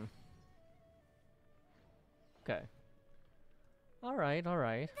 Okay. Alright,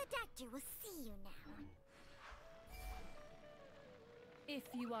 alright. The doctor will see you now. If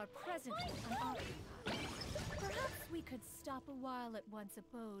you are presently unoccupied, perhaps we could stop a while at one's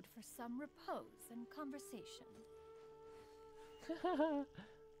abode for some repose and conversation.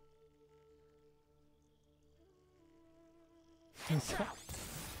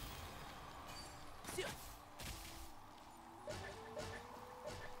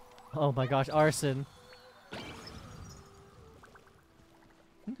 Oh my gosh, arson.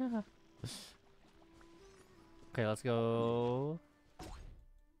 Okay, let's go.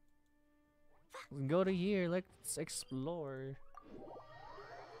 Go to here, let's explore.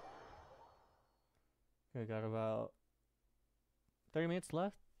 We got about 30 minutes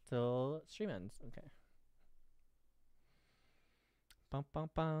left till stream ends. Okay. Bum, bum,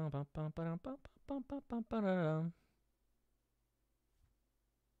 bum, bum, bum, bum, bum, bum, bum, bum, bum, bum.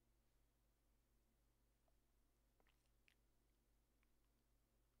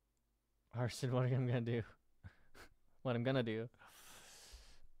 Arson, what I'm gonna do? What I'm gonna do?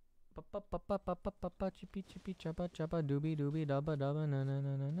 Chippy chippy choppa choppa doobie doobie dabba dabba na na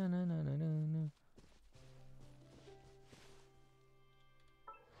na na na na na na na.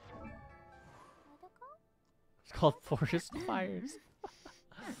 It's called Forest Fires.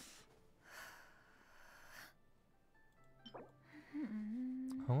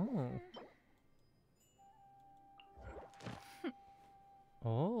 Oh.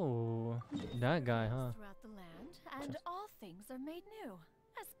 Oh, that guy, huh? Throughout the land, and all things are made new,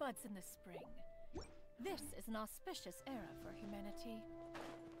 as buds in the spring. This is an auspicious era for humanity.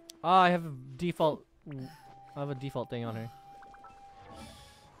 Ah, I have a default. I have a default thing on her.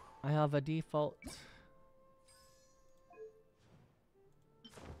 I have a default.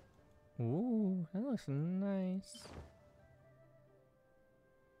 Ooh, that looks nice.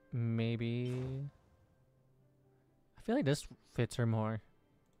 Maybe. I feel like this fits her more.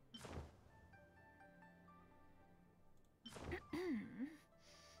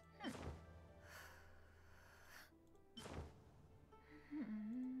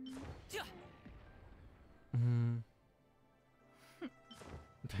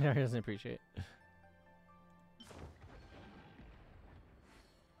 He doesn't appreciate it.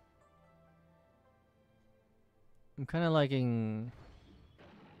 I'm kind of liking.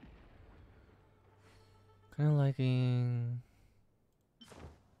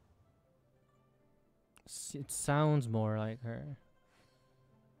 It sounds more like her.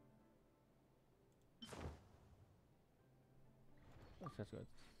 That's good.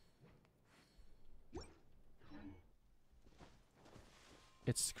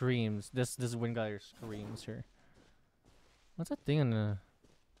 It screams. This Windglider screams her. What's that thing in the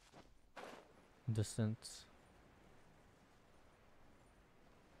distance?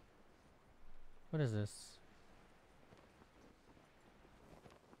 What is this?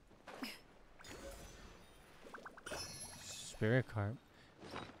 Spirit carp.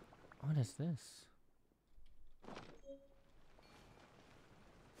 What is this?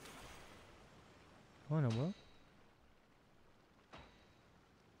 What in the world?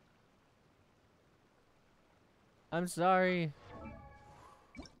 I'm sorry.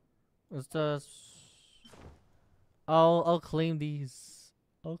 What's this? I'll claim these.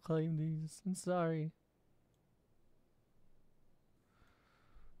 I'll claim these. I'm sorry.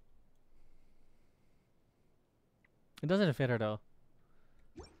 It doesn't fit her though.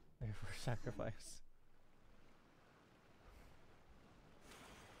 Therefore, sacrifice.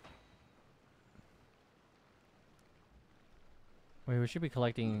 Wait, we should be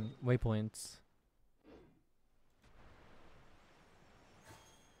collecting waypoints.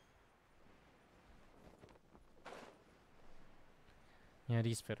 Yeah,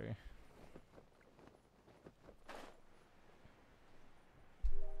 these fit her.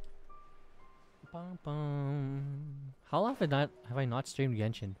 Bum, bum. How often have I not streamed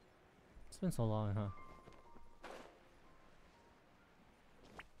Genshin? It's been so long, huh?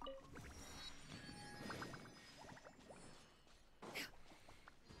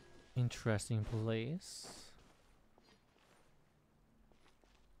 Interesting place.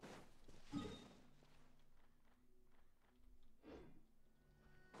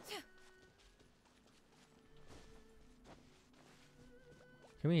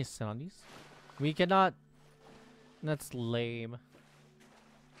 Can we sit on these? We cannot. That's lame.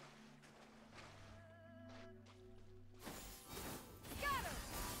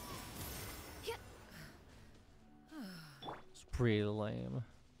 It's pretty lame.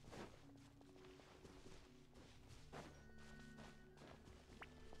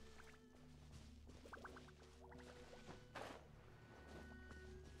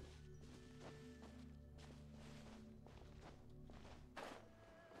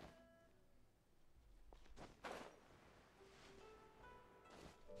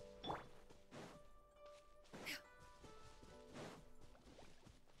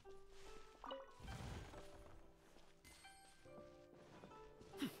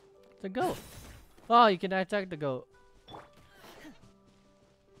 The goat. Oh, you can attack the goat.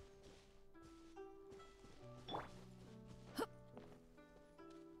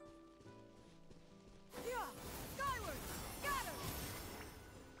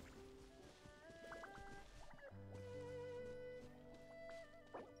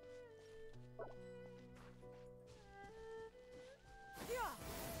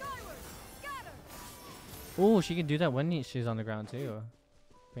 Oh, she can do that when she's on the ground too.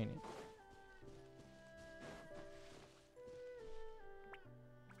 Painting.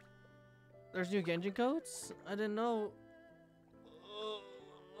 There's new Genshin codes? I didn't know.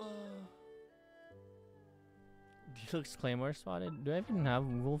 Deluxe Claymore spotted. Do I even have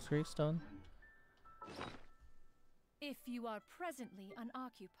Wolf's Gravestone? If you are presently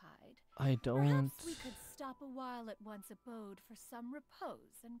unoccupied, I don't. perhaps we could stop a while at one's abode for some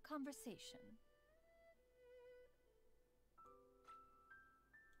repose and conversation.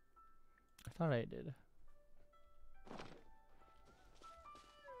 I thought I did.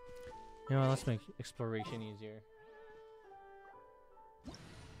 You know, let's make exploration easier.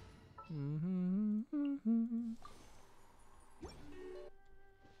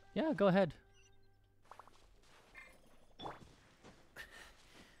 Yeah, go ahead.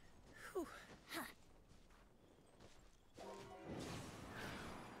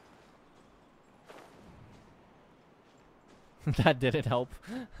 That didn't help.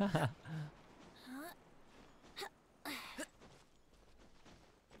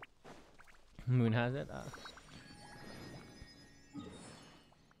 Moon has it.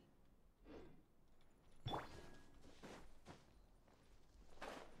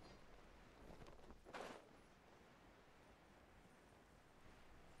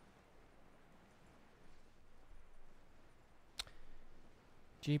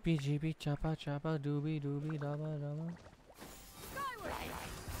 GP chapa chapa doobie doobie daba daba.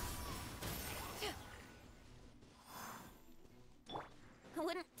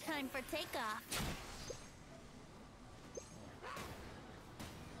 Wouldn't time for takeoff.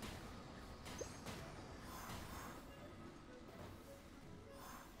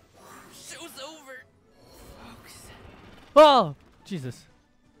 Show's over. Oh, Jesus.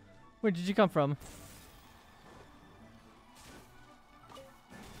 Where did you come from?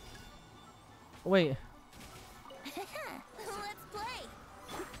 Wait. Let's play.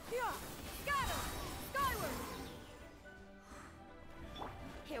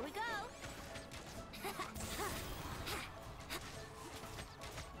 Here we go.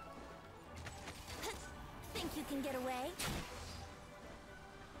 Think you can get away?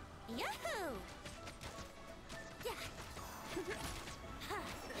 Yahoo! Yeah.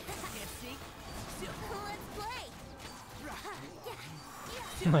 Let's play.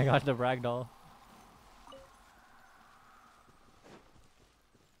 Oh my gosh, the ragdoll.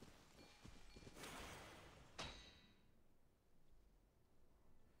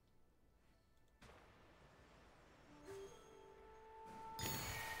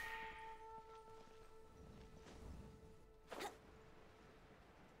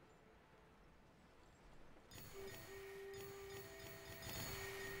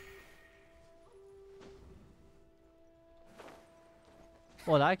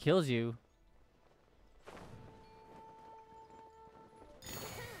 Well, that kills you.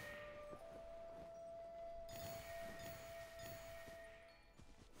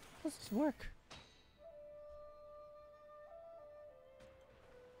 How does this work?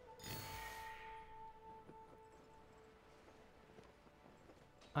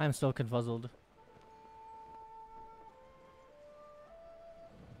 I'm so confuzzled.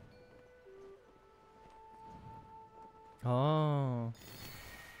 Oh.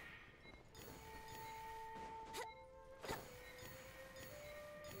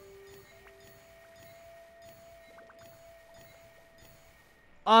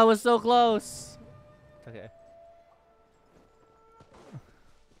 Oh, I was so close. Okay.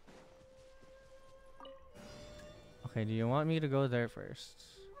 Okay, do you want me to go there first?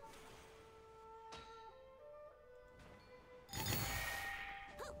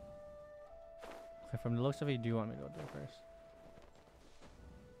 Okay, from the looks of it, do you want me to go there first?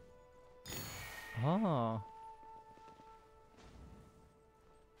 Oh.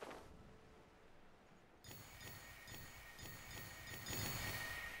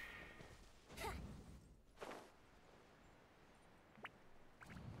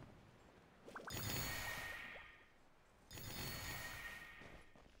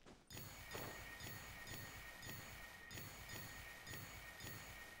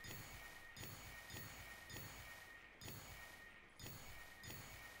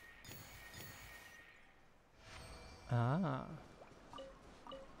 Ah.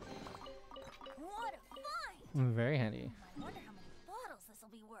 Very handy. I wonder how many bottles this will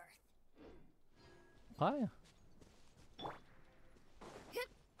be worth. Why?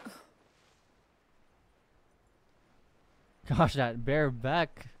 Gosh, that bare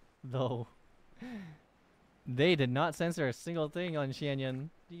back, though. They did not censor a single thing on Xianyan.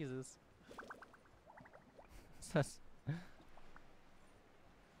 Jesus. Sus.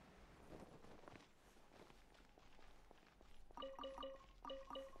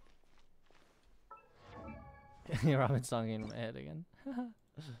 Robin song in my head again.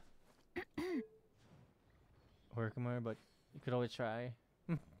 Work more, but you could always try.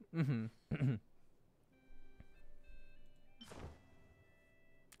 I'm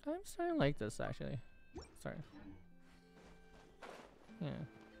starting to like this actually. Sorry. Yeah.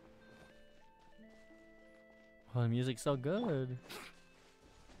 Oh, the music's so good.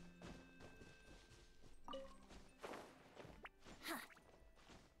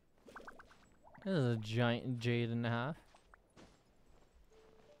 This is a giant jade and a half.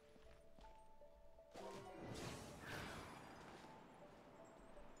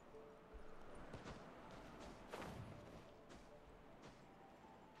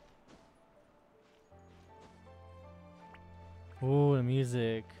 Oh, the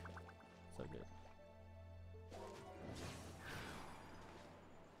music. So good.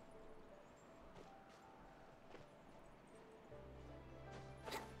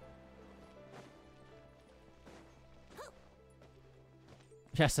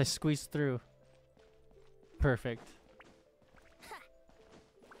 Yes, I squeezed through. Perfect.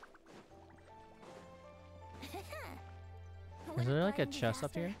 Is there like a chest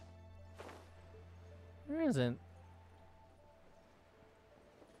up here? There isn't.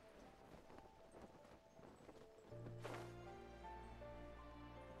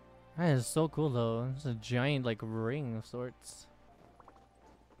 That is so cool though. It's a giant like ring of sorts.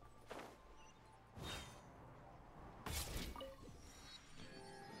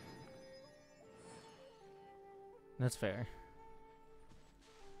 That's fair.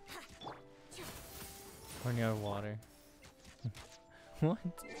 Running out of water. What?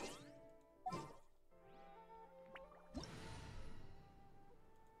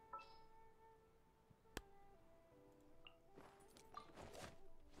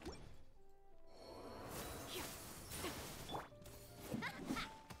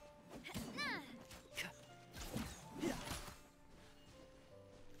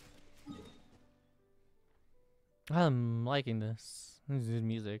 I'm liking this. This is good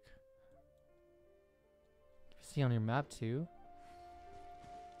music. See on your map too.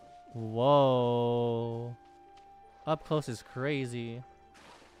 Whoa. Up close is crazy.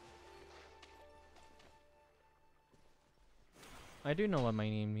 I do know what my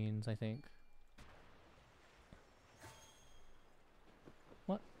name means, I think.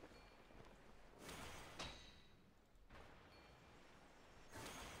 What?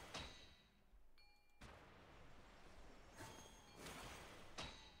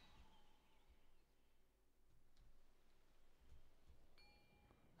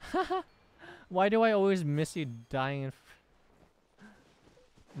 Why do I always miss you dying in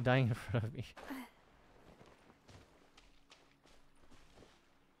front of me?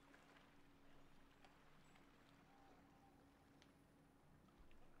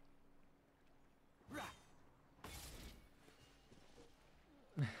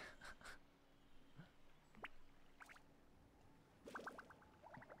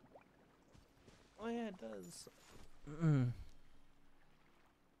 Oh yeah, it does.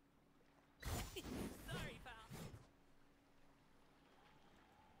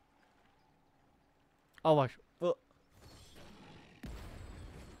 Oh, watch.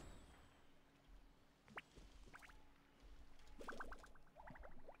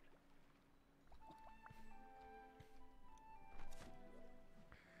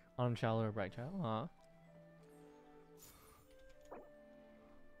 On child or bright child? Huh?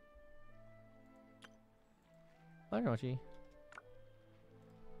 I don't know, Chi.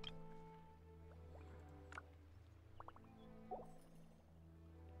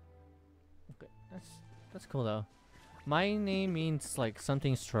 Okay, that's cool though. My name means like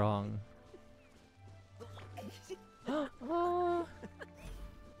something strong. Oh.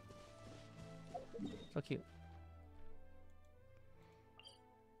 So cute.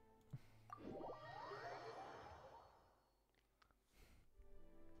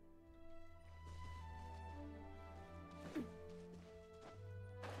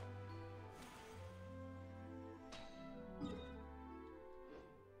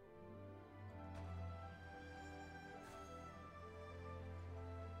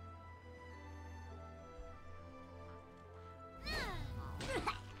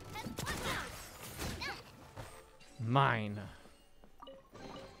 Mine.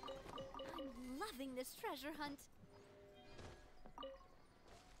 I'm loving this treasure hunt.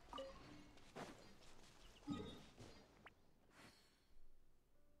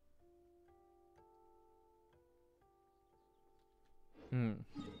 Hmm.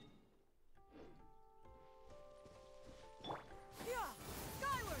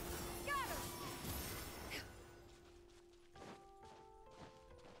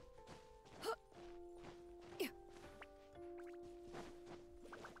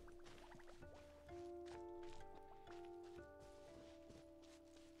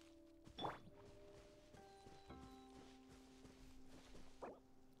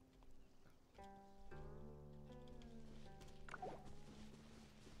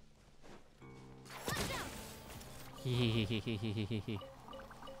 Hehehehehehe.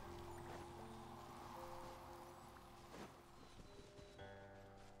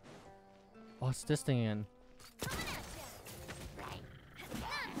 What's this thing in? Hey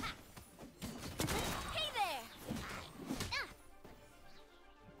there!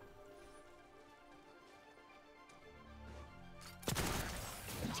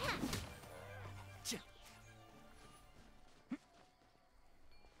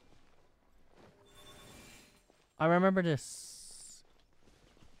 I remember this.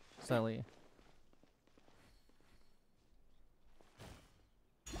 Slightly.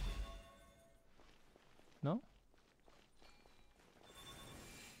 No?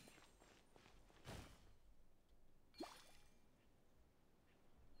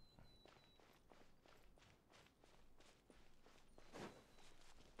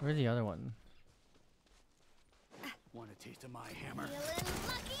 Where's the other one? Want a taste of my hammer? Feeling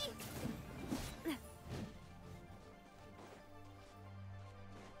lucky?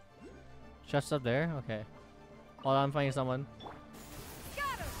 Chef's up there? Okay. Hold on, I'm finding someone.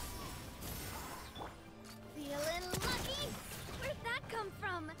 Feeling lucky? Where'd that come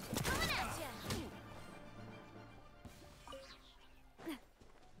from? Coming at ya!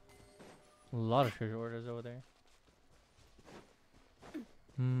 A lot of treasure orders over there.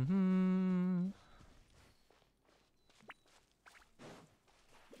 Mm-hmm.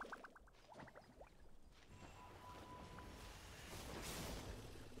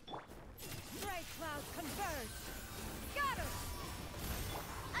 Gray clouds converge. Got her.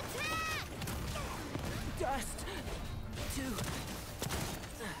 Attack! Dust to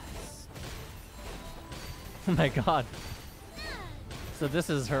Oh my god. So this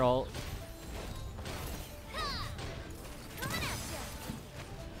is her ult. Coming at ya!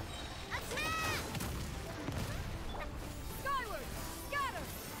 Attack! Skyward. Scatter.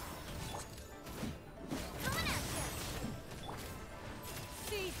 Coming at ya!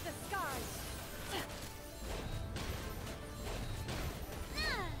 Seize the skies.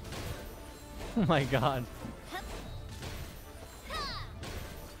 Oh my god.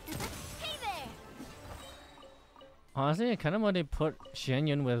 Hey there! Honestly, I kind of want to put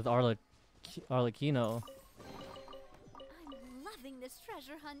Shenyun with Arlecchino I'm loving this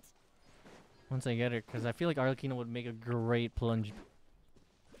treasure hunt. once I get her, because I feel like Arlecchino would make a great plunge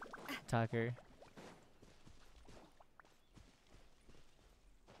attacker.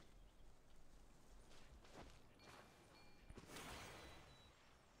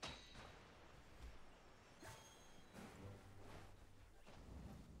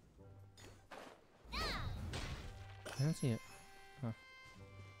 I don't see it. Huh.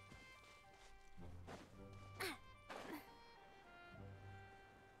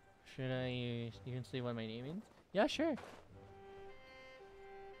 Should I even see what my name means? Yeah, sure.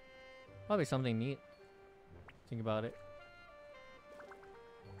 Probably something neat. Think about it.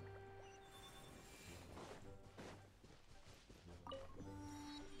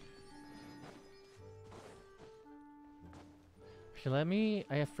 Actually,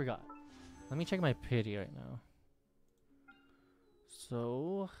 I forgot. Let me check my pity right now.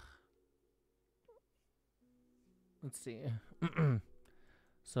 So, let's see.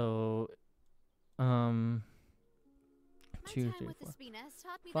 So, My 2, time 3, with 4, the Spina has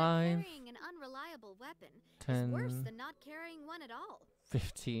taught me 5, that carrying an unreliable weapon is 10, worse than not carrying one at all.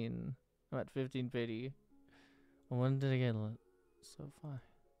 15. I'm at 15 pity. When did I get so far?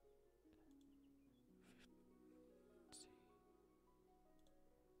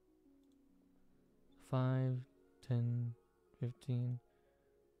 5, 10, 15,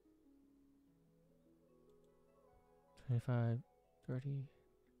 25, 30,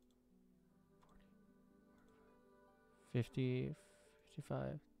 50,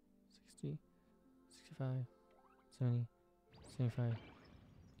 55, 60, 65, 70, 75,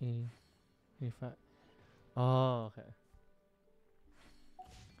 80, 85. Oh, okay.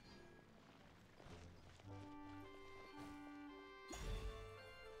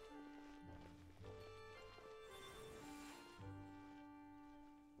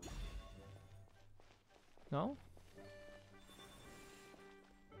 No?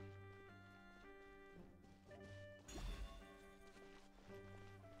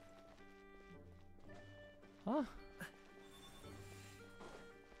 Huh?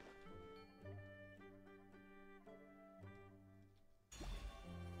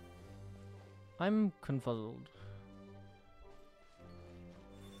 I'm confuzzled.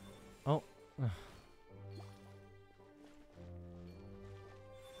 Oh.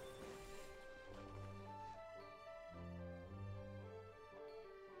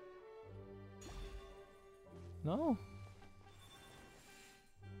 No.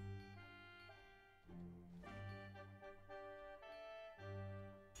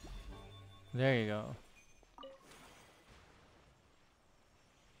 There you go.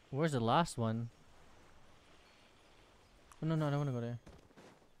 Where's the last one? Oh, no, no, I don't want to go there.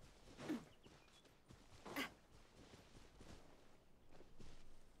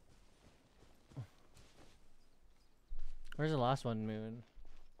 Where's the last one, Moon?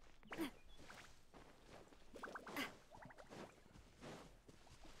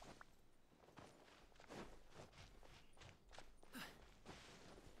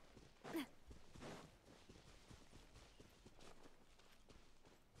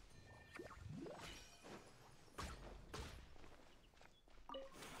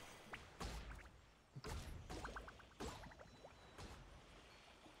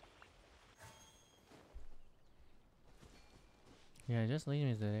 Yeah, just lead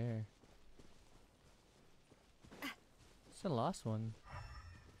me to there. It's the last one.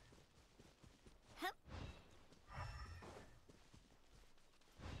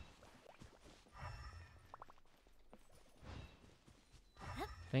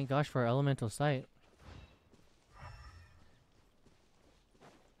 Thank gosh for elemental sight.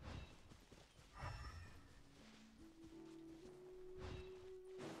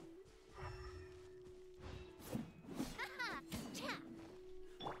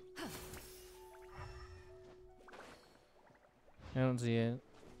 I don't see it.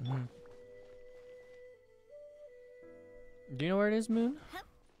 Do you know where it is, Moon?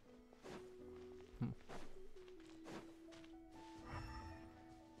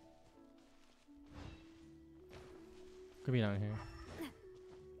 Could be down here.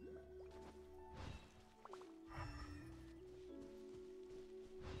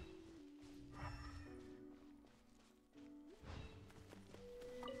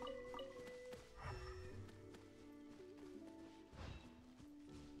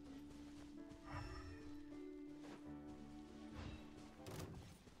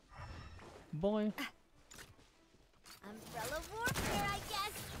 Boy. Umbrella warfare, I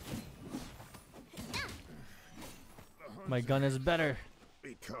guess. My gun is better.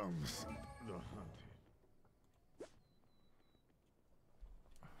 Becomes the hunted.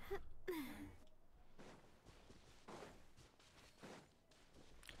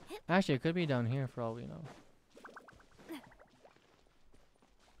 Actually, it could be down here for all we know.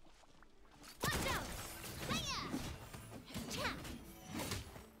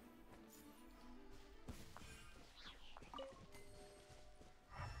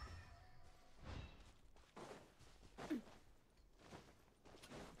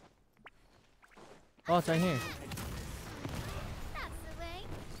 Oh, it's right here. That's the way.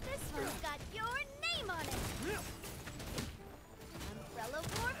 This one's got your name on it. Umbrella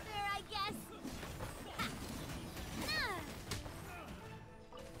warfare, I guess. Ha.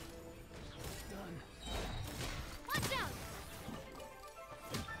 Done. Watch out.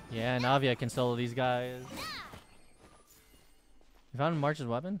 Yeah, Navia can solo these guys. You found March's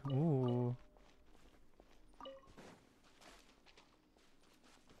weapon? Ooh.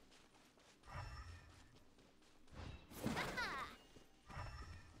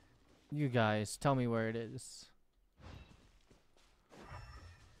 You guys, tell me where it is.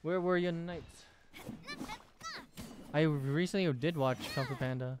 Where were you nights? I recently did watch Kung Fu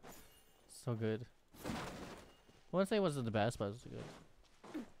Panda. So good. I wouldn't say it wasn't the best, but it was good.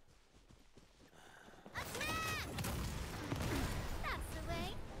 That's the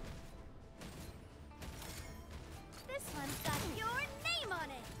way. This one's got your name on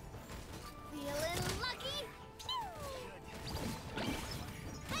it. Feeling lucky? Pew!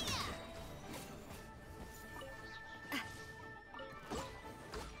 Hiya!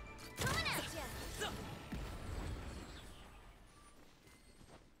 Coming at ya!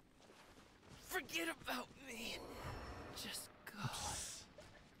 Forget about me. Just go.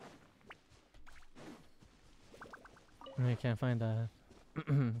 I can't find that.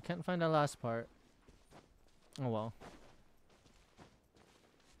 Can't find that last part. Oh well.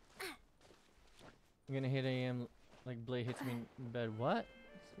 I'm gonna hit AM like Blade hits me in bed. What?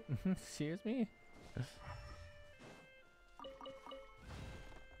 Excuse me?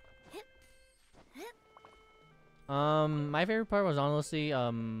 My favorite part was honestly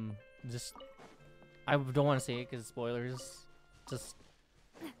just I don't want to say it because spoilers. Just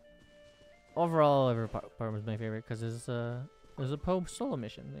overall, every part was my favorite because it's a Poe solo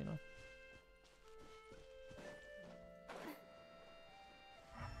mission, you know.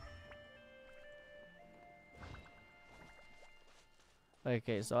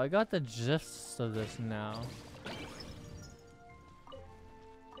 Okay, so I got the gist of this now.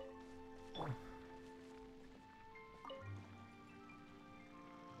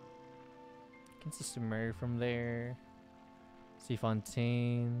 Can see Sumeru from there. See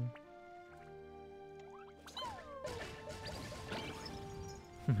Fontaine.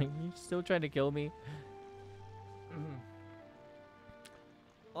 You're still trying to kill me.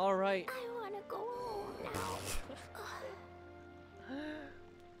 All right. I want to go home now.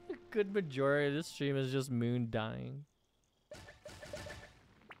 A good majority of this stream is just Moon dying.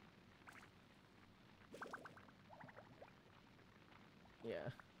 Yeah.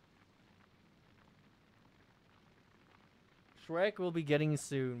 Shrek will be getting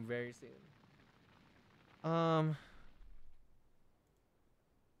soon, very soon.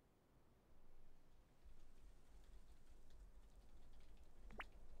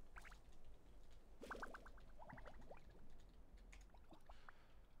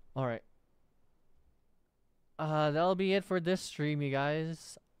 All right. That'll be it for this stream, you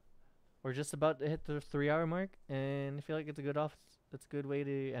guys. We're just about to hit the 3-hour mark, and I feel like it's a good way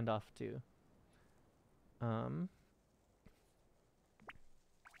to end off too.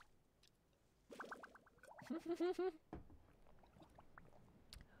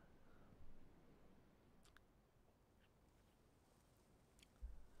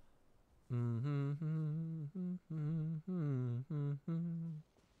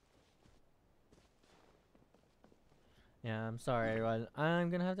 Yeah, I'm sorry, everyone.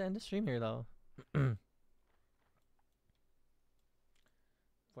 I'm gonna have to end the stream here, though.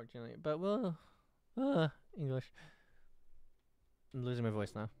 Fortunately, but we'll English. I'm losing my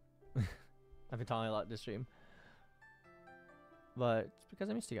voice now. I've been talking a lot this stream, but it's because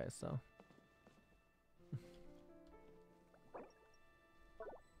I missed you guys. So.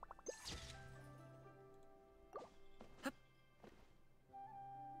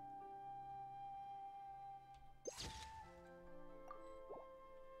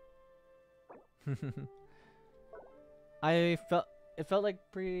 It felt like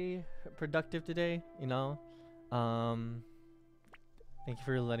pretty productive today, you know. Thank you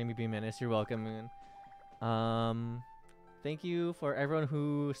for letting me be Menace. You're welcome, man. Thank you for everyone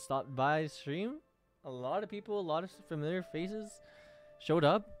who stopped by the stream. A lot of people, a lot of familiar faces showed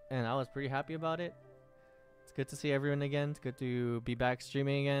up, and I was pretty happy about it. It's good to see everyone again. It's good to be back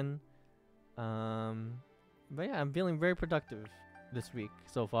streaming again. But yeah, I'm feeling very productive this week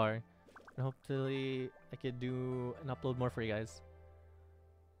so far. And hopefully I could do and upload more for you guys.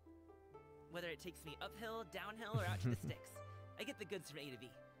 Whether it takes me uphill, downhill, or out to the sticks, I get the goods from A to B.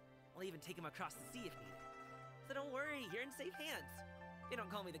 I'll even take them across the sea if needed. So don't worry, you're in safe hands. They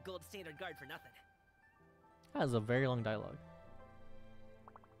don't call me the gold standard guard for nothing. That was a very long dialogue.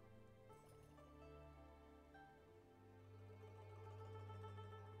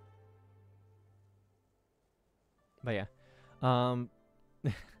 But yeah,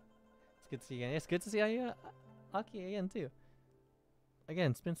 it's good to see you again. It's good to see Aki again too.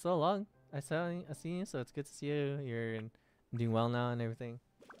 Again, it's been so long. I seen you, so it's good to see you. You're doing well now and everything.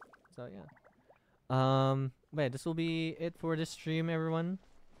 So yeah. But yeah, this will be it for this stream, everyone.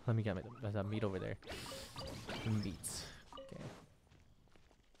 Let me get my meat over there. Meats. Okay.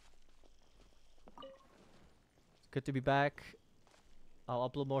 It's good to be back. I'll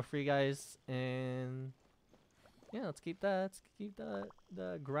upload more for you guys, and yeah, let's keep the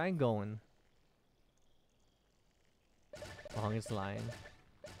grind going. Longest line.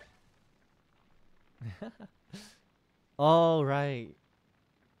 All right.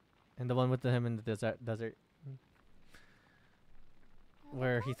 And the one with him in the desert.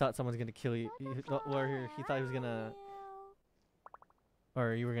 Where he thought someone's gonna kill you. Where he thought he was gonna...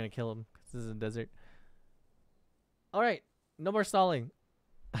 Or you were gonna kill him. Because this is a desert. Alright. No more stalling.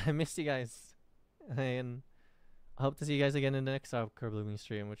 I missed you guys. And I hope to see you guys again in the next Curb Blooming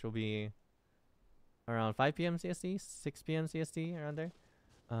stream. Which will be around 5 p.m. CST. 6 p.m. CST. Around there.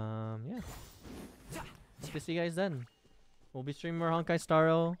 Yeah. Hope to see you guys then. We'll be streaming more Honkai Star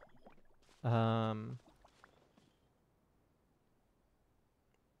Rail. And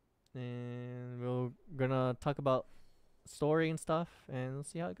we're gonna talk about story and stuff, and we'll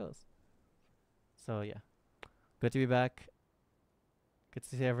see how it goes. So yeah, good to be back. Good to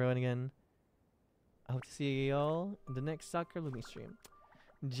see everyone again. I hope to see y'all in the next Soccer Lumi stream.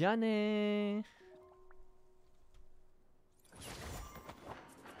 Jane!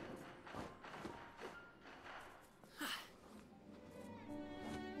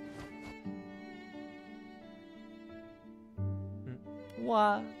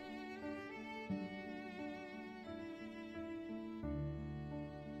 What?